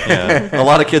 okay. Yeah. A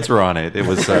lot of kids were on it. It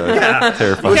was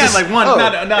terrifying. Yeah, like one, Oh,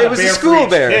 not it a was a bear school for each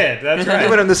bear. kid. That's I right.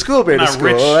 went on the school bear to Not school.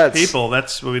 rich That's, people.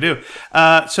 That's what we do.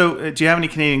 So, do you have any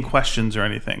Canadian questions or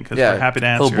anything? Because Yeah. we're happy to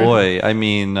answer. Oh boy! I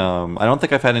mean, I don't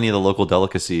think I've had any of the local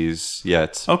delicacies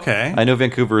yet. Okay. I know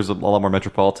Vancouver is a lot more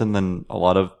metropolitan than a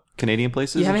lot of Canadian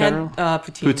places You in haven't general. had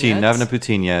poutine Poutine. yet? I haven't had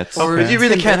poutine yet. Or Okay. You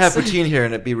really can't have Timbits. poutine here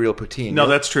and it be real poutine. No,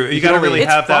 that's true. You can got to only- really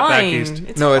It's have that back fine. east.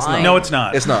 It's No, it's not. fine. No, it's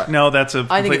not. It's not. No, that's a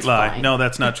I think complete it's lie. fine. No,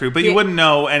 that's not true. But you Yeah. wouldn't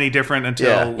know any different until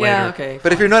Yeah. later. Yeah, okay.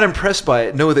 But if you're not impressed by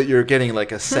it, know that you're getting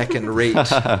like a second-rate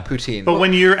poutine. But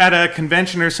when you're at a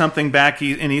convention or something back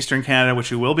in Eastern Canada, which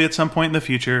you will be at some point in the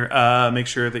future, make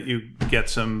sure that you get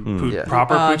some Yeah.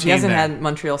 proper poutine He hasn't there. had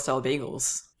Montreal-style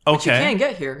bagels. Which you Okay. can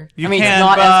get here. You I mean, can, it's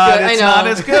not but as good. it's I know. not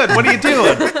as good. What are you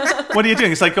doing? What are you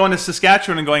doing? It's like going to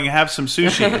Saskatchewan and going, have some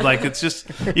sushi. Like, it's just,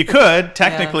 you could.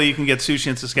 Technically, you can get sushi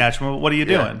in Saskatchewan, but what are you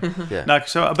Yeah. doing? Yeah. Not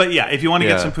so, but yeah, if you want to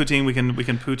get Yeah. some poutine, we can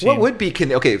poutine. What would be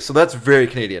okay? So that's very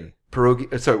Canadian.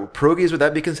 Pierogies, would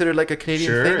that be considered like a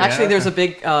Canadian Sure. thing? Actually, Yeah. there's a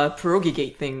big pierogi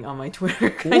gate thing on my Twitter.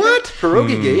 What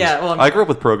pierogi gate? Yeah, well, I grew up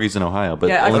with pierogies in Ohio, but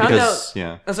Yeah, I only found because out-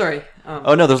 yeah. oh, sorry.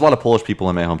 Oh no, there's a lot of Polish people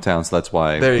in my hometown, so that's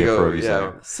why There we you have go, pierogies yeah.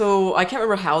 there. So I can't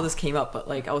remember how this came up, but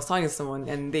like I was talking to someone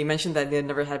and they mentioned that they had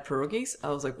never had pierogies. I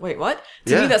was like, wait, what?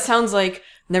 To Yeah. me, that sounds like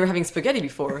never having spaghetti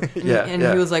before. And, Yeah, and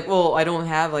yeah. he was like, well, I don't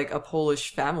have like a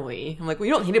Polish family. I'm like, well,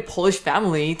 you don't need a Polish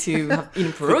family to have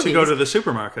eaten pierogies. to go to the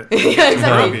supermarket? yeah,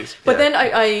 exactly. Pierogies. But then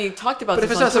I talked about But this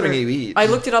if it's on not something Twitter. you eat. I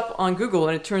looked it up on Google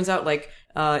and it turns out like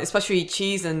especially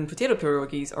cheese and potato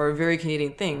pierogies are a very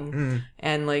Canadian thing,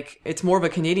 and like it's more of a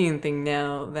Canadian thing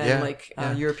now than Yeah, like a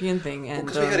yeah. European thing. And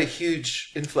Because we had a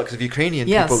huge influx of Ukrainian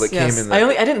yes, people that yes. came in.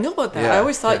 I didn't know about that. Yeah, I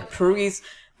always thought yeah.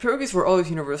 pierogies were always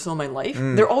universal in my life.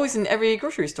 They're always in every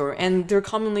grocery store, and they're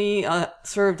commonly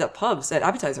served at pubs at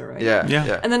appetizer, right? Yeah, Yeah.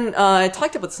 yeah. And then I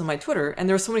talked about this on my Twitter, and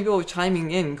there were so many people chiming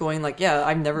in, going like, "Yeah,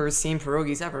 I've never seen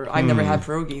pierogies ever. I've never had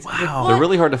pierogies." I'm like, Wow. "What?" They're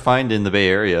really hard to find in the Bay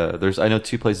Area. I know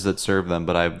 2 places that serve them,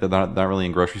 but they're not really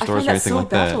in grocery I stores find or that anything so like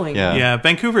baffling. that. Yeah,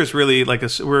 Vancouver is really like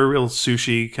we're a real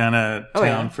sushi kind of Oh,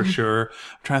 town yeah. for sure.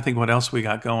 I'm trying to think what else we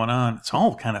got going on. It's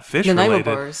all kind of fish Nanaimo related.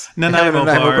 bars. Nanaimo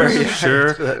Nanaimo bars, bar, yeah.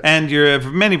 sure. And you have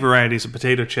many varieties of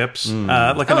potato chips,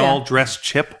 like an Oh, yeah. all-dressed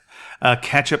chip.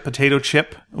 Ketchup potato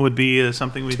chip would be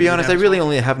something we. To be honest, I really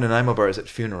only have Nanaimo bars at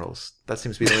funerals. That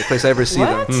seems to be the only place I ever see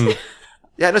What? them.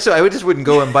 Yeah, no, so I just wouldn't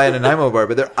go and buy a Nanaimo bar,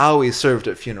 but they're always served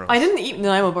at funerals. I didn't eat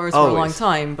Nanaimo bars for a long Always.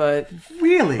 time, but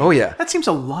really. Oh, yeah. that seems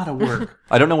a lot of work.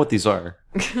 I don't know what these are.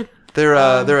 They're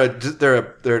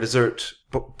a dessert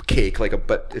cake, like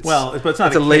but it's Well, but it's not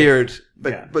it's a a cake. layered,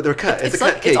 but Yeah. but they're cut. It's a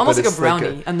like cut cake, it's almost but like a it's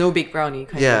brownie, a no-bake brownie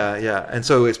kind of. yeah, yeah, and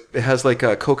so it has like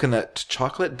a coconut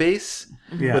chocolate base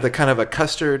Yeah. with a kind of a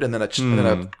custard and then and then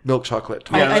a milk chocolate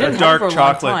top. Yeah, I didn't a have dark it for a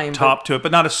long chocolate time, top to it,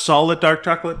 but not a solid dark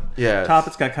chocolate Yeah. top.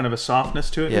 It's got kind of a softness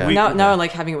to it. Yeah. Now I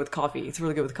like having it with coffee. It's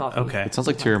really good with coffee. Okay. It sounds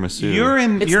like tiramisu. You're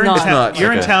in It's you're not. in town, It's not.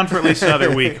 you're in Okay. town for at least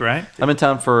another week, right? I'm in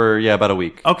town for about a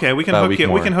week. Okay, we can About a hook week you.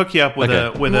 We more. can hook you up with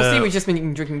Okay. a with Mostly a. we've just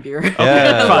been drinking beer.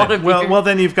 Yeah. A lot of Fine. Well, beer. well,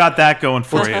 then you've got that going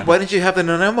for you. Why didn't you have the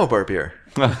Nanaimo bar beer?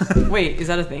 Wait, is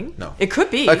that a thing? No. It could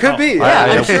be. It could be. Yeah,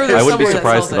 I- I'm sure there's I wouldn't be somewhere that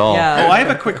surprised sells at it. all. Yeah. Oh, I have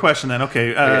a quick question then. Okay,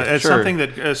 it's sure. something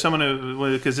that someone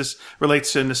because this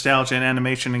relates to nostalgia and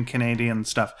animation and Canadian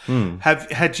stuff.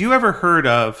 Had you ever heard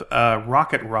of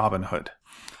Rocket Robin Hood?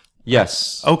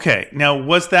 Yes. Okay, now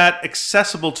was that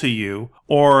accessible to you,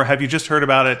 or have you just heard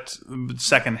about it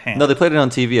secondhand? No, they played it on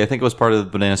TV. I think it was part of the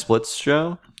Banana Splits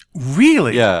show.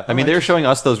 Really? Yeah, I mean they were showing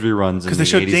us those reruns Because in they the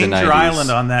showed 80s and Danger 90s.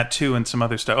 Island on that too, and some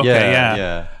other stuff. Okay,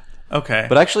 yeah. Okay.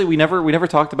 But actually, we never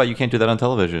talked about You Can't Do That on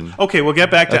Television. Okay, we'll get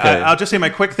back to. Okay. I'll just say my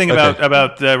quick thing about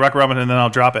Rocket Robin, and then I'll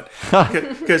drop it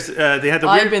because they had the.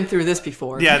 I've weird, been through this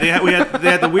before. yeah, they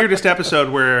had the weirdest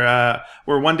episode where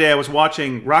one day I was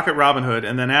watching Rocket Robin Hood,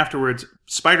 and then afterwards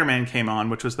Spider-Man came on,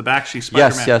 which was the Bakshi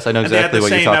Spider-Man. Yes, I know exactly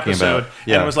what you're talking about.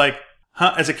 Yeah. And it was like.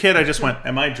 Huh? As a kid, I just went,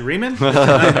 am I dreaming?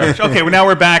 Okay, well, now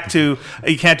we're back to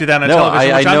You Can't Do That on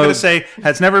Television, which I'm going to say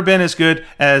has never been as good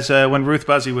as when Ruth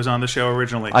Buzzy was on the show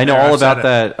originally. I know all about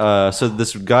that. So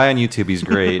this guy on YouTube, he's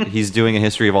great. He's doing a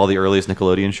history of all the earliest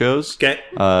Nickelodeon shows. Okay.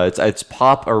 It's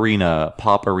Pop Arena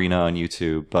on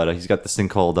YouTube, but he's got this thing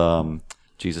called...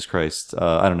 Jesus Christ.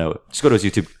 I don't know. Just go to his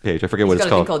YouTube page. I forget what it's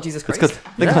called. Thing called Jesus Christ.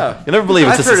 You'll never believe it.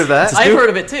 I've heard of that. I've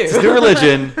heard of it too. It's a new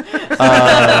religion.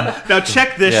 Now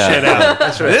check this shit out.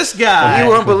 That's right. This guy. You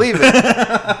won't believe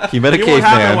it. He met a You won't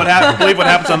caveman. believe what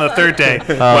happens on the third day.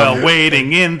 Well,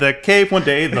 waiting in the cave one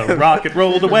day, the rocket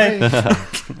rolled away.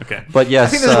 Okay. But yes,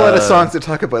 I think there's a lot of songs that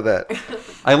talk about that.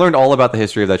 I learned all about the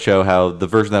history of that show. How the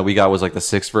version that we got was like the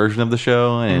 6th version of the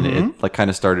show, and it like kind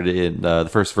of started in the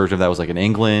first version of that was like in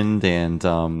England, and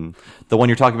the one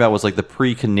you're talking about was like the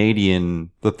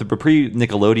pre-Canadian, the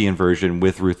pre-Nickelodeon version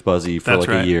with Ruth Buzzy for That's like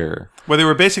right. a year. Where they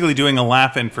were basically doing a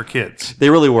laugh-in for kids. They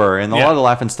really were, and a Yeah. lot of the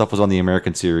laughing stuff was on the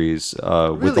American series with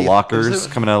the Really? lockers Is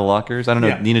it- coming out of the lockers. I don't know,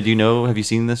 Yeah. Nina. Do you know? Have you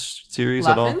seen this series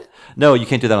at all? Laugh-In? No, You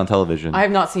Can't Do That on Television. I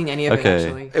have not seen any of Okay. it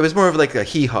actually. It was more of like a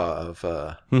hee-haw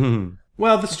of...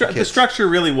 Well, the structure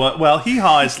really was... Well, Hee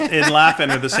Haw and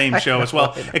Laugh-In are the same show as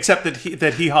well, except that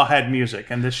Hee Haw had music,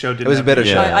 and this show didn't It was a have better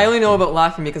music. show. I only know about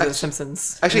Laughing because of The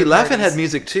Simpsons. Actually, Laugh-In had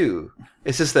music too.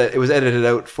 It's just that it was edited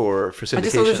out for syndication. I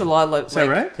just know there's a lot of like, Is that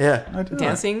right? Yeah. I didn't know.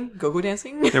 dancing, go-go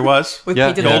dancing. There was. With yeah,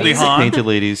 painted Goldie ladies. Hawn. Painted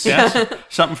ladies. Yes.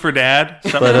 Something for Dad.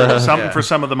 Something for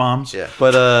some of the moms. Yeah.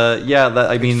 But yeah,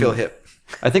 I mean, Feel hip.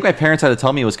 I think my parents had to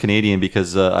tell me it was Canadian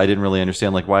because I didn't really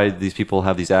understand like why these people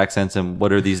have these accents and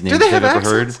what are these names they have I've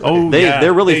ever accents? heard. Oh,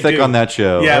 they're really they thick do. on that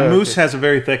show. Yeah, Moose has a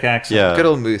very thick accent. yeah. Good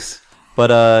old Moose.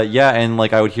 But yeah, and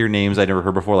like I would hear names I never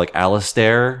heard before, like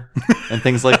Alistair and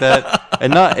things like that.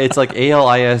 And it's like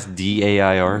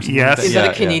ALISDAIR. Yes. Is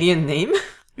that a Canadian name?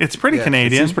 It's pretty Yeah,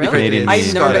 Canadian. It's pretty Really? Canadian. I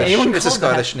name. never heard Scottish. anyone It's a called that.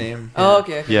 Scottish name. Oh,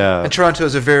 okay. Yeah. And Toronto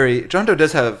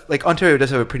does have, like, Ontario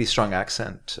does have a pretty strong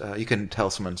accent. You can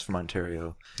tell someone's from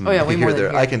Ontario. Oh yeah, If way you more hear than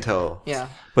their, here. I can tell. Yeah.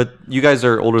 But you guys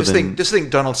are older Just than think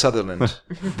Donald Sutherland.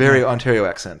 Very Ontario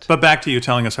accent. But back to you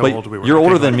telling us how but old we were. you're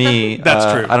older Okay, than go me.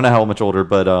 That's true. I don't know how much older,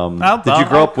 but did you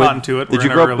grow I'll up with? cotton to it. Did We're you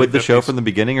in grow our up with early the show 50s. from the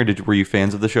beginning, or were you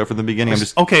fans of the show from the beginning? I'm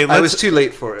just Okay, I was let's... too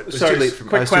late for it. It was Sorry, too late for me. I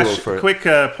quick was too old question. for it.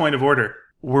 Quick point of order.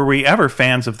 Were we ever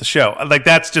fans of the show? Like,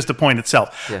 that's just a point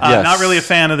itself. Yeah. Yes. Not really a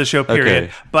fan of the show, period.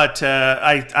 Okay. But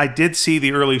I did see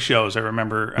the early shows. I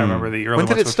remember the early When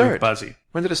did ones it with start? Ruth Buzzy.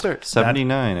 When did it start?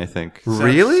 79, I think.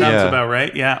 Really? Sounds Yeah. about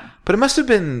right, yeah. But it must have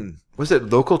been. Was it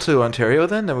local to Ontario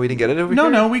then? And we didn't get it over here?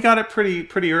 No, we got it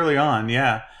pretty early on,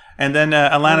 yeah. And then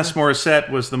Alanis Morissette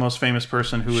was the most famous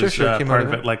person who was Sure, came part out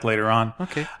of of it, like, later on.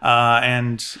 Okay.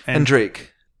 And And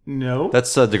Drake. no.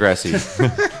 That's Degrassi,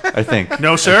 I think.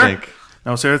 No, sir. I think.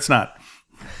 No, sir, it's not.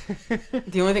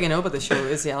 The only thing I know about the show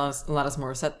is the Alanis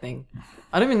Morissette thing.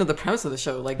 I don't even know the premise of the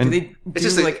show. Like, do And- they do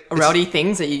just like rowdy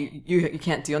things that you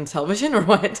can't do on television or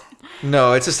what?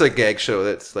 No, it's just a gag show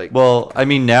that's like. Well, I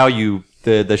mean, now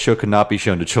the show could not be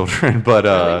shown to children, but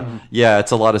yeah,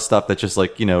 it's a lot of stuff that's just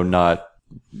like not.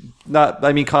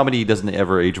 I mean, comedy doesn't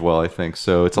ever age well. I think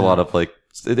so. It's a lot of like.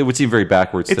 It would seem very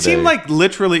backwards. It today. seemed like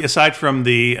literally, aside from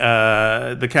the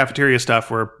cafeteria stuff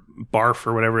where Barf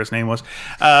or whatever his name was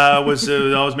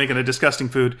always making a disgusting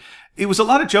food. It was a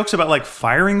lot of jokes about like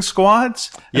firing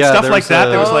squads and Yeah, stuff there like was that.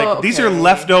 a- There was Oh, like these are okay.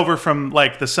 leftover from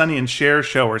like the Sonny and Cher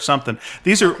show or something.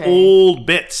 These are Okay. old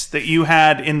bits that you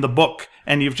had in the book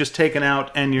and you've just taken out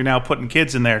and you're now putting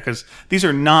kids in there because these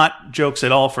are not jokes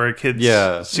at all for a kids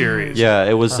series. Yeah,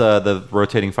 it was the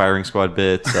rotating firing squad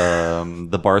bit,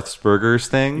 the Barth's Burgers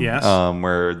thing. Yes.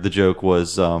 Where the joke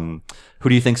was, who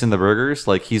do you think's in the burgers?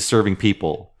 Like he's serving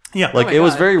people. Yeah. Like my it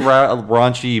was God. very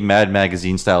raunchy Mad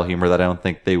Magazine style humor that I don't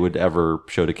think they would ever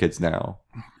show to kids now.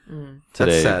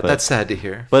 Today, that's sad. but, That's sad to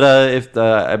hear. But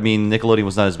I mean, Nickelodeon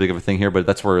was not as big of a thing here, but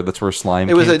that's where Slime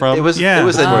It was came a. from. It was. Yeah. It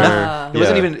was a. Ah. It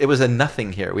wasn't Yeah. even. It was a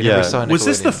nothing here. We Yeah. never saw. Was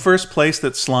this the Nickelodeon. first place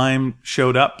that slime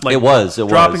showed up? Like It was.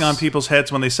 dropping on people's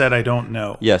heads when they said, "I don't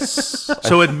know." Yes.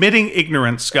 So admitting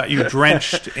ignorance got you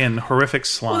drenched in horrific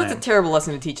Well, that's a slime. terrible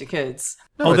lesson to teach the kids.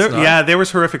 Oh, it's not. yeah, there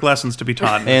was horrific lessons to be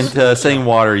taught. And saying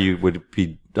water,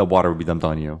 water would be dumped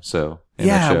on you. So in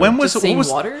that yeah, show. when was Just what saying was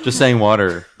water? just saying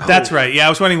water? That's right. Yeah, I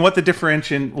was wondering what the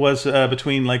differentiation was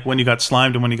between like when you got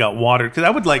slimed and when you got watered. Because I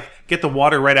would like get the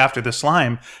water right after the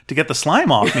slime to get the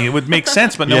slime off me. It would make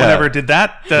sense, but no one Yeah. ever did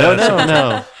that.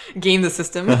 No. game the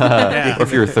system. Yeah. Or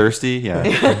if you're thirsty, yeah.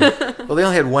 Well, they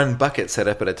only had one bucket set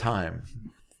up at a time.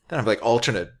 Then I'm like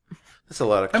alternate. That's a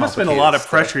lot of. That must have been a lot of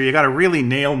pressure. You got to really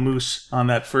nail Moose on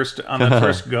that first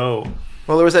go.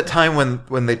 Well, there was that time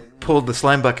when they pulled the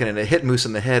slime bucket and it hit Moose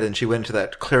in the head, and she went into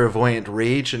that clairvoyant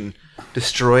rage and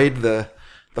destroyed the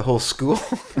whole school.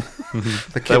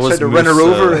 The kids had to run her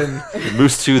over and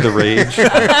Moose 2 The Rage.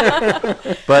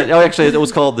 But actually,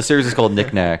 the series is called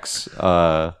Knickknacks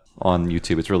on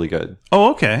YouTube. It's really good.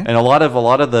 Oh, okay. And a lot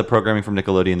of the programming from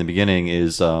Nickelodeon in the beginning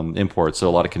is imports, so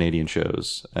a lot of Canadian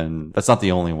shows, and that's not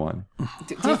the only one.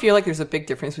 Do you feel like there's a big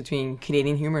difference between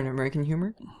Canadian humor and American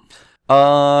humor?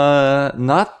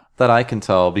 Not that I can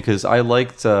tell, because I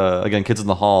liked again Kids in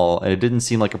the Hall, and it didn't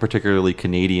seem like a particularly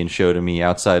Canadian show to me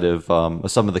outside of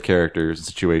some of the characters and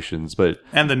situations, but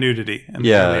the nudity, and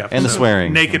and the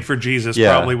swearing. Naked for Jesus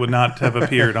probably would not have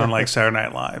appeared on like Saturday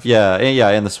Night Live.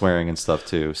 And the swearing and stuff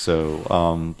too.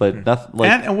 So, but nothing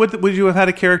like. And would you have had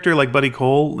a character like Buddy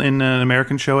Cole in an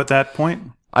American show at that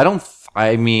point? I don't.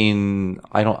 I mean,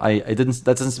 I don't. I didn't.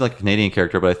 That doesn't seem like a Canadian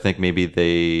character, but I think maybe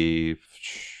they.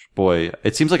 Boy,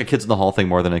 it seems like a Kids in the Hall thing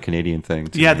more than a Canadian thing.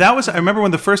 Yeah, that was. I remember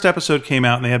when the first episode came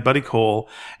out and they had Buddy Cole,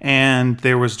 and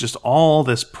there was just all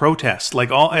this protest.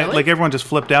 Like everyone just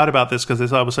flipped out about this because they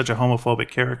thought it was such a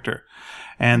homophobic character.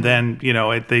 And then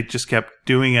they just kept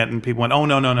doing it, and people went, "Oh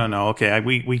no, okay,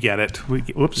 we get it."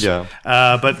 Whoops. Yeah.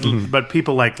 But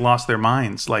people lost their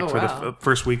minds for the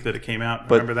first week that it came out.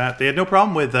 Remember that they had no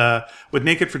problem with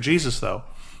Naked for Jesus though.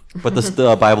 But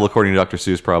the Bible according to Dr.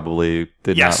 Seuss probably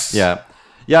did not. Yeah.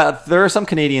 Yeah, there are some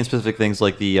Canadian-specific things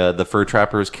like the fur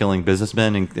trappers killing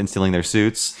businessmen and stealing their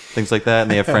suits, things like that,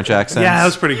 and they have French accents. Yeah, that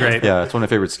was pretty great. Yeah, it's one of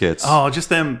my favorite skits. Oh, just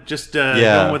them,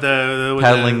 going with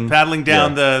paddling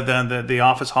down the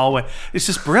office hallway. It's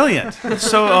just brilliant. It's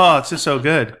just so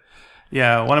good.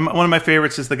 Yeah, one of my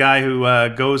favorites is the guy who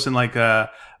goes and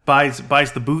buys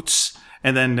the boots.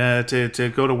 And then to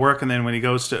go to work, and then when he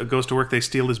goes to work, they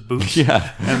steal his boots.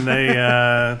 Yeah, and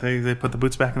they put the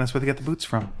boots back, and that's where they get the boots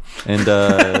from. And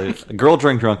Girl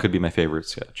Drunk could be my favorite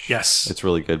sketch. Yes, it's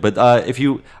really good. But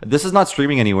this is not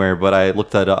streaming anywhere, but I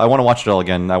looked at. I want to watch it all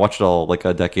again. I watched it all like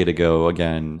a decade ago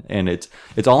again, and it's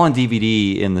all on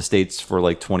DVD in the States for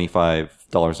like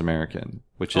 $25 American,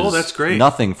 which is that's great.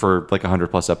 Nothing for like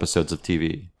 100+ episodes of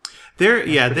TV.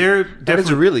 They're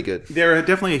definitely really good. They're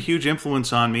definitely a huge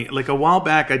influence on me. Like a while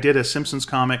back, I did a Simpsons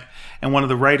comic, and one of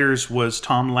the writers was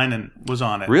Tom Lennon was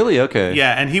on it. Really? Okay.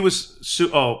 Yeah, and he was.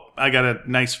 I got a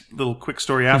nice little quick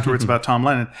story afterwards about Tom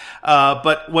Lennon.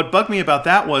 But what bugged me about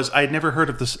that was I had never heard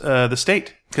of the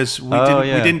state. Because we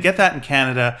didn't get that in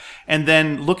Canada, and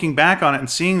then looking back on it and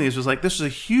seeing these was like, this was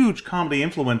a huge comedy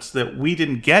influence that we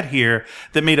didn't get here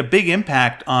that made a big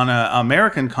impact on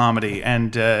American comedy,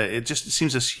 and it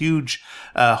seems this huge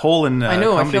hole in I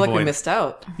know. comedy I feel like void. we missed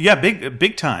out. Yeah,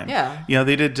 big time. Yeah,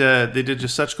 they did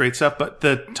just such great stuff. But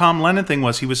the Tom Lennon thing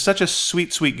was he was such a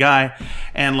sweet guy,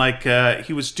 and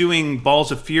he was doing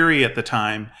Balls of Fury at the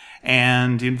time.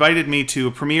 And he invited me to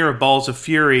a premiere of Balls of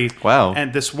Fury. Wow.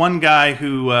 And this one guy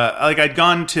who, I'd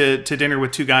gone to dinner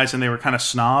with two guys and they were kind of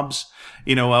snobs.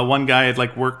 One guy had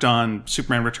worked on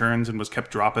Superman Returns and was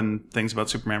kept dropping things about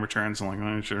Superman Returns. I'm like,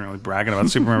 I shouldn't really bragging about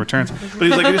Superman Returns. But he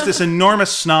was just this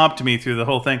enormous snob to me through the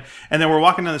whole thing. And then we're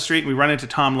walking down the street and we run into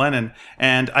Tom Lennon.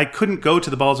 And I couldn't go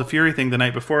to the Balls of Fury thing the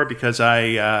night before because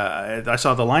I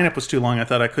saw the lineup was too long. I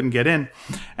thought I couldn't get in.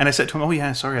 And I said to him, "Oh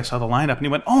yeah, sorry, I saw the lineup." And he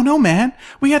went, "Oh no, man,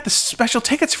 we had the special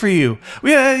tickets for you.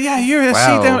 You're a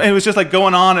seat down." And it was just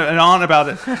going on and on about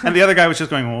it. And the other guy was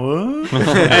just going, "What?"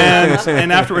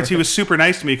 and afterwards he was super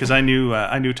nice to me because I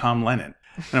knew Tom Lennon,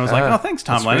 and I was like, "Oh, thanks,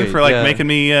 Tom Lennon, great. for making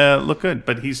me look good."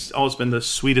 But he's always been the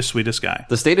sweetest guy.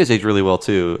 The State has aged really well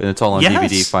too, and it's all on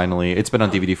DVD. Finally, it's been on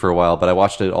DVD for a while, but I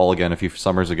watched it all again a few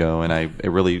summers ago, and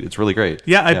it's really great.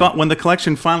 Yeah, I bought when the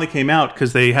collection finally came out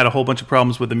because they had a whole bunch of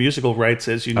problems with the musical rights,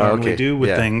 as you normally do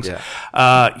with things.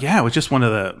 Yeah. It was just one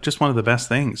of the best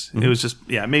things. Mm-hmm. It was just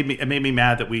it made me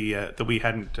mad that we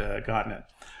hadn't gotten it.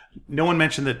 No one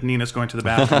mentioned that Nina's going to the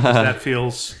bathroom.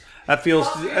 That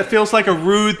feels like a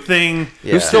rude thing.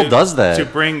 Yeah. Who still does that? To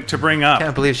bring up?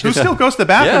 Can't believe who still goes to the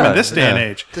bathroom in this day and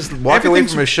age? Just walk away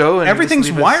from a show. And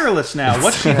everything's wireless now.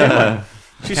 What's she doing?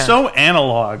 She's so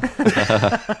analog.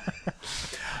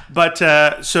 But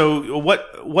so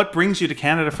what brings you to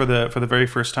Canada for the very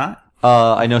first time?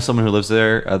 I know someone who lives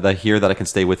there that I can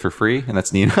stay with for free, and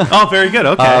that's Nina. Oh, very good.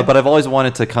 Okay. But I've always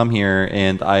wanted to come here,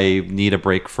 and I need a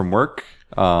break from work.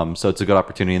 So it's a good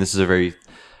opportunity, and this is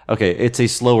it's a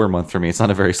slower month for me. It's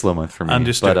not a very slow month for me.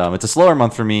 Understood. But it's a slower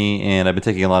month for me, and I've been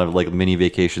taking a lot of mini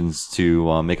vacations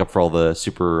to make up for all the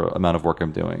super amount of work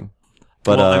I'm doing.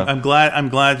 But well, I'm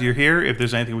glad you're here. If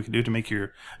there's anything we can do to make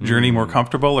your journey more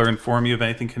comfortable or inform you of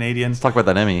anything Canadian, let's talk about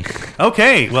that Emmy.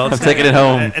 Okay, well, I'm taking it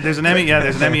home. There's an Emmy. Yeah,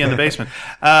 there's an Emmy in the basement.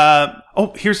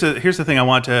 Here's the thing I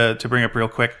want to bring up real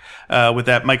quick with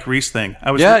that Mike Reiss thing.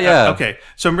 Okay,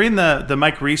 so I'm reading the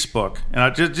Mike Reiss book, and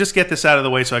I'll just get this out of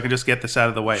the way so I can just get this out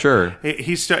of the way. Sure.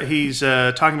 He's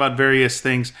talking about various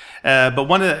things, but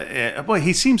one of the,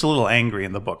 he seems a little angry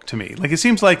in the book to me. Like it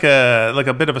seems like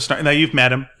a bit of a star. Now you've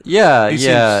met him. Yeah.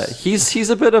 He's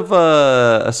a bit of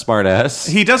a smart ass.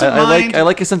 He doesn't mind. I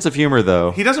like his sense of humor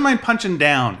though. He doesn't mind punching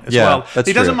down as well.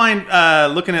 He doesn't mind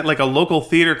looking at like a local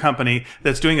theater company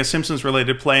that's doing a Simpsons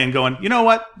related play and going, you know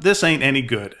what, this ain't any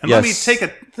good. And let me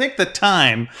take the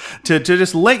time to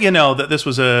just let you know that this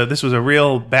was a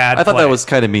real bad I thought play. that was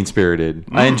kind of mean spirited.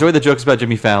 I enjoyed the jokes about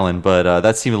Jimmy Fallon, but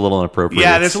that seemed a little inappropriate.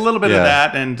 Yeah, there's a little bit of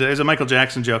that, and there's a Michael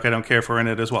Jackson joke I don't care for in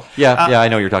it as well. Yeah, I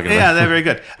know what you're talking about. Yeah, they're very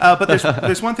good. But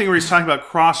there's one thing where he's talking about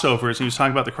crossovers. He was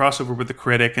talking about the crossover with the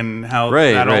Critic and how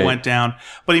that all went down.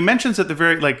 But he mentions that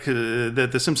that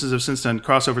the Simpsons have since done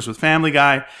crossovers with Family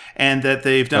Guy, and that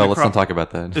they've done. Let's not talk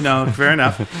about that. No, fair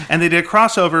enough. And they did a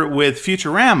crossover with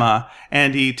Futurama,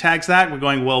 and he tags that with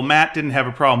going, well, Matt didn't have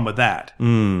a problem with that.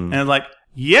 And like,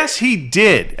 yes, he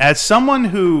did. As someone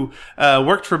who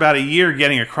worked for about a year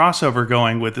getting a crossover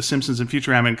going with The Simpsons and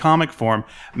Futurama in comic form,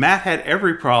 Matt had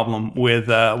every problem with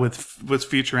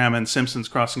Futurama and Simpsons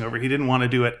crossing over. He didn't want to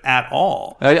do it at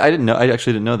all. I didn't know. I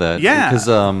actually didn't know that. Yeah, because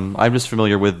I'm just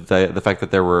familiar with the fact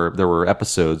that there were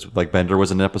episodes. Like Bender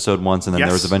was in an episode once, and then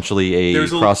there was eventually a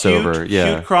crossover.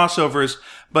 Cute crossovers,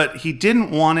 but he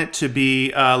didn't want it to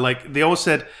be like they always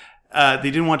said. They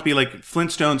didn't want it to be like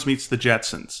Flintstones meets the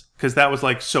Jetsons, because that was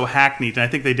like so hackneyed. And I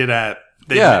think they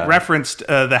referenced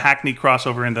the hackneyed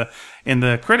crossover in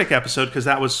the Critic episode, because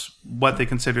that was what they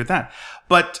considered that.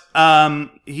 But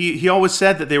he always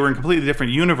said that they were in completely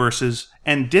different universes,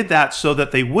 and did that so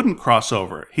that they wouldn't cross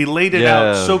over. He laid it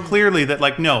out so clearly that,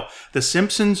 like, no, the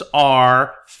Simpsons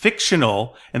are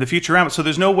fictional in the Futurama, so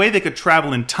there's no way they could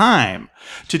travel in time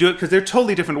to do it, because they're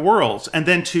totally different worlds. And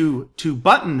then to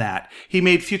button that, he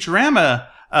made Futurama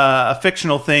a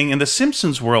fictional thing in the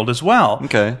Simpsons world as well.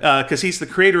 Okay. Because he's the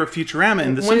creator of Futurama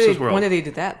in the Simpsons world. When did they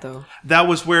do that, though? That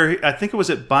was where, I think it was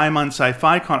at Baimon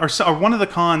Sci-Fi Con, or one of the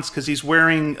cons, because he's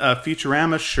wearing a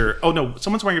Futurama shirt. Oh, no,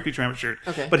 someone's wearing a Futurama shirt.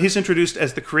 Okay. But he's introduced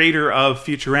as the creator of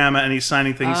Futurama, and he's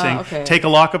signing things saying, take a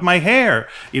lock of my hair.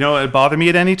 It bother me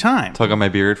at any time. Tug on my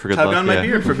beard for good luck. Tug on my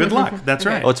beard for good luck. That's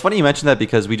right. Well, it's funny you mentioned that,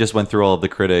 because we just went through all of the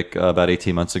Critic about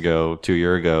 18 months ago, 2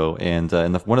 years ago, and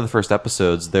in one of the first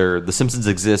episodes, The Simpsons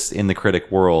exists in the Critic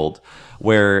world,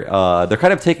 where they're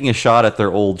kind of taking a shot at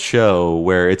their old show,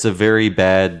 where it's a very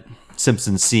bad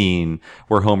Simpsons scene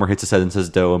where Homer hits his head and says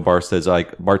 "dough," and Bart says "I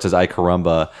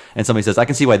caramba," and somebody says, "I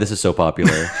can see why this is so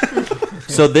popular."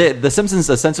 So the Simpsons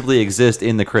ostensibly exist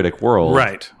in the Critic world,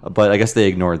 right? But I guess they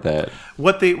ignored that.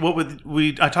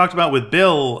 I talked about with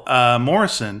Bill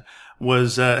Morrison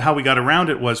was how we got around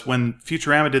it was when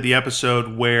Futurama did the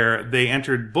episode where they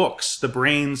entered books. The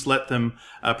brains let them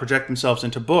project themselves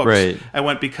into books. Right. I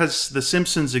went, because The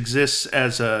Simpsons exists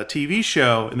as a TV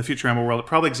show in the Futurama world, it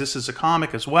probably exists as a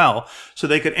comic as well. So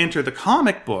they could enter the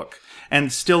comic book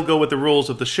and still go with the rules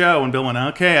of the show. And Bill went,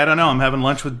 okay, I don't know. I'm having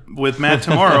lunch with Matt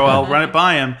tomorrow. I'll run it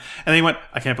by him. And he went,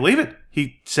 I can't believe it.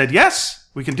 He said, yes.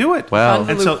 We can do it. Wow.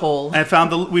 Found the loophole.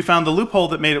 We found the loophole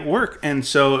that made it work. And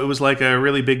so it was like a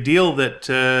really big deal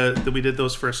that we did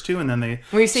those first two, and then they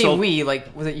When you say we,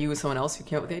 like, was it you or someone else who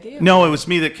came up with the idea? No, it was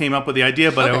me that came up with the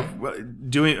idea, but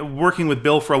working with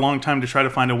Bill for a long time to try to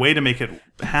find a way to make it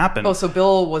happen. Oh, so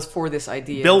Bill was for this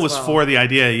idea. Bill was for the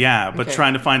idea, yeah, but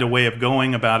trying to find a way of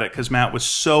going about it, because Matt was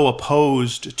so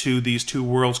opposed to these two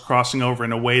worlds crossing over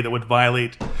in a way that would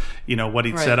violate, what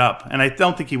he'd set up. And I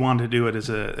don't think he wanted to do it as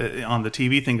on the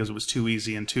TV thing, because it was too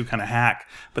easy and too kind of hack.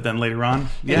 But then later on,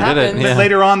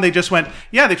 later on they just went,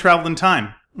 they traveled in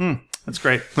time. That's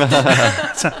great.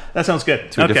 That sounds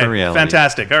good. To a different reality.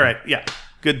 Fantastic. All right, yeah,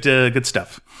 good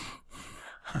stuff.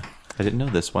 I didn't know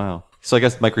this. Wow. So I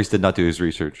guess Mike Reiss did not do his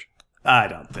research. I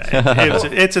don't think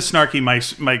it's a snarky Mike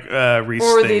Reiss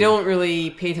or thing. they don't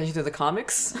really pay attention to the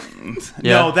comics.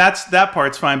 No, that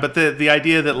part's fine. But the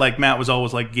idea that like Matt was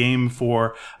always like game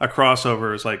for a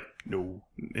crossover is like no,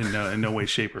 in no way,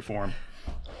 shape, or form.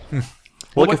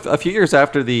 Well, look, a few years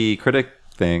after the Critic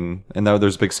thing, and now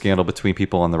there's a big scandal between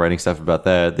people on the writing staff about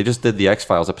that. They just did the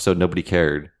X-Files episode. Nobody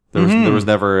cared. There was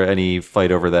never any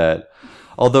fight over that.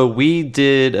 Although we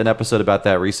did an episode about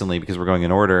that recently, because we're going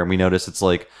in order, and we noticed it's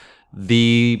like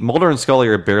the Mulder and Scully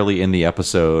are barely in the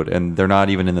episode, and they're not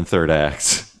even in the third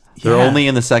act. They're only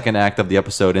in the second act of the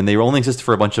episode, and they only exist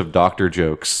for a bunch of doctor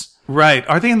jokes. Right.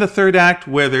 Are they in the third act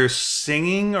where they're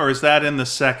singing, or is that in the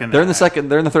second? They're in the act? second.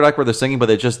 They're in the third act where they're singing, but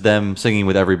it's just them singing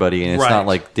with everybody, and it's Right. not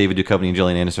like David Duchovny and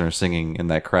Gillian Anderson are singing in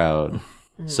that crowd.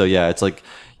 So yeah, it's like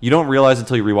you don't realize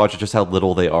until you rewatch it just how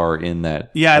little they are in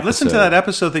that. Yeah, I listened to episode. that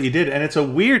episode that you did, and it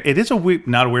is a weird,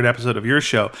 not a weird episode of your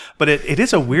show, but it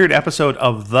is a weird episode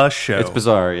of the show. It's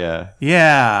bizarre, yeah.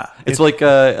 Yeah. It's like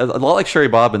a lot like Sherry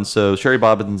Bobbins. So Sherry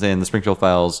Bobbins and the Springfield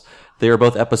Files, they are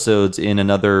both episodes in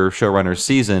another showrunner's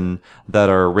season that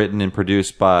are written and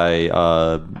produced by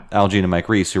Al Jean and Mike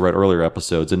Reiss, who wrote earlier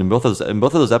episodes. And in both of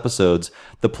those episodes,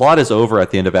 the plot is over at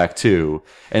the end of Act 2,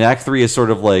 and Act 3 is sort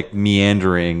of like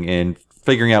meandering and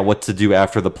figuring out what to do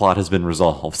after the plot has been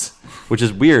resolved, which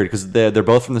is weird because they're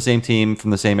both from the same team,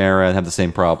 from the same era, and have the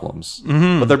same problems.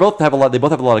 Mm-hmm. But they both have a lot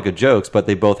of good jokes, but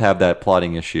they both have that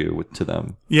plotting issue to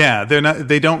them. Yeah,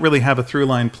 they don't really have a through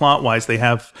line plot wise. They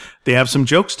have some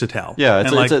jokes to tell. Yeah,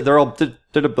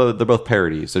 they're both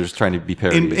parodies. They're just trying to be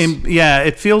parodies. Yeah,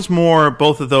 it feels more,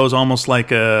 both of those almost like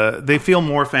they feel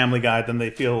more Family Guy than they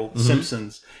feel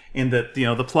Simpsons, in that,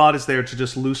 the plot is there to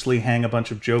just loosely hang a bunch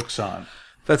of jokes on.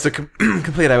 That's a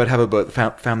complaint I would have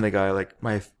about Family Guy. Like,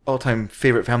 my all-time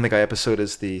favorite Family Guy episode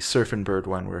is the Surfin' Bird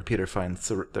one, where Peter finds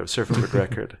the Surfin' Bird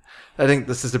record. I think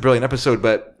this is a brilliant episode,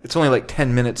 but it's only like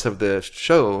 10 minutes of the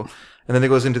show, and then it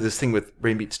goes into this thing with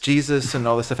Ray meets Jesus, and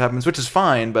all this stuff happens, which is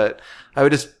fine, but I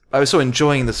was so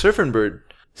enjoying the Surfin' Bird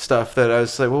stuff that I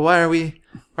was like, well, why are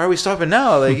we stopping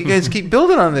now? Like, you guys keep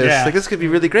building on this. Yeah. Like, this could be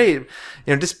really great.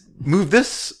 Just move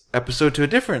this episode to a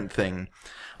different thing.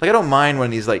 Like, I don't mind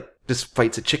when he's like, just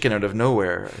fights a chicken out of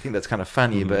nowhere. I think that's kind of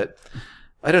funny, but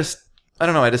I don't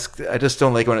know. I just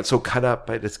don't like when it's so cut up.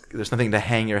 There's nothing to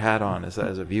hang your hat on as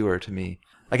a viewer to me.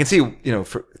 I can see,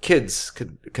 for kids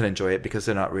can enjoy it because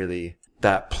they're not really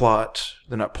that plot.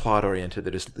 They're not plot oriented.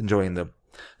 They're just enjoying the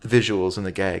visuals and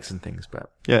the gags and things.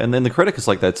 But yeah, and then The Critic is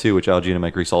like that too, which Al Jean and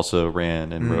Mike Reiss also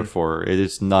ran and wrote for. It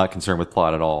is not concerned with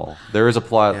plot at all. There is a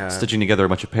plot stitching together a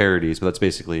bunch of parodies, but that's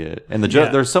basically it. And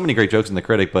there's so many great jokes in The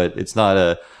Critic, but it's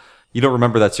not you don't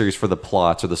remember that series for the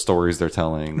plots or the stories they're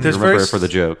telling. You remember it for the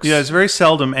jokes. Yeah, it's very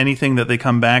seldom anything that they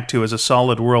come back to as a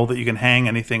solid world that you can hang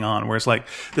anything on. Whereas like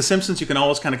The Simpsons, you can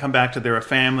always kind of come back to they're a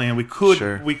family, and we could,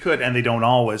 and they don't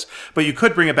always, but you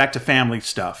could bring it back to family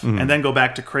stuff and then go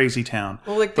back to Crazy Town.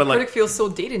 Well, The Critic feels so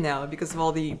dated now because of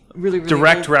all the really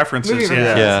direct references.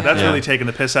 Yeah. That's really taking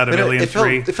the piss out of Alien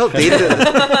 3. It felt dated,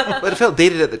 but it felt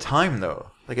dated at the time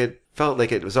though. Like, it felt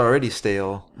like it was already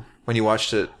stale when you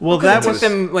watched it. Well, that took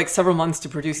them like several months to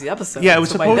produce the episode. Yeah, it was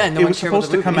supposed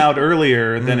to come out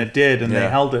earlier than it did, and they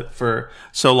held it for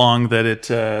so long that it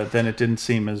didn't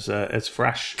seem as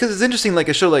fresh. Because it's interesting, like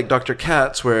a show like Dr.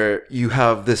 Katz, where you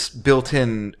have this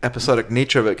built-in episodic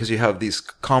nature of it, because you have these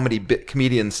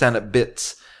comedian stand-up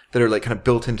bits that are like kind of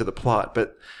built into the plot,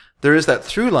 but there is that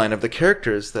through line of the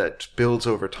characters that builds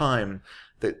over time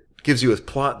that gives you a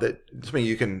plot that something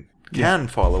you can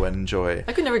follow and enjoy.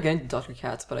 I could never get into Dr.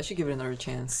 Katz, but I should give it another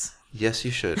chance. Yes,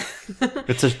 you should.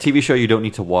 It's a TV show you don't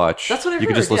need to watch. That's what I've You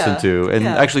can heard, just listen to. And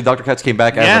actually, Dr. Katz came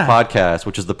back as a podcast,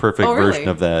 which is the perfect version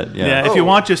of that. Yeah, if you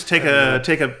want, just take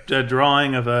a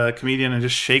drawing of a comedian and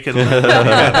just shake it. Full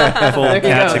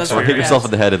Katz experience. Or hit yourself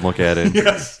in the head and look at it.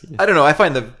 Yes. I don't know. I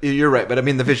find you're right, but I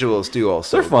mean, the visuals do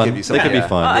also They're fun. give you something. They can be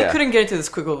fun. I couldn't get into the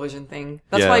Squiggle Vision thing.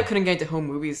 That's why I couldn't get into home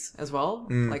movies as well.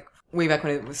 Like, way back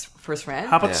when it was first ran.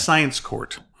 How about Science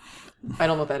Court? I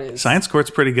don't know what that is. Science Court's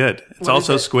pretty good. It's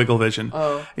also Squiggle Vision.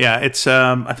 Oh. Yeah, it's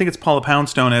I think it's Paula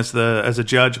Poundstone as a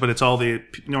judge, but it's all the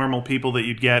normal people that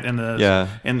you'd get in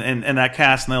in that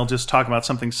cast, and they'll just talk about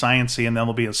something sciencey, and then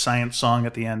there'll be a science song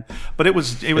at the end. But it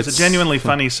was a genuinely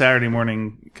funny Saturday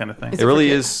morning kind of thing. It really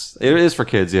is. It is for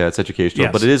kids. Yeah, it's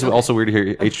educational, but it is also weird to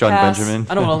hear H. John Benjamin.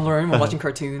 I don't want to learn while watching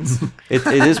cartoons. It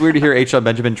is weird to hear H. John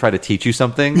Benjamin try to teach you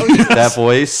something. That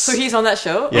voice. So he's on that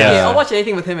show? Yeah. Okay, I'll watch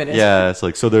anything with him in it. Yeah, it's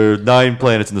like, so there are 9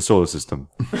 planets in the solar system,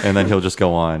 and then he'll just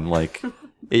go on. Like,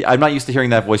 I'm not used to hearing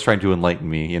that voice trying to enlighten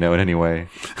me, in any way.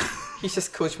 He's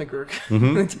just Coach McGurk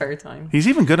the entire time. He's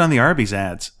even good on the Arby's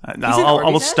ads. I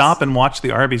will stop and watch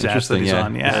the Arby's ads that he's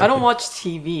on. Yeah. I don't watch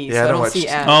TV, so I don't see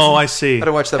ads. Oh, I see. I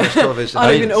don't watch that much television. I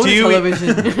don't even own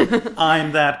television.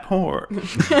 I'm that poor.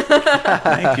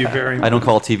 Thank you very much. I don't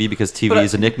call it TV because TV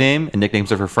is a nickname, and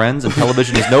nicknames are for friends, and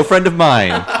television is no friend of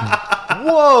mine.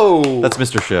 Whoa! That's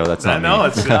Mr. Show. That's not me. No,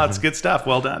 it's good stuff.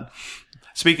 Well done.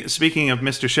 Speaking of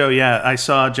Mr. Show, I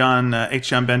saw John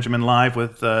Benjamin live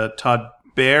with Todd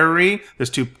Barry. There's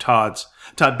 2 Todds.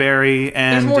 Todd Barry,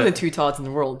 and There's more than 2 Todds in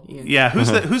the world. Ian. yeah,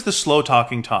 who's the slow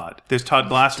talking Todd? There's Todd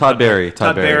Glass, and Todd Barry.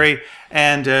 Todd Barry,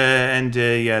 and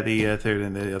the third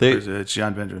and the other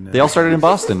John Benjamin. They all started in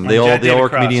Boston. They all were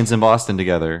comedians in Boston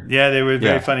together. Yeah, they were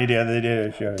very funny together. They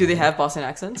did a show. Do they have Boston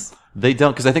accents? They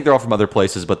don't, because I think they're all from other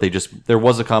places, but there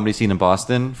was a comedy scene in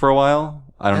Boston for a while.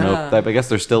 I don't know. I guess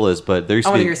there still is, but there used I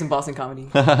to want be. to hear some Boston comedy.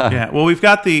 Yeah, well, we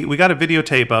got a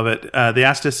videotape of it. They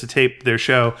asked us to tape their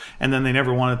show, and then they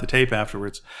never wanted the tape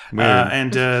afterwards.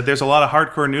 And there's a lot of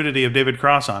hardcore nudity of David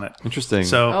Cross on it. Interesting.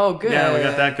 So, Oh, good. yeah, we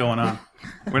got that going on.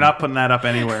 We're not putting that up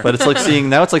anywhere. But it's like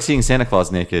seeing Santa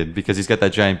Claus naked because he's got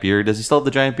that giant beard. Does he still have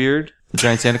the giant beard? The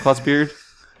giant Santa Claus beard?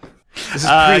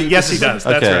 Yes, he does.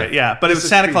 That's Okay. right. Yeah, but it was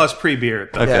Santa Claus pre-beard.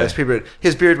 Okay. Yeah, his pre-beard.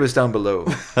 His beard was down below.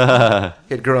 He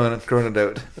had grown it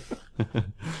out.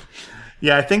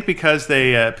 Yeah, I think because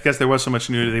there was so much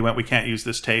nudity, they went, we can't use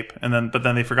this tape, but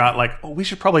then they forgot, like, oh, we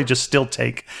should probably just still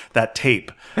take that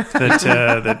tape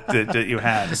that you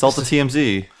had. Salt to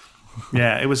TMZ.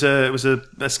 Yeah, it was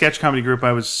a sketch comedy group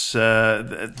I was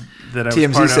that I was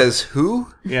TMZ part says who?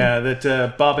 of. Yeah,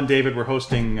 that Bob and David were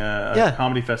hosting a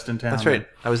comedy fest in town. That's right.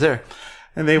 I was there.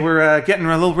 And they were getting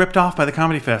a little ripped off by the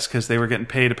Comedy Fest because they were getting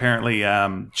paid apparently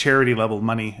charity level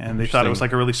money, and they thought it was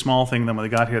like a really small thing. Then when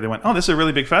they got here, they went, "Oh, this is a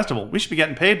really big festival. We should be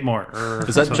getting paid more."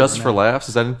 Is that Just for Laughs?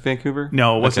 Is that in Vancouver?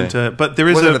 No, it wasn't. Okay. But there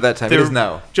is Wasn't at that time. It there- is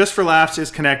now. Just for Laughs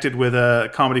is connected with a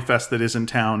Comedy Fest that is in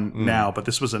town now, but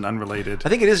this was an unrelated. I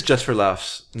think it is Just for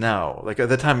Laughs now. Like at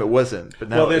the time, it wasn't, but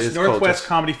now Well, it there's is called Northwest Just-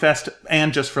 Comedy Fest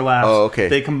and Just for Laughs. Oh, okay.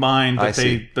 They combine, I but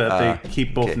see. they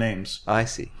keep both okay. names. I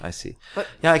see.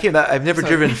 Yeah, I've never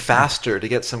driven faster to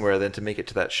get somewhere than to make it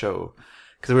to that show,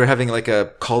 because we were having like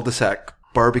a cul-de-sac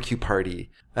barbecue party,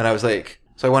 and I was like,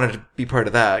 so I wanted to be part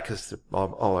of that because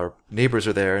all our neighbors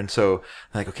are there, and so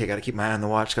I'm like, okay, gotta keep my eye on the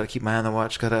watch,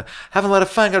 gotta have a lot of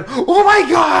fun. Oh my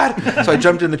god! So I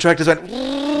jumped in the truck, just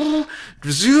went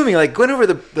zooming, like going over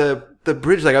the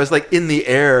bridge, like I was like in the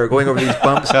air going over these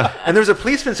bumps, and there was a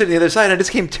policeman sitting on the other side, and I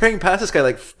just came tearing past this guy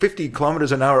like 50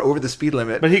 kilometers an hour over the speed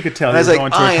limit. But he could tell and you I was were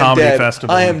like, going to a comedy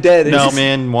festival. I am dead. And No he just-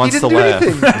 man wants he to didn't laugh. do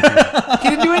anything. He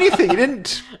didn't do anything. He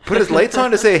didn't put his lights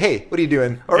on to say, hey, what are you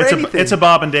doing? Or anything. It's a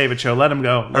Bob and David show. Let him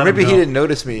go. Or maybe he didn't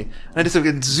notice me. And I just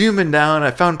went zooming down.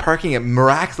 I found parking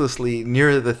miraculously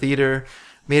near the theater.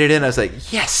 Made it in. I was like,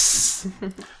 yes.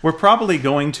 We're probably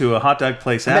going to a hot dog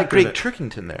place I met after Greg that.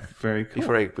 Turkington there. Very cool.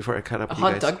 Before I cut up A with you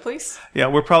hot guys. dog place? Yeah,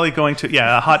 we're probably going to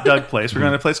a hot dog place. We're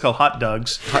going to a place called Hot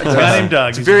Dogs. There's a Dogs. guy named Doug.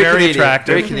 It's He's very very Canadian,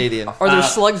 attractive. Very Canadian. Are there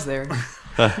slugs there?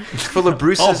 It's full of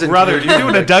Bruce's Oh, and brother, you're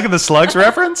doing a Doug and the Slugs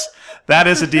reference? That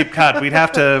is a deep cut. We'd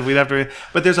have to.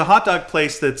 But there's a hot dog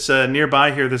place that's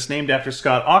nearby here that's named after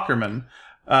Scott Aukerman.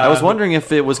 I was wondering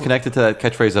if it was connected to that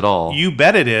catchphrase at all. You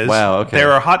bet it is. Wow, okay.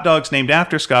 There are hot dogs named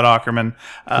after Scott Aukerman.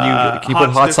 Can you put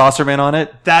Hot Saucerman on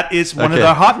it? That is one of Okay.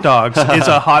 the hot dogs. Is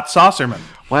a hot saucerman.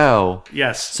 Wow.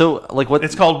 Yes. So, like, what?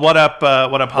 It's called What Up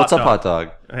Hot What's Dog. up, hot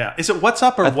dog? Yeah. Is it What's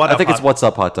Up or What I Up think Hot it's What's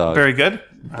up, hot dog. Very good.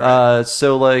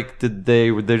 So, like,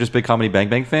 they're just big Comedy Bang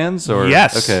Bang fans, or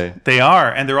Yes, Okay. they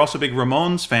are, and they're also big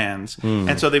Ramones fans. Hmm.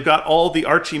 And so they've got all the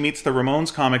Archie Meets the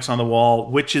Ramones comics on the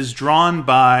wall, which is drawn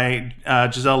by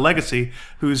Giselle Legacy,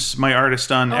 who's my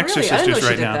artist on Oh, really? I Exorcisters didn't know she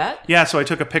right did now. that. Yeah, so I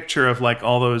took a picture of like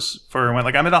all those for her and went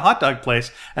like, I'm at a hot dog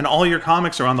place, and all your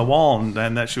comics are on the wall,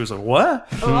 and that she was like, what?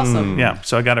 Oh, awesome. Yeah,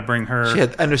 so I got to bring her. She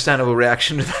had understandable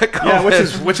reaction to that comment.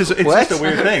 Yeah, which is it's What? just a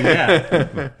weird thing.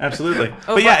 Yeah, absolutely.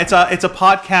 But yeah, wow. it's a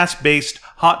podcast based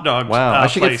hot dog. Wow. I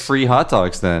should get place. free hot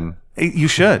dogs then. You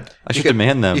should. I should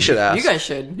demand them. You should ask. You guys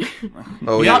should.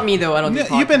 Oh, Not yeah. me, though. I don't do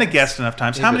You've been a podcasts. guest enough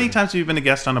times. How many times have you been a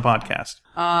guest on a podcast?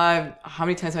 How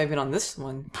many times have I been on this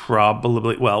one?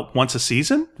 Probably, once a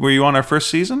season. Were you on our first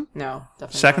season? No,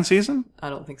 definitely Second not. season? I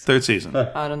don't think so. Third season?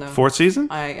 I don't know. Fourth season?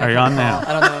 I Are you can't on recall. now?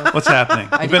 I don't know. What's happening?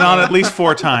 You've been don't on know. at least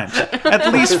 4 times.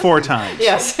 At least 4 times.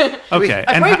 Yes. Okay.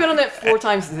 I've And probably been on it 4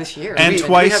 times this year. and Do we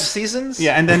twice. have seasons?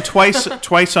 Yeah, and then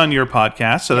twice on your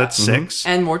podcast, so that's 6.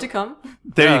 And more to come.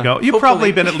 There you go. You've Hopefully.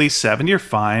 probably been at least 7. You're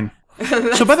fine.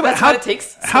 So by the way, That's how what it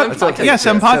takes. How, 7 podcasts. yeah,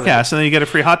 7 Yeah, 7. podcasts, and then you get a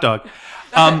free hot dog.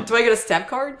 Do I get a stamp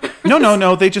card?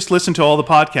 No. They just listen to all the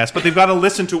podcasts, but they've got to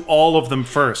listen to all of them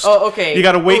first. Oh, okay. You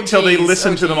got to wait Oh, till they geez.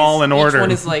 listen Oh, to them geez. all in order. Each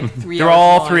one is like 3 hours They're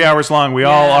all long. 3 hours long. We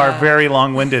all are Yeah. very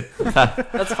long-winded.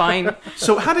 That's fine.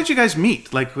 So how did you guys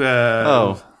meet? Like,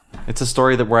 Oh, it's a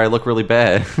story where I look really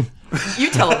bad. You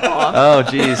tell it, Bob. Oh,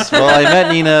 jeez. Well, I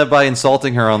met Nina by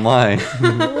insulting her online.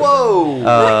 Whoa.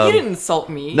 What? You didn't insult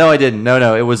me. No, I didn't.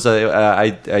 No. It was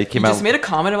I came You out. just made a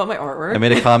comment about my artwork. I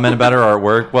made a comment about her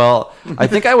artwork. Well, I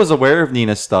think I was aware of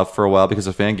Nina's stuff for a while because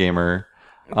of Fangamer.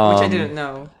 which I didn't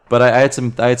know. But I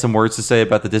had some words to say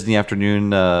about the Disney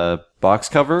Afternoon box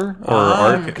cover or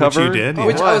art cover. Which you did, yeah.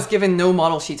 Which I was given no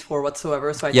model sheets for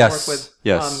whatsoever, so I had to work with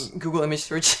Yes. Google image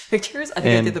search pictures. I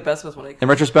think I did the best with what I could. In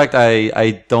retrospect,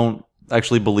 I don't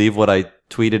actually believe what I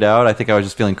tweeted out. I think I was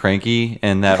just feeling cranky,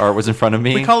 and that art was in front of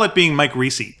me. We call it being Mike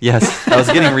Reese. Yes, I was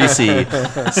getting Reese.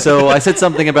 So I said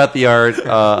something about the art,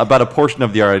 about a portion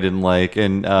of the art I didn't like,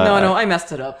 and No, I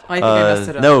messed it up. I think I messed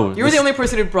it up. no, you were the only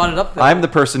person who brought it up, though. I'm the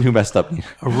person who messed up.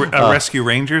 A Rescue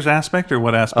Rangers aspect, or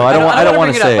what aspect? Oh, I don't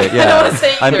want to say it. I don't wanna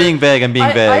say it I'm either. being vague. I'm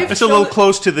being vague. It's a little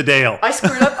close to the Dale. I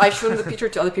screwed up. I showed the picture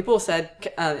to other people,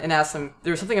 said and asked them,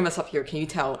 "There's something I messed up here. Can you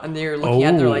tell?" And they're looking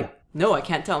at it, they're like, "No, I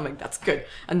can't tell." I'm like, "That's good.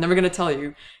 I'm never gonna tell you."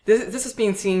 This is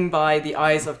being seen by the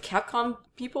eyes of Capcom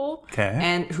people,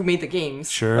 and who made the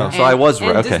games. Sure. Oh, so I was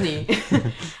right. Okay.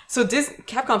 Disney. So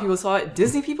Capcom people saw it.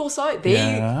 Disney people saw it.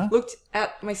 They looked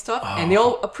at my stuff and they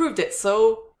all approved it.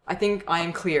 So I think I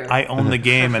am clear. I own the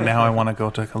game, and now I want to go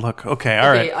take a look. Okay, all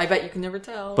right. I bet you can never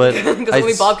tell. But because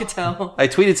only Bob could tell. I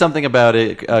tweeted something about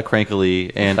it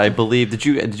crankily, and I believe did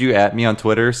you at me on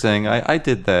Twitter saying I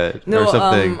did that or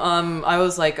something? I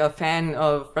was like a fan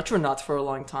of Retronauts for a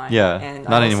long time. Yeah, and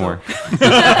not I anymore.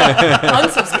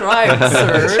 Unsubscribed,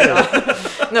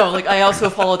 sir. No, like I also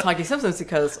follow Talking Simpsons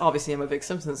because obviously I'm a big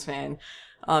Simpsons fan.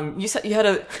 You said you had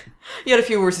a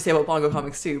few words to say about Bongo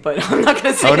Comics too, but I'm not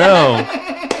going to say. Oh no,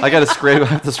 I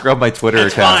have to scrub my Twitter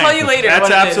account. I'll tell you later. That's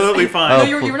what it is. absolutely fine.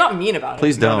 No, you were not mean about it.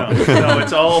 Please don't. No,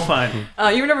 it's all fine.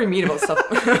 You were never mean about stuff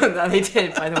that they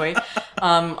did, by the way.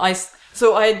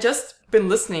 So I had just been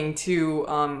listening to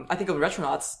I think a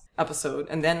Retronauts episode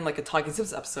and then like a Talking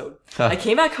Simpsons episode. I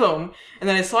came back home and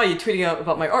then I saw you tweeting out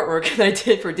about my artwork that I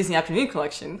did for Disney Afternoon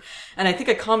Collection, and I think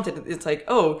I commented, it's like,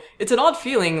 oh, it's an odd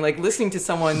feeling like listening to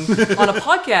someone on a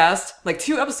podcast, like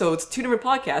 2 episodes, 2 different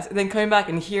podcasts, and then coming back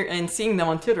and seeing them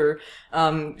on Twitter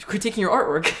critiquing your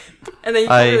artwork, and then you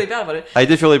feel really bad about it. I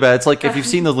did feel really bad. It's like if you've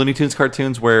seen the Looney Tunes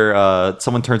cartoons where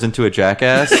someone turns into a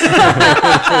jackass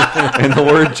and the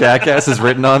word jackass is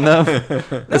written on them.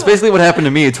 That's basically what happened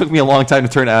to me. It took me a long time to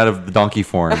turn out of the donkey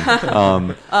form.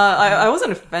 I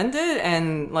wasn't offended,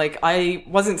 and like I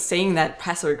wasn't saying that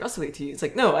passive aggressively to you. It's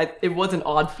like, no, it was an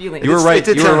odd feeling. You were right.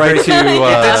 You were right to. It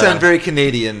did sound very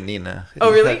Canadian, Nina.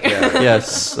 Oh, really? Yeah.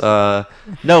 Yes.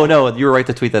 No, you were right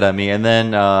to tweet that at me, and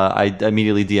then I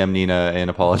immediately DM'd Nina and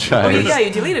apologized. Oh, yeah,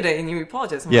 you deleted it and you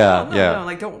apologized. I'm Yeah, like, no,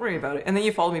 like don't worry about it. And then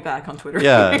you followed me back on Twitter.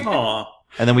 Yeah. Aw.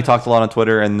 And then we talked a lot on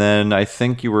Twitter, and then I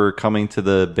think you were coming to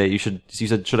the Bay. You said,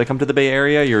 should I come to the Bay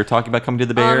Area? You were talking about coming to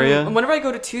the Bay Area? Whenever I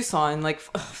go to Tucson, like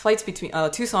flights between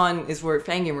Tucson is where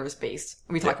Fangamer is based.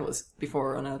 We talked about this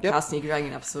before on a past Sneaky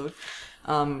Dragon episode.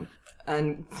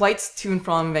 And flights to and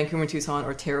from Vancouver and Tucson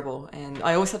are terrible. And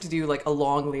I always have to do like a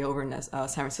long layover in San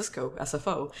Francisco,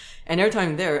 SFO. And every time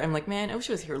I'm there, I'm like, man, I wish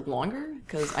I was here longer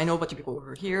because I know a bunch of people who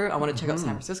are here. I want to check out San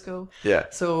Francisco. Yeah.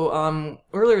 So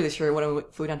earlier this year, when I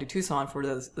flew down to Tucson for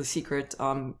the secret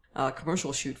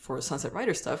commercial shoot for Sunset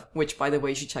Rider stuff, which, by the way,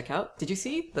 you should check out. Did you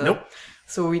see? Nope.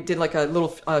 So we did like a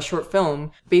little short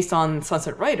film based on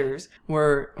Sunset Riders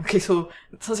so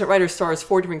Sunset Riders stars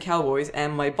 4 different cowboys,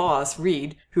 and my boss,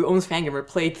 Reed, who owns Fangamer,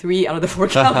 played 3 out of the 4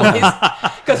 cowboys.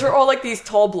 Because they're all like these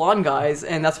tall blonde guys,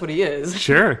 and that's what he is.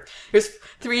 Sure. There's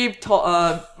 3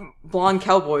 tall, blonde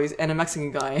cowboys and a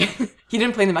Mexican guy. He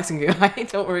didn't play the Mexican guy.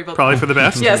 Don't worry about Probably that. for the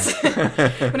best. Yes.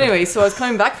 But anyway, so I was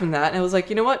coming back from that, and I was like,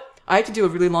 you know what? I had to do a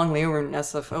really long layover in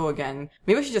SFO again.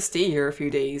 Maybe I should just stay here a few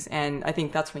days. And I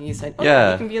think that's when you said, you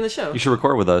can be in the show. You should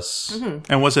record with us. Mm-hmm.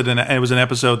 And was it an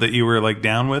episode that you were like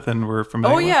down with and were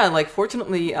familiar with? Oh, yeah. Like,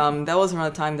 fortunately, that was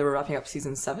around the time they were wrapping up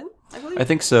season 7, I believe. I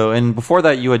think so. And before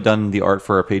that, you had done the art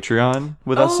for our Patreon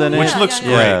with us in it. Which looks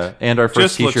great. Yeah, and our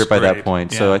first Just looks t-shirt by that great.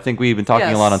 point. Yeah. So I think we've been talking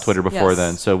a lot on Yes, Twitter before yes.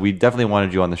 then. So we definitely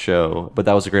wanted you on the show, but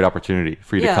that was a great opportunity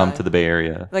for you to Yeah. come to the Bay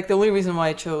Area. Like, the only reason why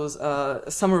I chose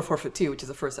Summer of 4-Foot-2, which is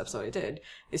the first episode I did,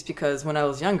 is because when I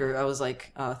was younger, I was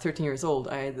like 13 years old,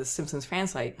 I had this Simpsons fan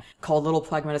site called Little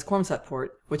Pragmatic Cormsatport,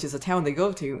 which is a town they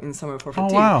go to in Summer of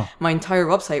 4-Foot-2. Oh, wow. My entire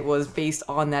website was based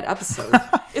on that episode.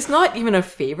 It's not even a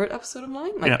favorite episode of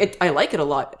mine. Like, Yeah. I like it a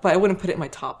lot, but I wouldn't put it in my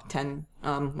top 10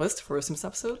 list for Simpsons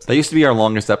episodes. That used to be our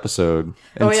longest episode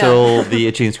Oh, yeah. until the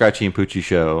Itchy and Scratchy and Poochie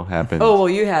show happened. Oh, well,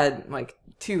 you had like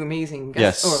 2 amazing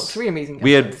guests. Yes. Or 3 amazing guests.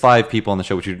 We had 5 people on the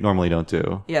show, which you normally don't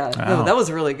do. Yeah, Wow. no, that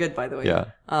was really good, by the way. Yeah.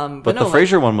 But But no, the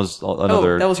Frasier one was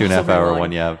another that was 2.5 also very hour long.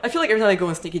 one, yeah. I feel like every time I go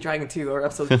on Sneaky Dragon 2, our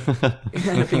episodes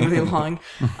end up being really long.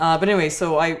 But anyway,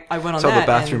 so I went on It's all that. the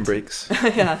bathroom and, breaks.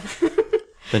 Yeah.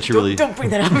 Then she really... Don't bring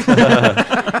that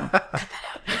up.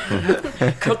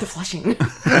 Cut the flushing.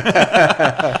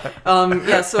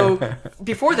 So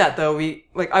before that though,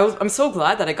 I'm so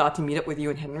glad that I got to meet up with you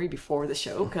and Henry before the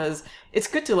show, because it's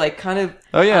good to like kind of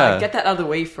get that out of the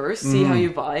way first, see how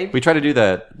you vibe. We try to do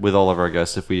that with all of our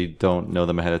guests if we don't know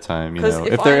them ahead of time, you know,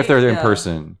 if they're in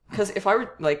person. Because if I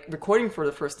were like recording for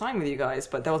the first time with you guys,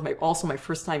 but that was also my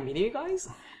first time meeting you guys,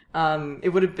 it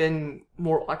would have been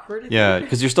more awkward. Yeah,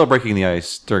 because you're still breaking the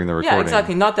ice during the recording. Yeah,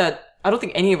 exactly. Not that I don't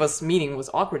think any of us meeting was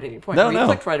awkward at any point. We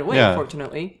clicked right away,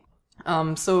 unfortunately.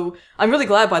 So I'm really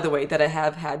glad, by the way, that I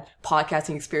have had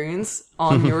podcasting experience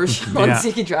on your show on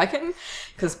Seeking Dragon.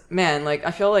 Because, man, like,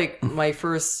 I feel like my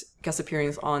first guest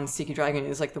appearance on Seeking Dragon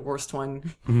is like the worst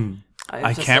one.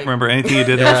 I can't remember anything you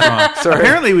did that was wrong. Sorry.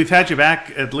 Apparently, we've had you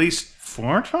back at least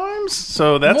 4 times,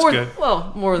 so that's good.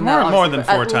 Well, more than that. More than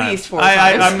 4 times. At least 4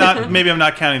 times. Maybe I'm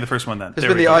not counting the first one then. There's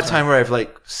been the odd time where I've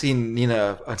like seen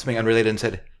Nina on something unrelated and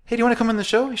said, "Hey, do you want to come on the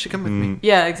show? You should come with me."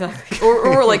 Yeah, exactly.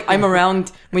 Or like I'm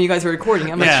around when you guys are recording.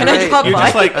 I'm like, can I drop you're by?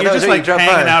 You're just like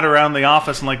hanging out around the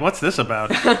office and like, what's this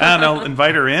about? I don't know.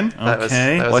 Invite her in.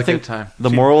 Okay. That was a good time. The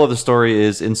moral of the story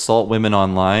is insult women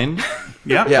online.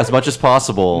 As much as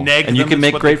possible, and you can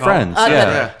make great friends.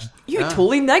 You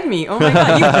totally negged me. Oh my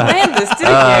god, you planned this,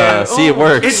 didn't you? See, it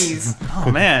works. Geez.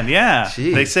 Oh man, yeah.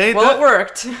 Jeez. They say it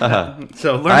worked.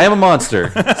 So learn. I am a monster,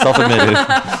 self-admitted.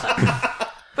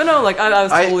 But no, like I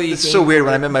was totally. It's so weird.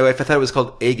 When I met my wife, I thought it was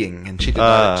called egging, and she did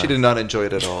not. She did not enjoy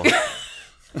it at all.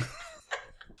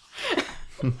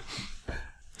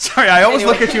 Sorry, I always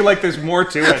look at you like there's more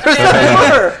to it.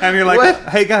 And you're like, what?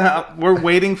 Hey, guys, we're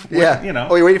waiting for, you know.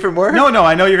 Oh, you're waiting for more? No,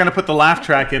 I know you're going to put the laugh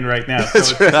track in right now. So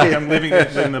it's like I'm leaving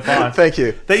it in the pause. Thank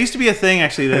you. That used to be a thing,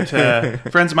 actually,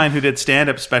 that friends of mine who did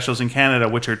stand-up specials in Canada,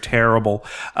 which are terrible,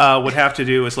 would have to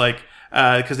do is like,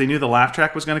 because they knew the laugh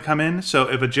track was going to come in. So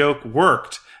if a joke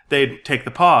worked, they'd take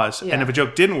the pause. And if a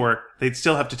joke didn't work, they'd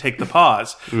still have to take the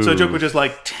pause. Ooh. So a joke would just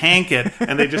like tank it,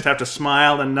 and they'd just have to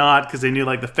smile and nod because they knew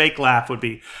like the fake laugh would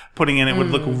be putting in. It would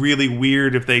look really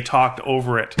weird if they talked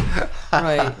over it.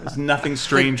 Right. There's nothing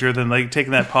stranger than like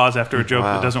taking that pause after a joke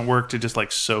that doesn't work to just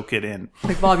like soak it in.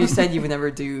 Like Bob, you said you would never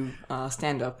do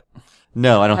stand-up.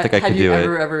 No, I don't think I could do it. Have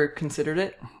you ever considered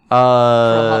it?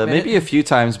 Maybe a few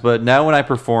times, but now when I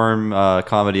perform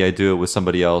comedy, I do it with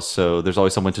somebody else. So there's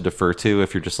always someone to defer to.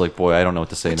 If you're just like, boy, I don't know what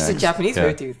to say next. It's a Japanese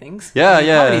way to do things. Yeah.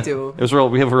 Comedy do. It was real.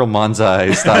 We have a real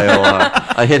manzai style.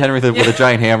 I hit Henry with a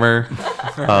giant hammer.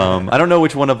 I don't know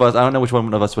which one of us. I don't know which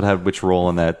one of us would have which role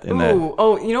in that.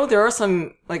 Oh, you know, there are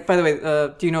some. Like, by the way,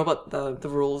 do you know about the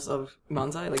rules of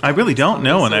manzai? Like, I really don't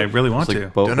know, and I really want to.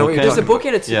 Don't know what you're There's a talking book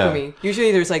at Tsukumi. Yeah.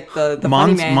 Usually, there's like the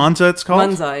funny man. Manza, it's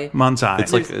called manzai.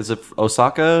 It's like, is it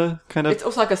Osaka kind of? It's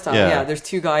Osaka style. Yeah. There's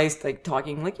two guys like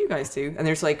talking like you guys do, and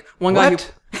there's like one guy who.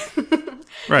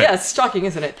 Right. Yeah, it's shocking,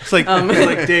 isn't it? It's like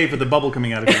like Dave with the bubble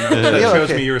coming out of your nose. That shows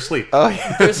me you're asleep. Oh,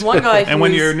 yeah. There's one guy. And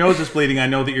when your nose is bleeding, I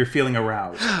know that you're feeling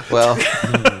aroused. Well,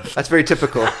 that's very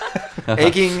typical.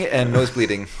 Egging and nose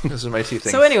bleeding. Those are my two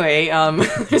things. So anyway,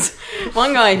 there's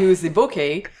one guy who's the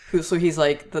bokeh, so he's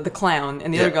like the clown,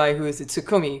 and the other guy who is the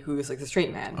tsukumi, who is like the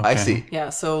straight man. Okay. I see. Yeah,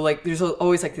 so like there's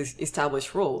always like these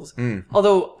established roles.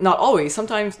 Although not always.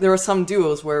 Sometimes there are some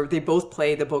duos where they both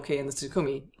play the bokeh and the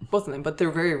tsukumi, both of them, but they're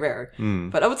very rare.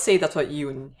 But I would say that's what you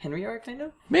and Henry are kind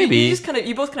of. Maybe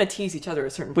you both kind of tease each other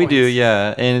at certain points. We do,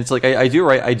 yeah. And it's like I do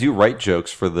write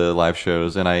jokes for the live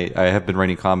shows, and I have been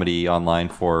writing comedy online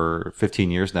for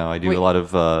 15 years now. I do a lot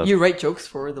of. You write jokes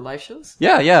for the live shows?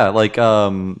 Yeah. Like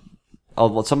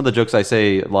some of the jokes I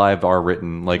say live are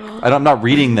written. Like I'm not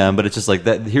reading them, but it's just like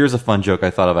that. Here's a fun joke I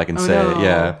thought of I can say. No.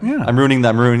 Yeah. I'm ruining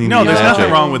that. No, there's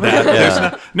nothing wrong with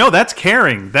that. No, that's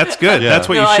caring. That's good. That's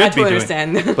what you should be doing.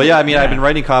 Understand. But yeah, I mean, I've been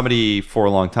writing comedy for a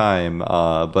long time,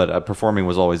 but performing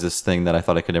was always this thing that I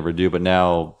thought I could never do. But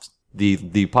now the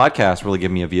podcast really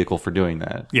gave me a vehicle for doing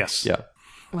that. Yes. Yeah.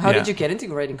 Well, how did you get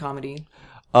into writing comedy?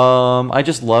 I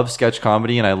just love sketch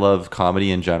comedy, and I love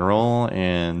comedy in general,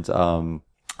 and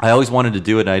I always wanted to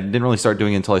do it, and I didn't really start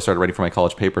doing it until I started writing for my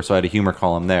college paper, so I had a humor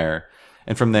column there.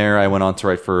 And from there, I went on to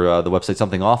write for the website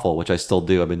Something Awful, which I still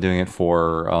do. I've been doing it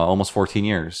for almost 14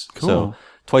 years. Cool. So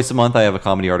twice a month, I have a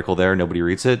comedy article there. Nobody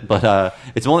reads it, but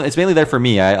it's mainly there for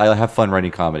me. I have fun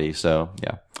writing comedy, so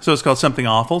yeah. So it's called Something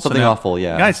Awful? Something Awful,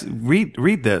 yeah. Guys,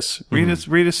 read this. Read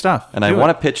his stuff. And I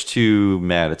want to pitch to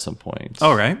Matt at some point.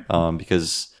 Oh, right.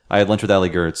 Because I had lunch with Allie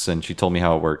Gertz, and she told me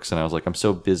how it works, and I was like, I'm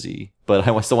so busy, but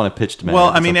I still want to pitch to Matt. Well,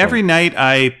 I mean, every night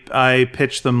I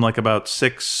pitch them like about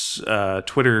 6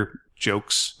 Twitter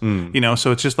jokes, you know,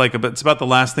 so it's just like it's about the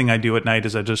last thing I do at night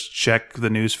is I just check the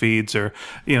news feeds, or,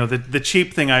 you know, the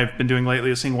cheap thing I've been doing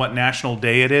lately is seeing what national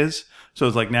day it is. So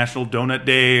it's like National Donut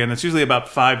Day, and it's usually about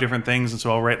 5 different things. And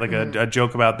so I'll write like a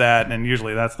joke about that, and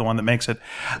usually that's the one that makes it.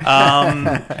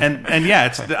 And yeah,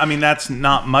 that's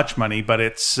not much money, but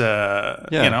it's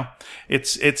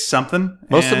it's something.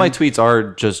 Most of my tweets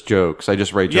are just jokes. I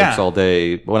just write jokes all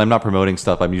day. When I'm not promoting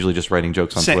stuff, I'm usually just writing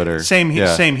jokes on Twitter. Same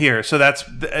here. So that's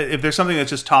if there's something that's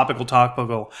just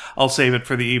topical, I'll save it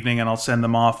for the evening and I'll send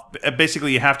them off.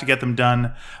 Basically, you have to get them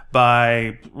done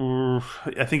by,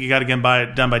 I think you got to get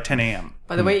them done by 10 a.m.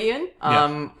 By the way, Ian,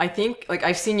 I think, like,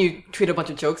 I've seen you tweet a bunch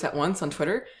of jokes at once on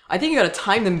Twitter. I think you got to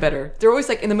time them better. They're always,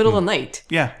 like, in the middle of the night.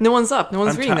 Yeah. No one's up. No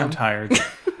one's reading them. I'm tired.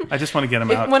 I just want to get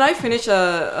them out. When I finish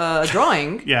a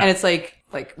drawing, and it's,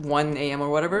 like 1 a.m. or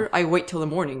whatever, I wait till the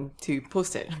morning to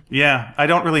post it. Yeah. I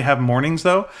don't really have mornings,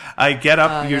 though. I get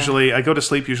up usually, I go to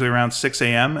sleep usually around 6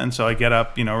 a.m., and so I get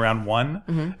up, around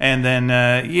 1. And then,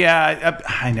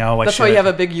 I know. That's why you have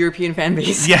a big European fan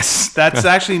base. Yes. That's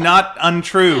actually not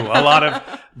untrue. A lot of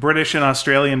British and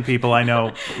Australian people I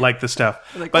know like the stuff.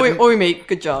 Like, oi, mate,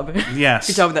 good job. Yes.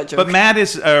 Good job with that joke. But Mad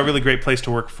is a really great place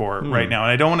to work for right now.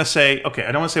 And I don't want to say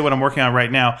what I'm working on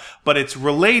right now, but it's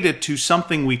related to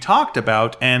something we talked about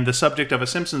and the subject of a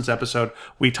Simpsons episode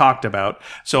we talked about.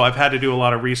 So I've had to do a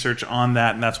lot of research on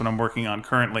that, and that's what I'm working on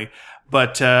currently.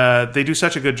 But they do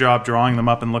such a good job drawing them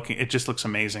up and looking. It just looks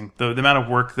amazing. The amount of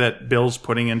work that Bill's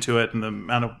putting into it and the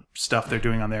amount of stuff they're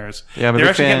doing on there is... Yeah, they're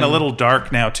actually getting a little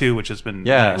dark now, too, which has been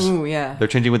nice. Ooh, yeah. They're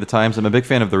changing with the times. I'm a big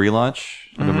fan of the relaunch.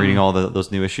 I've been reading all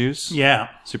those new issues. Yeah.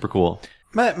 Super cool.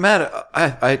 Mad,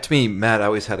 to me, Mad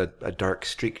always had a dark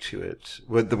streak to it.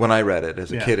 When I read it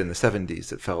as a kid in the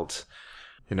 70s, it felt...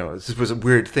 this was a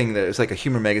weird thing that it was like a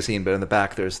humor magazine, but in the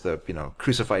back there's the,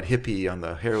 crucified hippie on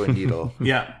the heroin needle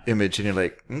image, and you're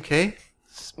like, okay,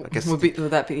 I guess. Would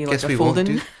that be like a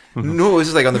fold-in? No, it was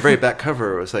just like on the very back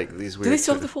cover. It was like these weird. Do they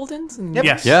still have the fold-ins? Yep.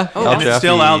 Yes. Yeah. And it's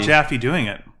still Al Jaffe doing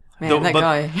it. Man, that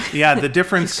guy. Yeah, the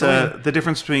difference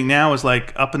between now is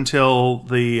like up until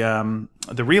the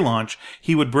relaunch,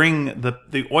 he would bring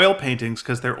the oil paintings,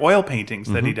 because they're oil paintings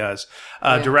that he does,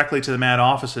 directly to the Mad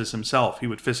offices himself. He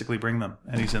would physically bring them,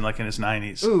 and he's in his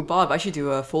 90s. Ooh, Bob, I should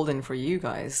do a fold-in for you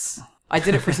guys. I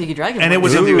did it for Sneaky Dragon. And it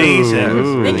was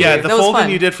amazing. Thank you. The fold-in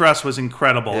you did for us was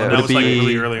incredible. Yeah, and that was like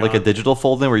really early on. Like a digital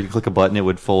fold-in where you click a button, it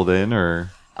would fold in,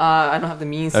 or... I don't have the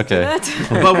means to do that.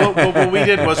 But what we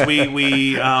did was we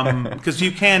because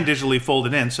you can digitally fold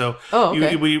it in. So what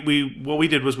we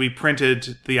did was we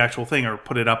printed the actual thing or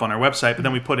put it up on our website, but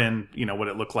then we put in what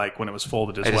it looked like when it was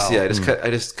folded as well. Yeah, I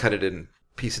just cut it in,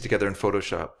 piece it together in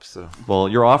Photoshop. So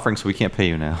you're offering, so we can't pay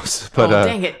you now. But,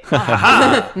 dang it!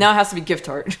 Now it has to be gift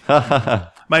art.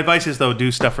 My advice is though,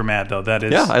 do stuff for Mad though. That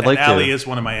is, I'd like to. Ali is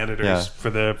one of my editors for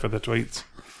the tweets.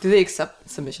 Do they accept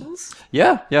submissions?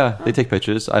 Yeah. They take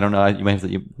pictures. I don't know. You might have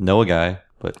to know a guy,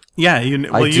 but yeah, you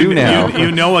now.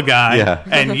 You know a guy,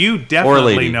 and you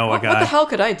definitely know a guy. What the hell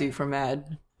could I do for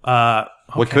Mad?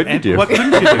 What could you do? What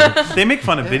couldn't you do? They make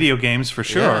fun of video games for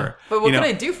sure. Yeah. But what could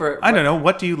I do for it? I don't know.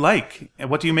 What do you like?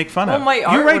 What do you make fun of? My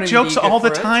art you write jokes all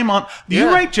the it. time on. You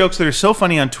write jokes that are so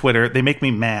funny on Twitter. They make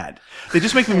me mad. They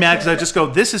just make me mad because I just go,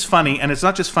 "This is funny," and it's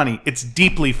not just funny. It's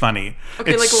deeply funny.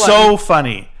 Okay, it's like so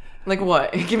funny. Like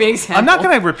what? Give me an example. I'm not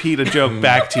going to repeat a joke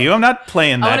back to you. I'm not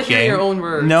playing that game. I want to hear your own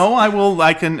words. No, I will.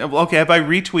 I can. Okay, if I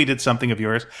retweeted something of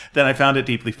yours, then I found it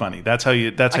deeply funny. That's how you.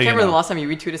 I can't remember the last time you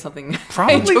retweeted something.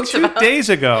 Probably 2 days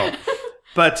ago.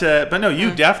 But no, you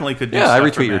definitely could do stuff I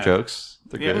retweet your jokes.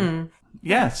 They're good. Mm.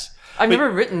 Yes. I've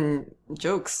never written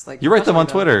jokes like you write them on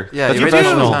Twitter. Yeah, that's you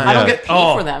professional. I don't get paid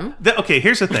for them. Okay,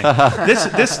 here's the thing.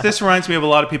 This reminds me of a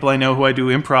lot of people I know who I do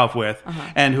improv with,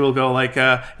 and who will go like,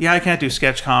 "Yeah, I can't do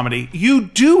sketch comedy." You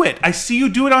do it. I see you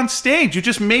do it on stage. You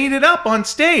just made it up on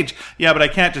stage. Yeah, but I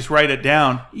can't just write it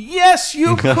down. Yes,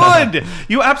 you could.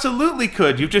 You absolutely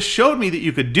could. You just showed me that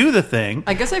you could do the thing.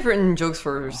 I guess I've written jokes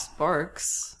for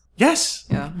Sparks. Yes.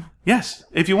 Yeah. Yes.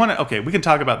 If you want to, okay, we can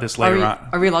talk about this later on.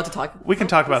 Are we allowed to talk? We can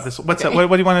talk about this. What's that? What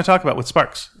do you want to talk about with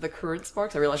Sparks? The current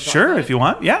Sparks. Are we allowed to talk Sure, about if you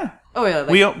want. Yeah. Oh yeah.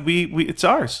 We it's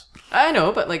ours. I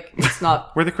know, but it's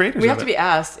not. We're the creators. We have to be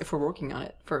asked if we're working on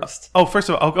it first. First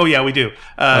of all, yeah, we do.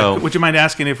 Would you mind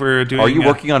asking if we're doing? Are you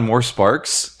working on more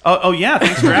Sparks? Oh yeah.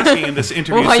 Thanks for asking in this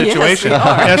interview situation.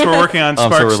 Yes, we're working on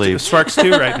so Sparks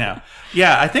 2 right now.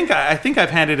 Yeah, I think I've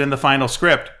handed in the final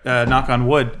script. Knock on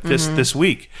wood. This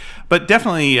week. But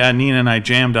definitely, Nina and I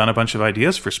jammed on a bunch of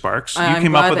ideas for Sparks. I'm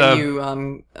glad that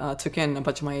you took in a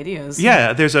bunch of my ideas.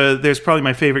 Yeah, there's probably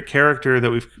my favorite character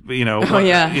that we've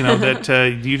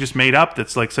that you just made up.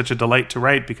 That's like such a delight to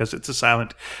write because it's a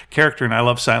silent character, and I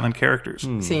love silent characters.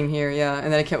 Same here, yeah.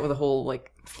 And then I kept with a whole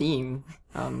theme,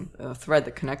 a thread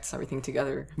that connects everything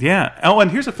together. Yeah. Oh,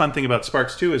 and here's a fun thing about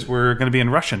Sparks too is we're going to be in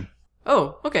Russian.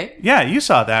 Oh, okay. Yeah, you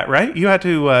saw that, right? You had to.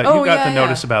 You got the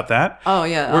notice about that. Oh,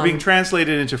 yeah. We're being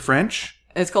translated into French.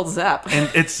 It's called Zap. And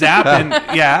it's Zap, and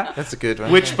yeah, That's a good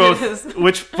one. which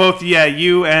both,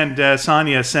 you and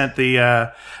Sonia sent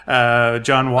the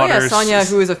John Oh, Waters. yeah, Sonia,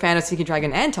 who is a fan of Seeking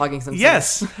Dragon and Talking Simpsons.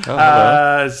 Yes,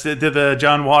 did the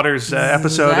John Waters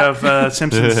episode Zap. of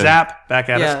Simpsons Zap back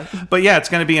at Yeah. us. But yeah, it's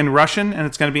going to be in Russian and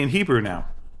it's going to be in Hebrew now,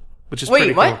 which is Wait,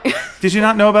 pretty what? cool. Did you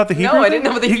not know about the Hebrew? I thing? didn't know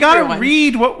about the You Hebrew gotta one.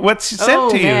 read what's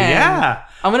sent to you. man. Yeah.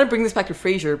 I'm going to bring this back to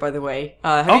Frasier, by the way.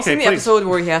 Have you seen the please. episode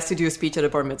where he has to do a speech at a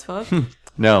bar mitzvah?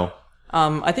 No.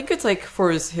 I think it's like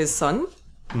for his son,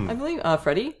 I believe,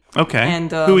 Freddie. Okay.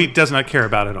 And, who he does not care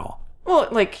about at all. Well,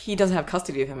 like, he doesn't have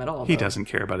custody of him at all. He though. doesn't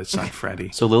care about his son Freddie.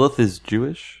 So Lilith is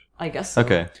Jewish? I guess so.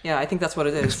 Okay. Yeah, I think that's what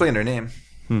it is. Explain her name.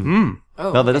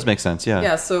 Oh, No, that does make sense, yeah.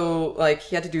 Yeah, so, like,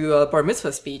 he had to do a bar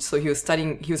mitzvah speech, so he was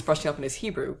brushing up on his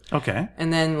Hebrew. Okay.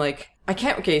 And then, like,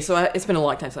 it's been a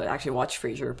long time since I actually watched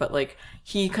Frasier, but, like,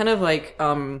 he kind of,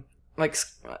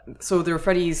 so there were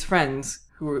Freddie's friends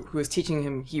who was teaching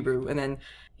him Hebrew, and then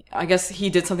I guess he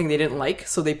did something they didn't like,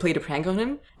 so they played a prank on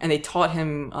him, and they taught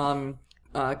him,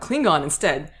 Klingon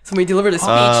instead. So when he delivered a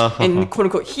speech in quote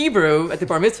unquote Hebrew at the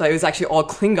bar mitzvah, it was actually all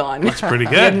Klingon. That's pretty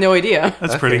He had good. no idea.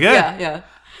 That's pretty good. Yeah.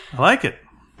 I like it.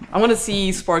 I want to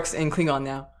see Sparks in Klingon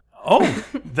now. Oh,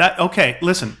 okay.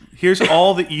 Listen, here's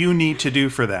all that you need to do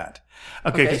for that.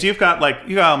 Okay, because you got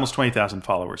almost 20,000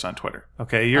 followers on Twitter.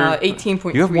 Okay, you're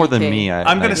 18.3. You have more than me.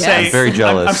 I'm going to say I'm very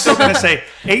jealous. I'm still going to say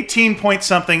 18 point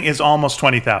something is almost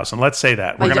 20,000. Let's say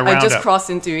that we're going to round I just up.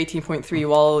 crossed into 18.3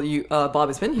 while Bob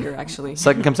has been here. Actually,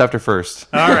 Second comes after first.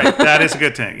 All right, that is a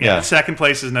good thing. Yeah, Yeah. second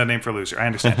place is no name for loser. I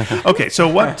understand. Okay, so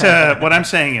what I'm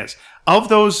saying is, of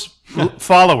those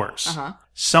followers,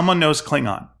 someone knows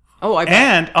Klingon, oh, I bet.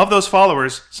 and of those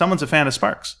followers, someone's a fan of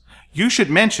Sparks. You should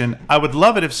mention, I would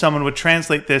love it if someone would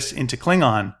translate this into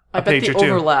Klingon I a bet page the or two.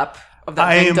 overlap of that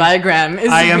I Venn am- diagram is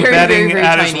I am very, betting very, very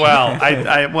that tiny.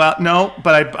 as well. No,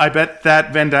 but I bet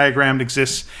that Venn diagram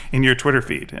exists in your Twitter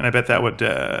feed, and I bet that would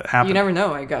happen. You never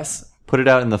know, I guess. Put it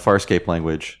out in the Farscape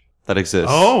language that exists.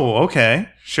 Oh, okay,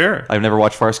 sure. I've never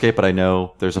watched Farscape, but I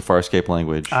know there's a Farscape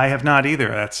language. I have not either.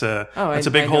 That's a I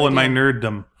big had hole no in my idea.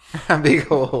 nerddom. Big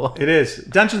hole. It is.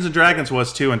 Dungeons and Dragons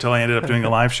was too until I ended up doing a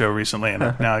live show recently,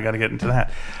 and now I got to get into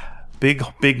that. Big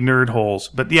nerd holes.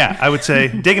 But yeah, I would say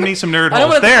digging me some nerd know holes.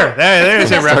 what- There's a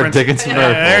Start reference. digging some nerd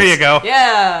There holes. you go.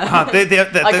 Yeah, I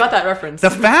I got that reference. The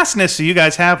fastness you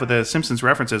guys have with the Simpsons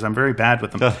references, I'm very bad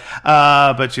with them.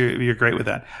 But you're great with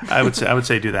that. I would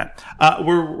say do that.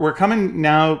 We're coming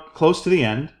now close to the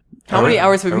end. How many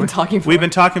hours have we been talking for? We've been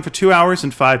talking for 2 hours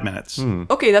and 5 minutes.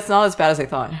 Okay, that's not as bad as I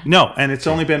thought. No, and it's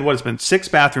only been it's been 6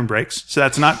 bathroom breaks, so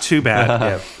that's not too bad.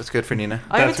 Yeah, that's good for Nina.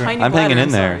 I have a That's right. tiny I'm hanging bladder,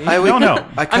 in there. sorry. No.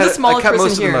 I cut, I'm the smallest I cut person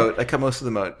most here. of the moat. I cut most of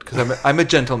the moat because I'm a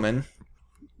gentleman.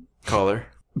 Caller.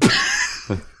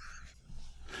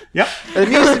 Yep. It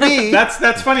means to me.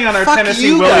 That's funny on our Fuck Tennessee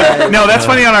you Williams. guys. No, that's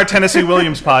funny on our Tennessee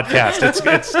Williams podcast.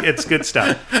 It's good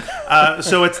stuff.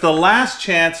 So it's the last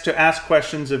chance to ask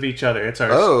questions of each other. It's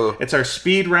our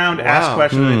speed round. Ask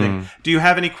questions. Everything. Do you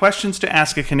have any questions to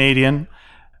ask a Canadian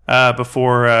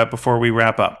before we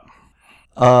wrap up?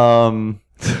 I'm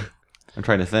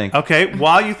trying to think. Okay.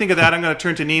 While you think of that, I'm going to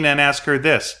turn to Nina and ask her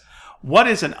this: what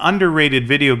is an underrated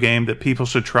video game that people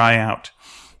should try out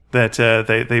that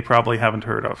they probably haven't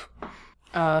heard of?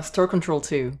 Store Control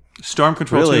 2. Storm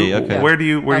Control Really? 2. Okay. Where do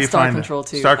you Star find Control that?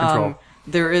 2. Star Control.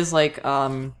 There is like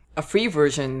a free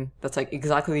version that's like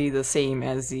exactly the same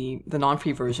as the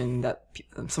non-free version that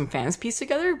some fans pieced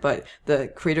together, but the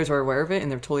creators are aware of it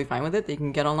and they're totally fine with it. They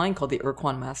can get online called the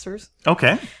Urquan Masters.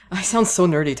 Okay. I sound so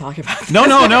nerdy talking about this.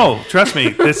 No. Trust me,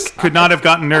 this could not have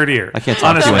gotten nerdier. I can't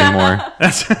talk to you anymore.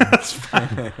 That's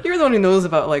fine. You're the one who knows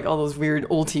about like all those weird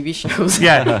old TV shows.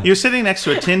 Yeah, you're sitting next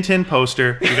to a Tintin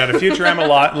poster. You got a Futurama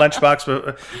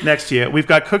lunchbox next to you. We've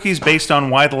got cookies based on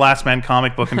Why the Last Man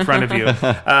comic book in front of you.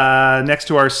 Next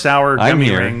to our sour I'm gummy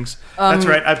here. rings. That's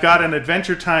right. I've got an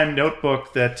Adventure Time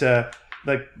notebook that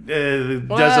does a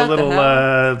the little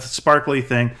hell? sparkly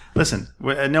thing. Listen,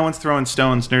 no one's throwing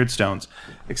nerd stones,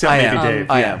 except I maybe am.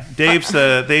 Dave. I Yeah. am.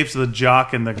 Dave's the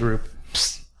jock in the group.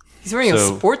 He's wearing a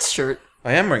So- sports shirt.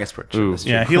 I am wearing a sports shirt. Ooh. That's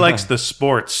true. Yeah, he likes the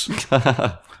sports.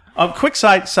 Quick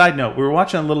side note: we were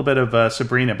watching a little bit of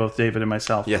Sabrina, both David and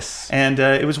myself. Yes. and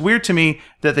it was weird to me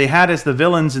that they had as the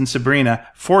villains in Sabrina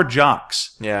 4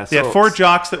 jocks. Yeah, they had so 4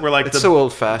 jocks that were like It's so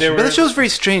old fashioned. But were- the show's very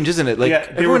strange, isn't it? Like Yeah,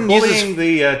 they were everyone bullying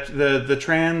uses.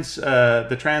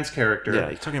 the trans character. Yeah,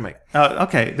 you're talking about.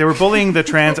 Okay, they were bullying the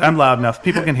trans. I'm loud enough;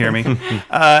 people can hear me.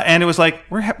 And it was like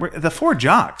we're the 4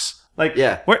 jocks. Like,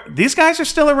 Yeah. these guys are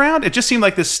still around? It just seemed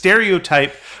like this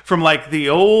stereotype from like the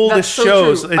oldest That's so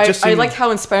shows. true. It just I seemed, liked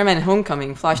how in Spider-Man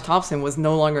Homecoming, Flash Thompson was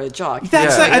no longer a jock.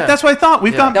 that's Yeah. that's what I thought.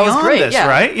 We've gone That was beyond great, this, yeah.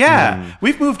 right? Yeah,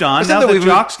 we've moved on. It's Now not that the we've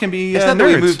jocks can be It's not that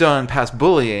we nerds. moved on past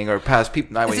bullying or past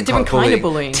people. It's a different kind of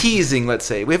bullying. Teasing, let's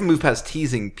say. We haven't moved past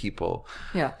teasing people.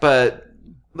 Yeah. But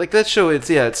like that show,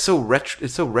 it's so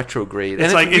retrograde. It's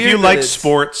And like if weird you that like it's-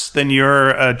 sports, then you're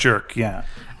a jerk. Yeah.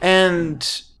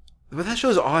 But that show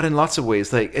is odd in lots of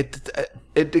ways. Like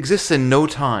it exists in no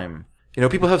time. You know,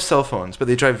 people have cell phones, but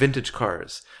they drive vintage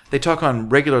cars. They talk on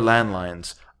regular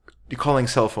landlines, calling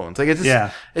cell phones. Like it's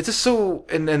just, it's just so.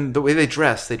 And the way they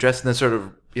dress in this sort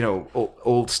of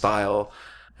old style.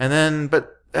 And then,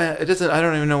 but it doesn't. I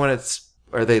don't even know when it's.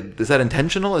 Is that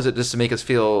intentional? Is it just to make us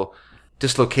feel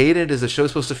dislocated? Is the show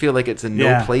supposed to feel like it's in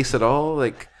no place at all?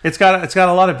 Like It's got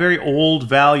a lot of very old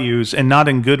values, and not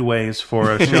in good ways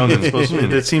for a show that's supposed to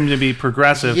that seem to be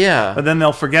progressive. Yeah. But then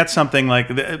they'll forget something like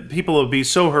people will be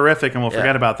so horrific, and we'll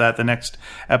forget about that the next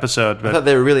episode. I But thought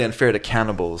they were really unfair to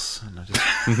cannibals. And I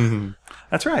just-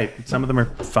 that's right. Some of them are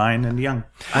fine and young.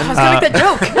 I was gonna make that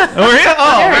joke. Oh, yeah?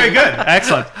 Oh, very good.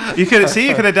 Excellent. You could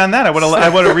have done that. I would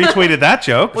have retweeted that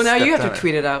joke. Well, now you have Stepped to on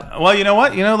tweet it out. Well, you know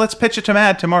what? Let's pitch it to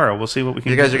Matt tomorrow. We'll see what we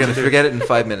can. you guys are going to do. forget it in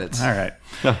 5 minutes. All right.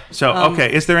 So,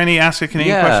 okay. Is there any Ask a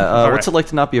Canadian question? Yeah, All what's right. it like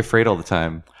to not be afraid all the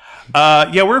time?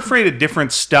 Yeah, we're afraid of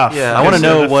different stuff. Yeah. I want to Because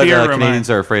know the what fear of Canadians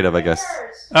are afraid of, I guess.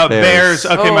 Oh, bears.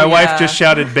 Okay, Oh, my wife yeah. just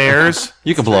shouted bears.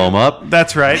 You can blow them up.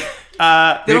 That's right.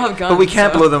 They don't have guns. But we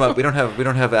can't so- blow them up. We don't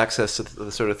have access to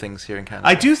the sort of things here in Canada.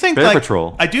 I do think Bear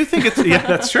Patrol. I do think it's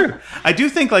that's true. I do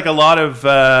think like a lot of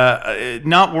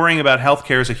not worrying about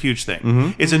healthcare is a huge thing. Mm-hmm.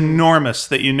 It's enormous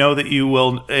that that you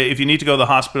will if you need to go to the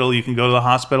hospital, you can go to the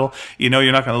hospital. You're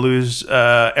not going to lose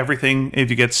everything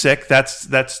if you get sick. That's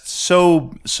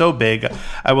so big.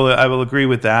 I will agree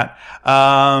with that.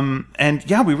 And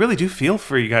yeah, we really do feel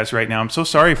for you guys right now. I'm so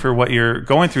sorry for what you're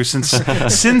going through.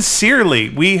 Sincerely,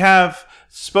 we have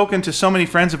spoken to so many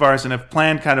friends of ours and have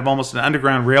planned kind of almost an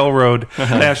underground railroad.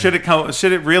 Now, should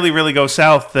it really go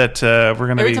south, that we're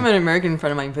going to Every be. time an American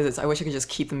friend of mine visits, I wish I could just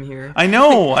keep them here. I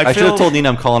know. I should have told Nina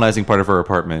I'm colonizing part of her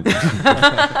apartment.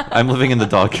 I'm living in the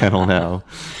dog kennel now.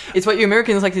 It's what you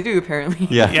Americans like to do, apparently.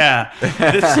 Yeah. Yeah.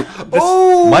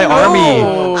 My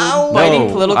army. Biting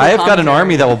No, political I have got an commentary.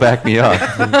 army that will back me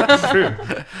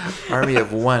up. Army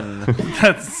of one.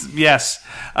 Yes.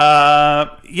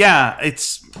 Yeah.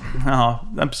 It's. Oh,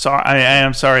 I'm sorry. I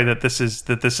am sorry that this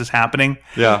is happening.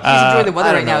 Yeah. He's enjoying the weather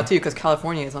I don't right now know. too, because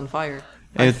California is on fire.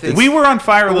 And it's- We were on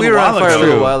fire a little We were while on fire a ago.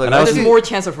 little while ago. And I was- There's more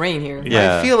chance of rain here.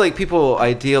 Yeah. I feel like people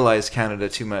idealize Canada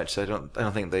too much. I don't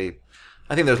think they.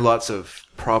 I think there's lots of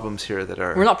problems here that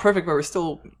are. We're not perfect, but we're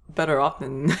still better off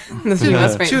than the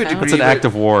U.S. right To a now. degree. It's an act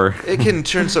of war. It can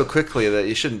turn so quickly that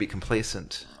you shouldn't be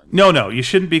complacent. No, you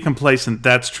shouldn't be complacent.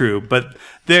 That's true, but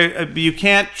you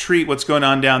can't treat what's going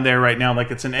on down there right now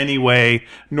like it's in any way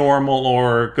normal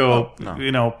or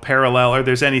parallel or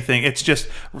there's anything. It's just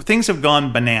things have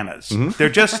gone bananas. Mm-hmm.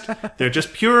 They're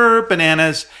just pure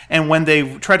bananas. And when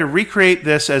they try to recreate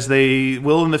this as they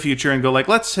will in the future and go like,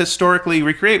 let's historically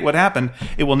recreate what happened,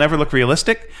 it will never look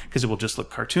realistic because it will just look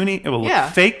cartoony. It will look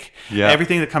fake. Yeah.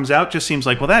 Everything that comes out just seems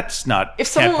like, well, that's not. If can't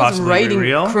someone was possibly be writing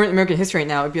real. current American history right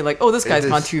now, it'd be like, oh, this guy's is-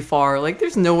 gone too far. Like,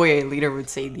 there's no way a leader would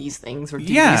say these things or do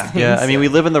Yeah. these things. Yeah, I mean, we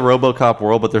live in the RoboCop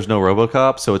world, but there's no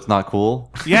RoboCop, so it's not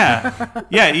cool. Yeah.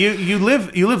 You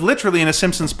live literally in a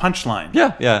Simpsons punchline.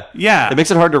 Yeah. It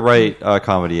makes it hard to write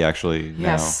comedy, actually,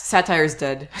 now. Yes, satire's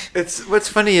dead. It's what's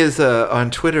funny is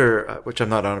on Twitter, which I'm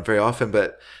not on very often,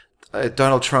 but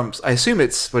Donald Trump's. I assume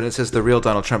it's when it says the real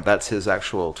Donald Trump. That's his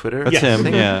actual Twitter. That's him,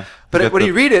 thing. yeah. But when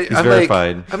you read it, he's I'm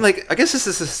verified. like, I guess this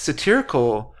is a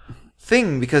satirical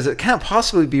thing because it can't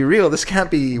possibly be real. This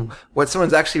can't be what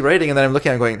someone's actually writing. And then I'm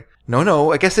looking at it going,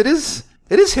 no, I guess it is.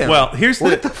 It is him. Well, here's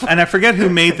and I forget who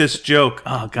made this joke.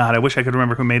 Oh God, I wish I could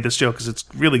remember who made this joke because it's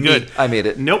really good. I made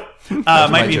it. Nope.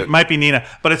 my joke. Might be Nina,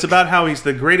 but it's about how he's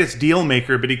the greatest deal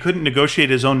maker, but he couldn't negotiate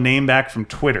his own name back from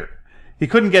Twitter. He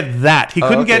couldn't get that. He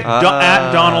couldn't okay. get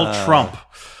at Donald Trump.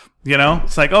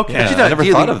 It's like okay. Yeah. You're not I never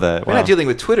dealing- thought of that. You're Wow. not dealing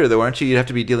with Twitter, though, aren't you? You'd have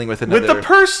to be dealing with another... With the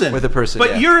person. With the person,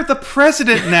 But yeah. you're the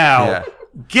president now. Yeah.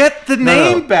 Get the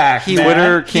name back, man.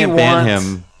 Twitter can't ban wants-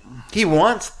 him. He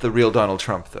wants the real Donald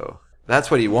Trump, though.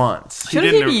 That's what he wants.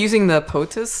 Shouldn't didn't he be ar- using the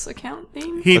POTUS account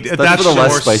name? That's for the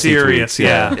less more spicy serious. tweets,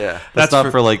 yeah. Yeah. That's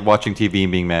not for like watching TV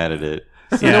and being mad at it.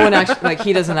 So no one actually,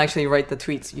 he doesn't actually write the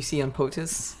tweets you see on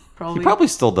POTUS, probably. He probably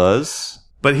still does.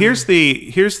 But here's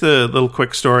the little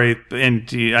quick story, and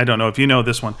I don't know if you know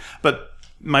this one, but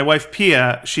my wife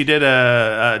Pia, she did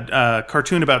a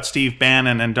cartoon about Steve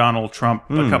Bannon and Donald Trump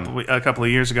a couple of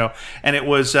years ago, and it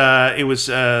was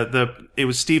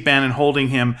Steve Bannon holding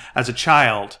him as a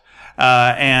child.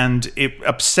 And it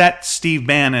upset Steve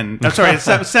Bannon. It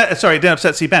didn't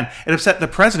upset Steve Bannon. It upset the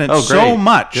president so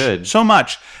much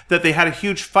that they had a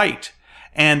huge fight.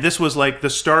 And this was like the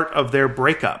start of their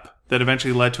breakup that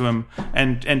eventually led to him.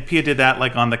 And Pia did that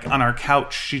like on our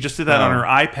couch. She just did that on her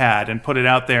iPad and put it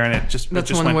out there, and that's it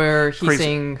just one went where he's crazy.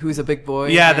 saying "Who's a big boy?"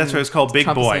 Yeah, that's what it's called, Big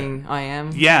Trump Boy. Saying, I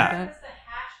am. Yeah. That's the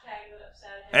hashtag that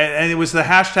upset him. And it was the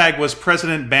hashtag was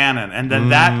President Bannon, and then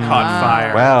that caught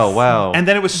fire. Wow. And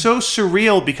then it was so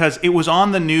surreal because it was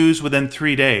on the news within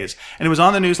 3 days. And it was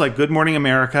on the news like Good Morning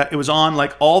America. It was on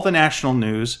like all the national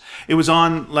news. It was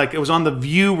on The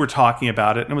View were talking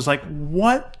about it. And it was like,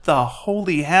 what the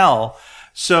holy hell?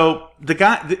 So the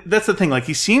guy, that's the thing. Like,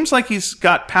 he seems like he's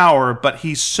got power, but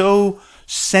he's so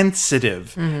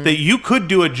sensitive that you could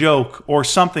do a joke or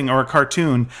something or a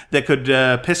cartoon that could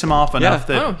piss him off enough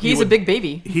that Oh, he's a big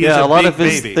baby. He is a lot of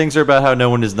his baby. things are about how no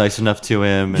one is nice enough to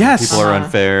him. And Yes. people are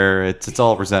unfair. It's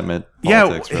all resentment.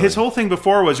 Politics, really. His whole thing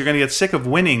before was you're going to get sick of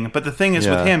winning. But the thing is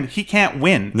with him, he can't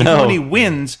win. No. Even when he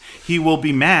wins, he will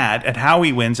be mad at how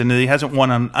he wins and that he hasn't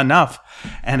won enough.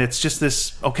 And it's just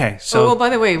this. Okay, so by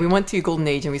the way, we went to Golden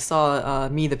Age and we saw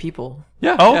Me the People.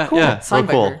 Yeah. Oh, yeah, cool. Yeah. Signed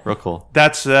by her. Real cool.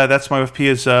 that's my wife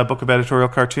Pia's book of editorial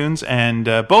cartoons, and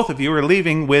both of you are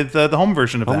leaving with the home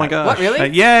version of that. Oh my gosh. What, really?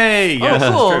 Yay! Yes,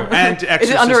 that's cool. true. And Is it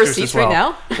Extra under our Sisters seats as well. right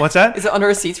now? What's that? Is it under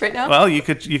our seats right now? Well, you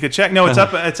could check. No, it's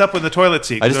up. It's up with the toilet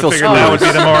seat. I just So feel figured that would be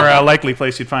screwed. the more likely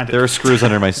place you'd find it. There are screws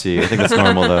under my seat. I think that's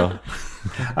normal, though.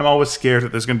 I'm always scared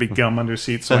that there's going to be gum under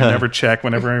seats, so I never check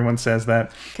whenever anyone says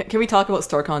that. Can we talk about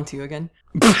StarCon 2 again?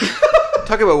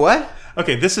 Talk about what?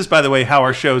 Okay, this is, by the way, how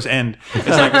our shows end. It's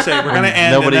like we say, we're going to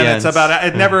end, Nobody and then ends. it's about,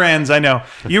 it never ends, I know.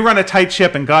 You run a tight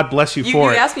ship, and God bless you You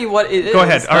for it. asked me what it is. Go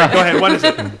ahead. All right, go ahead. What is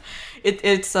it?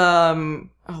 It's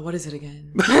what is it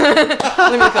again?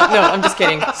 Let me look up. No, I'm just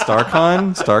kidding.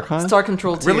 StarCon? Star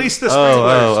Control 2. Release the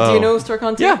sprinklers. Do you know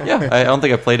StarCon 2? Yeah. I don't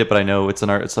think I played it, but I know it's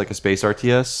it's like a space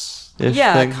RTS-ish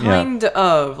Yeah, thing. kind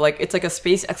of. Like, it's like a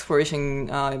space exploration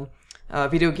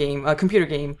video game, computer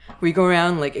game, where you go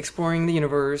around, like, exploring the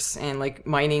universe and, like,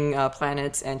 mining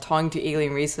planets and talking to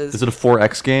alien races. Is it a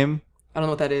 4X game? I don't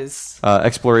know what that is.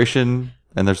 Exploration,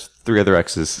 and there's 3 other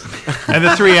X's. And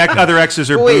the 3 other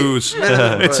X's are Wait, booze.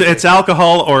 no. It's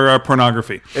alcohol or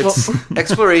pornography. It's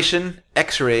exploration,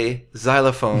 X-ray,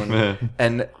 xylophone,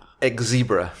 and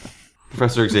Xebra.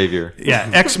 Professor Xavier. Yeah,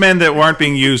 X-Men that weren't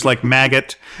being used, like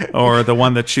Maggot, or the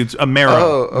one that shoots a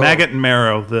Marrow. Oh. Maggot and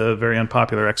Marrow, the very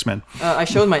unpopular X-Men. I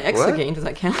showed my X What? again. Does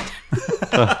that count?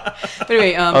 But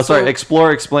anyway, Sorry, so,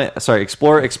 explore, expand,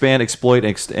 exploit,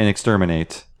 and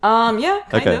exterminate. yeah,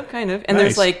 Okay. kind of. And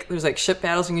Nice. there's like ship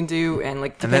battles you can do, and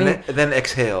like And depending then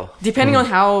exhale. depending on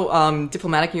how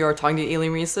diplomatic you are talking to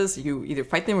alien races, you either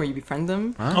fight them or you befriend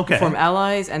them, Okay. form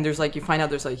allies, and there's like you find out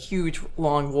there's a huge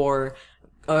long war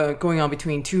going on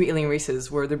between two alien races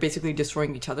where they're basically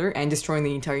destroying each other and destroying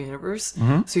the entire universe.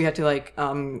 So you have to like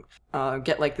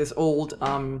get like this old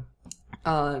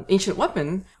ancient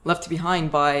weapon left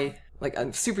behind by like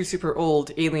a super old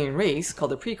alien race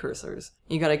called the Precursors.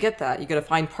 You gotta get that. You gotta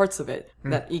find parts of it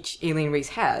that each alien race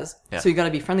has. Yeah. So you gotta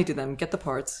be friendly to them, get the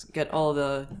parts, get all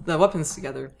the weapons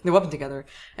together,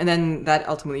 and then that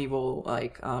ultimately will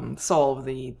like solve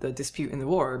the dispute in the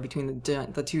war between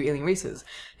the two alien races.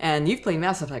 And you've played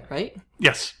Mass Effect, right?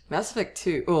 Yes. Mass Effect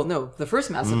 2. Oh no, the first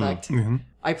Mass Effect.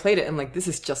 I played it and like this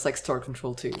is just like Star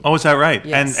Control 2. Oh, is that right?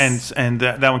 Yes. And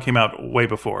that one came out way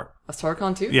before. A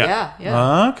StarCon 2? Yeah.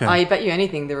 Yeah. Okay. I bet you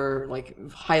anything they were like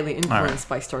highly influenced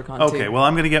by StarCon 2. Okay, well,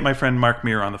 I'm going to get my friend Mark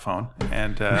Meir on the phone,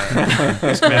 and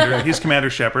he's Commander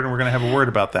Shepard, and we're going to have a word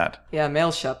about that. Yeah,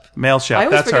 Male Shep. Male Shep, I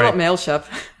always that's forget all right. about Male Shep.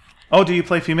 Oh, do you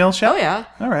play female Shep? Oh yeah.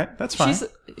 All right, that's fine.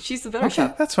 She's the better Okay,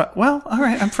 Shep. that's fine. Well, all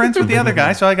right, I'm friends with the other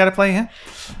guy, so I got to play him.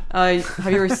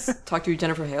 Have you ever talked to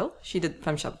Jennifer Hale? She did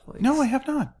Femme Shep. No, I have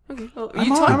not. Okay. Well, I'm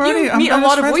you already- meet I'm a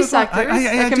lot of friends voice with one. actors I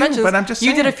at do, conventions. but I'm just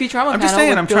You did a saying. Futurama I'm just panel saying,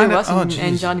 with I'm Billy trying to- West oh, and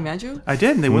jeez. Johnny Manju. I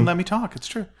did, and they wouldn't let me talk. It's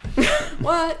true.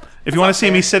 What? If you want to see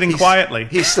me sitting quietly.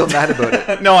 He's still mad about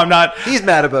it. No, I'm not. He's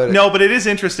mad about it. No, but it is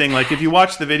interesting. Like, if you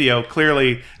watch the video,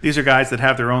 clearly these are guys that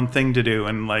have their own thing to do,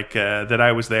 and like that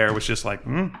I was there was just like,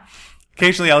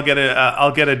 Occasionally, I'll get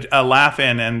a laugh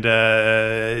in, and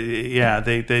they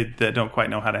don't quite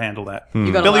know how to handle that.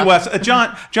 You got a Billy laugh? West,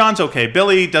 John's okay.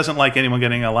 Billy doesn't like anyone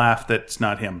getting a laugh that's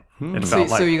not him. It So, felt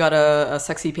like. so you got a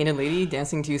sexy painted lady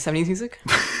dancing to 70s music?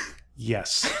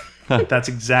 Yes. That's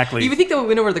exactly. You would think that would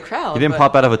win over the crowd. You didn't but-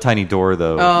 pop out of a tiny door,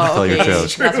 though, to Oh, tell okay. your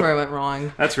jokes. That's where I went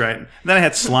wrong. That's right. Then I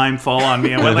had slime fall on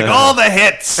me. I went like, all the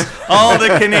hits, all the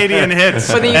Canadian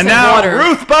hits. But then you And said now water.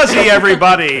 Ruth Buzzy,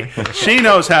 everybody. She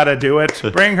knows how to do it.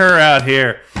 Bring her out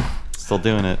here. Still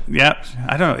doing it. Yep.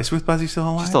 I don't know. Is Ruth Buzzy still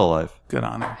alive? Still alive. Good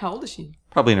on her. How old is she?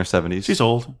 Probably in her 70s. She's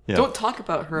old. Yeah. Don't talk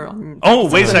about her on... Oh,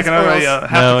 wait a second. Or I else-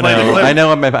 have to play the clip. I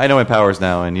know my powers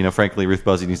now, and frankly, Ruth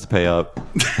Buzzy needs to pay up.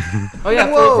 Oh yeah,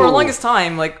 for the longest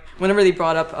time, like whenever they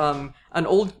brought up an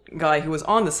old guy who was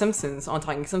on The Simpsons, on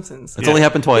Talking Simpsons. It's only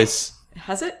happened twice.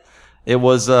 Has it? It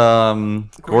was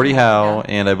Gordie Howe Yeah.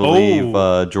 and I believe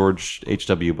George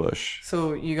H.W. Bush.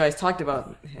 So you guys talked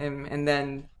about him, and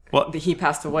then What? he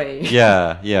passed away.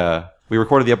 Yeah. We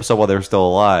recorded the episode while they were still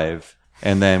alive,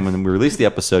 and then when we released the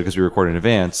episode because we recorded in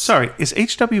advance. Sorry, is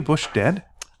H.W. Bush dead?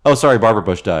 Oh, sorry, Barbara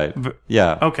Bush died.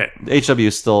 Yeah. Okay. H.W.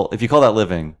 is still, if you call that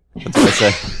living, that's what I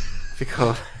say.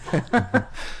 Because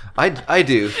I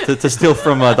do. to steal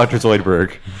from Dr.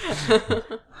 Zoidberg.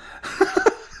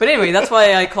 But anyway, that's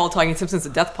why I call Talking Simpsons a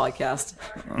death podcast.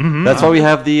 That's why we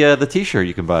have the T-shirt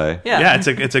you can buy. Yeah.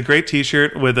 It's a great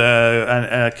T-shirt with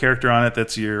a character on it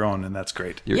that's your own, and that's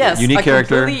great. Your Yes, unique a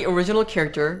character. completely original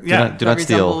character. Yeah. Do not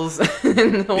steal.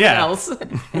 Resembles no one Yeah. else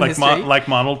in Like history. like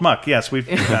Monald Muck. Yes, we've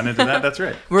gone into that. That's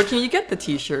right. Where can you get the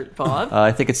T-shirt, Bob?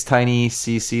 I think it's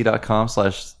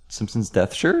tinycc.com/Simpsons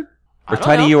Death Shirt or don't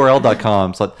know.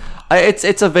 tinyurl.com. So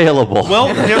it's available.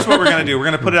 Well, here's what we're going to do. We're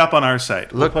going to put it up on our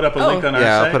site. We'll put up a link on our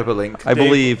Yeah, site. I'll put up a link. I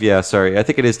believe, I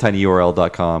think it is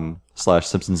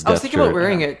tinyurl.com/Simpsons I was Death thinking Shirt. about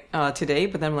wearing it today,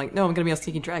 but then I'm like, no, I'm going to be on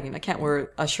Sneaky Dragon. I can't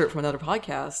wear a shirt from another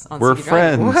podcast on We're Sneaky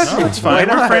Dragon. friends. No, it's fine.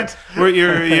 We're friends.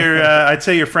 You're I'd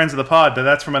say you're friends of the pod, but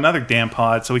that's from another damn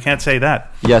pod, so we can't say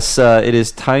that. Yes, it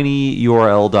is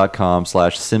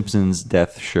tinyurl.com/Simpsons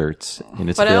Death Shirt, and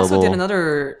it's But I available. also did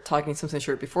another Talking Simpsons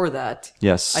shirt before that.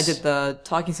 Yes, I did the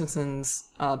Talking Simpsons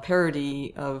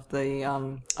parody of the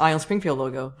Ion Springfield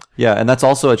logo. Yeah, and that's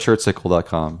also at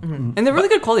shirtsicle.com. And they're really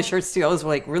good quality shirts, too. I was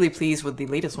like really pleased with the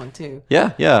latest one, too.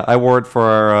 Yeah, I wore it for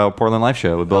our Portland live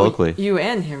show with Bill Oakley. You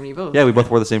and Henry both. Yeah, we both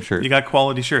wore the same shirt. You got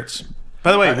quality shirts.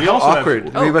 By the way, we How also awkward.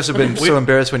 have, We must have been so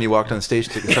embarrassed when you walked on stage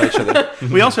to beside each other.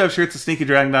 we also have shirts at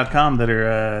sneakydragon.com that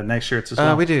are nice shirts as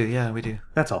well. We do. Yeah, we do.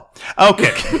 That's all.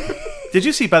 Okay. Did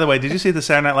you see the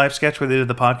Saturday Night Live sketch where they did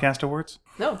the podcast awards?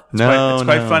 No. No, It's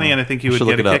quite no. funny, and I think you would should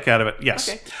get a look it kick up. out of it. Yes.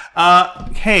 Okay.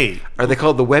 Hey. Are they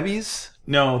called the Webbies?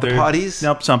 No, they're Potties?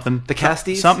 Nope, something. The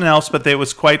Casties? Something else, but it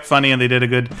was quite funny, and they did a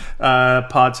good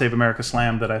Pod Save America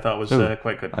Slam that I thought was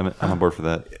quite good. I'm on board for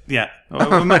that. Yeah,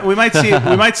 we might see.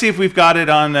 We might see if we've got it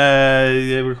on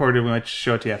recorded. We might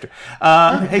show it to you after.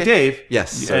 Hey, Dave.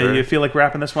 Yes, sir. You feel like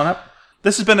wrapping this one up?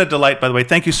 This has been a delight, by the way.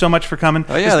 Thank you so much for coming.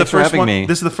 Oh, yeah, This is thanks for having one, me.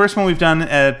 This is the first one we've done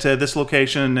at this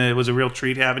location. It was a real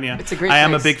treat having you. It's a great I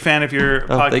am a place. big fan of your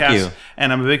thank podcast, you.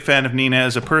 and I'm a big fan of Nina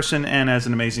as a person and as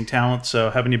an amazing talent. So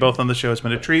having you both on the show has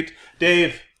been a treat.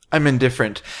 Dave. I'm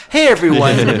indifferent. Hey,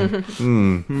 everyone.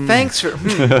 Thanks for... By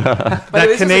the way,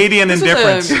 this Canadian was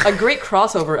indifference. a great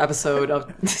crossover episode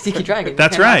of Sneaky Dragon.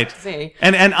 That's You cannot right. say.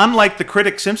 And unlike the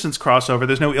Critic Simpsons crossover,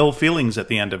 there's no ill feelings at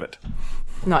the end of it.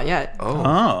 Not yet.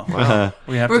 Oh, well,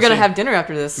 we have We're to going to see. have dinner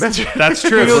after this. That's true.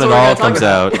 Who When knows it what we're all gonna talk comes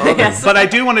about. out. Yes. But I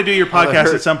do want to do your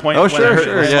podcast at some point. Oh, when sure,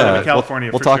 I'm yeah. in California.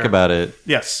 We'll for talk sure. about it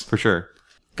Yes. for sure.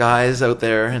 Guys out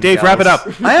there. And Dave, wrap it gals.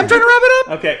 up. I am trying to wrap it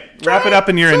up. Okay, wrap it up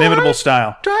in your inimitable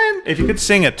style. Trying. If you could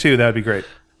sing it too, that would be great.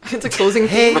 It's a closing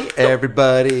Hey, theme.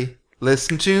 everybody.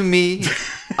 Listen to me.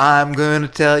 I'm going to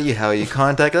tell you how you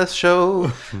contact us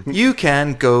show. You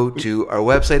can go to our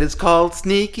website. It's called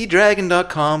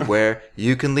sneakydragon.com where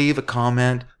you can leave a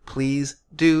comment. Please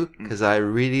do, because I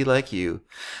really like you.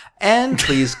 And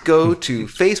please go to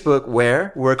Facebook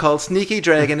where we're called Sneaky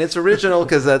Dragon. It's original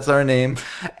because that's our name.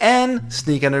 And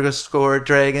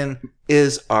Sneak_Dragon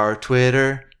is our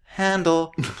Twitter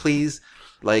handle. Please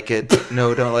like it.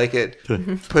 No, don't like it.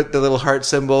 Put the little heart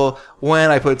symbol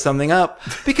when I put something up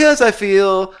because I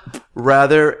feel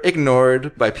rather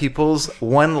ignored by people's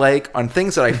one like on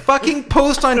things that I fucking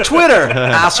post on Twitter,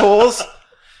 assholes.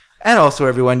 And also,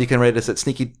 everyone, you can write us at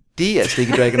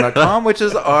sneakyd@sneakydragon.com, which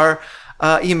is our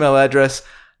email address.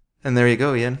 And there you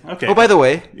go, Ian. Okay. Oh, by the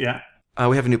way, Yeah.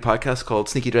 we have a new podcast called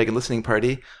Sneaky Dragon Listening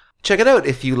Party. Check it out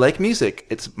if you like music.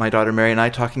 It's my daughter Mary and I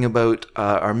talking about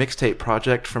our mixtape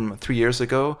project from 3 years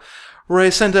ago, where I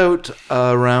sent out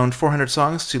around 400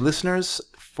 songs to listeners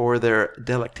for their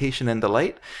delectation and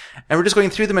delight. And we're just going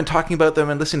through them and talking about them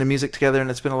and listening to music together, and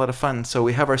it's been a lot of fun. So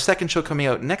we have our second show coming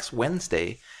out next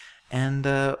Wednesday, and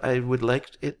I would like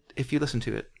it if you listen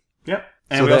to it. Yep.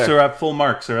 And So we there. also have Full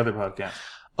Marks, our other podcast.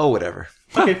 Oh, whatever.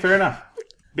 Okay, fair enough.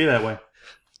 Be that way.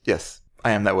 Yes.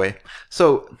 I am that way.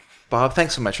 So, Bob,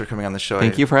 thanks so much for coming on the show.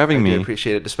 Thank you for having me. I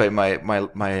appreciate it, despite my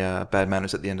bad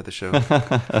manners at the end of the show.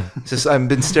 I've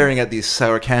been staring at these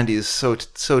sour candies so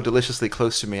deliciously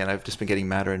close to me, and I've just been getting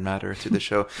madder and madder through the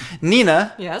show.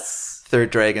 Nina, Yes. Third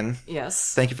Dragon,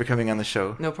 Yes. thank you for coming on the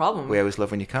show. No problem. We always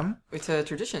love when you come. It's a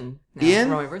tradition. Now, Ian?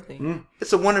 for my birthday.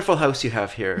 It's a wonderful house you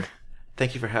have here.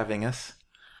 Thank you for having us.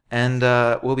 And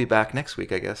we'll be back next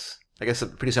week, I guess. I guess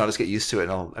pretty soon I'll just get used to it,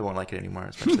 and I won't like it anymore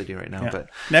as much as I do right now. But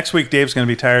next week, Dave's going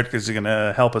to be tired because he's going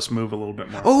to help us move a little bit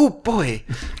more. Oh boy!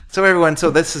 So everyone,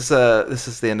 this is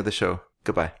the end of the show.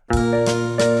 Goodbye.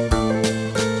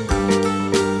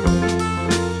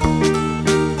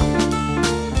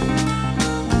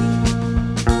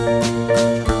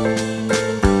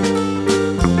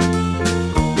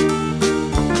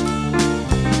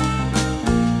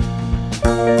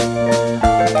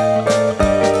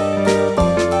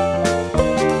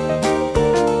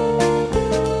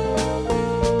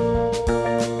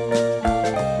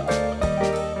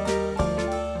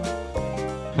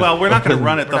 Well, we're not going to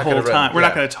run it the not gonna whole run, time. We're yeah.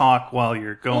 not going to talk while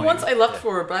you're going. Well, once I left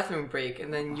for a bathroom break,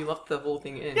 and then you left the whole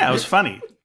thing in. Yeah, it was funny.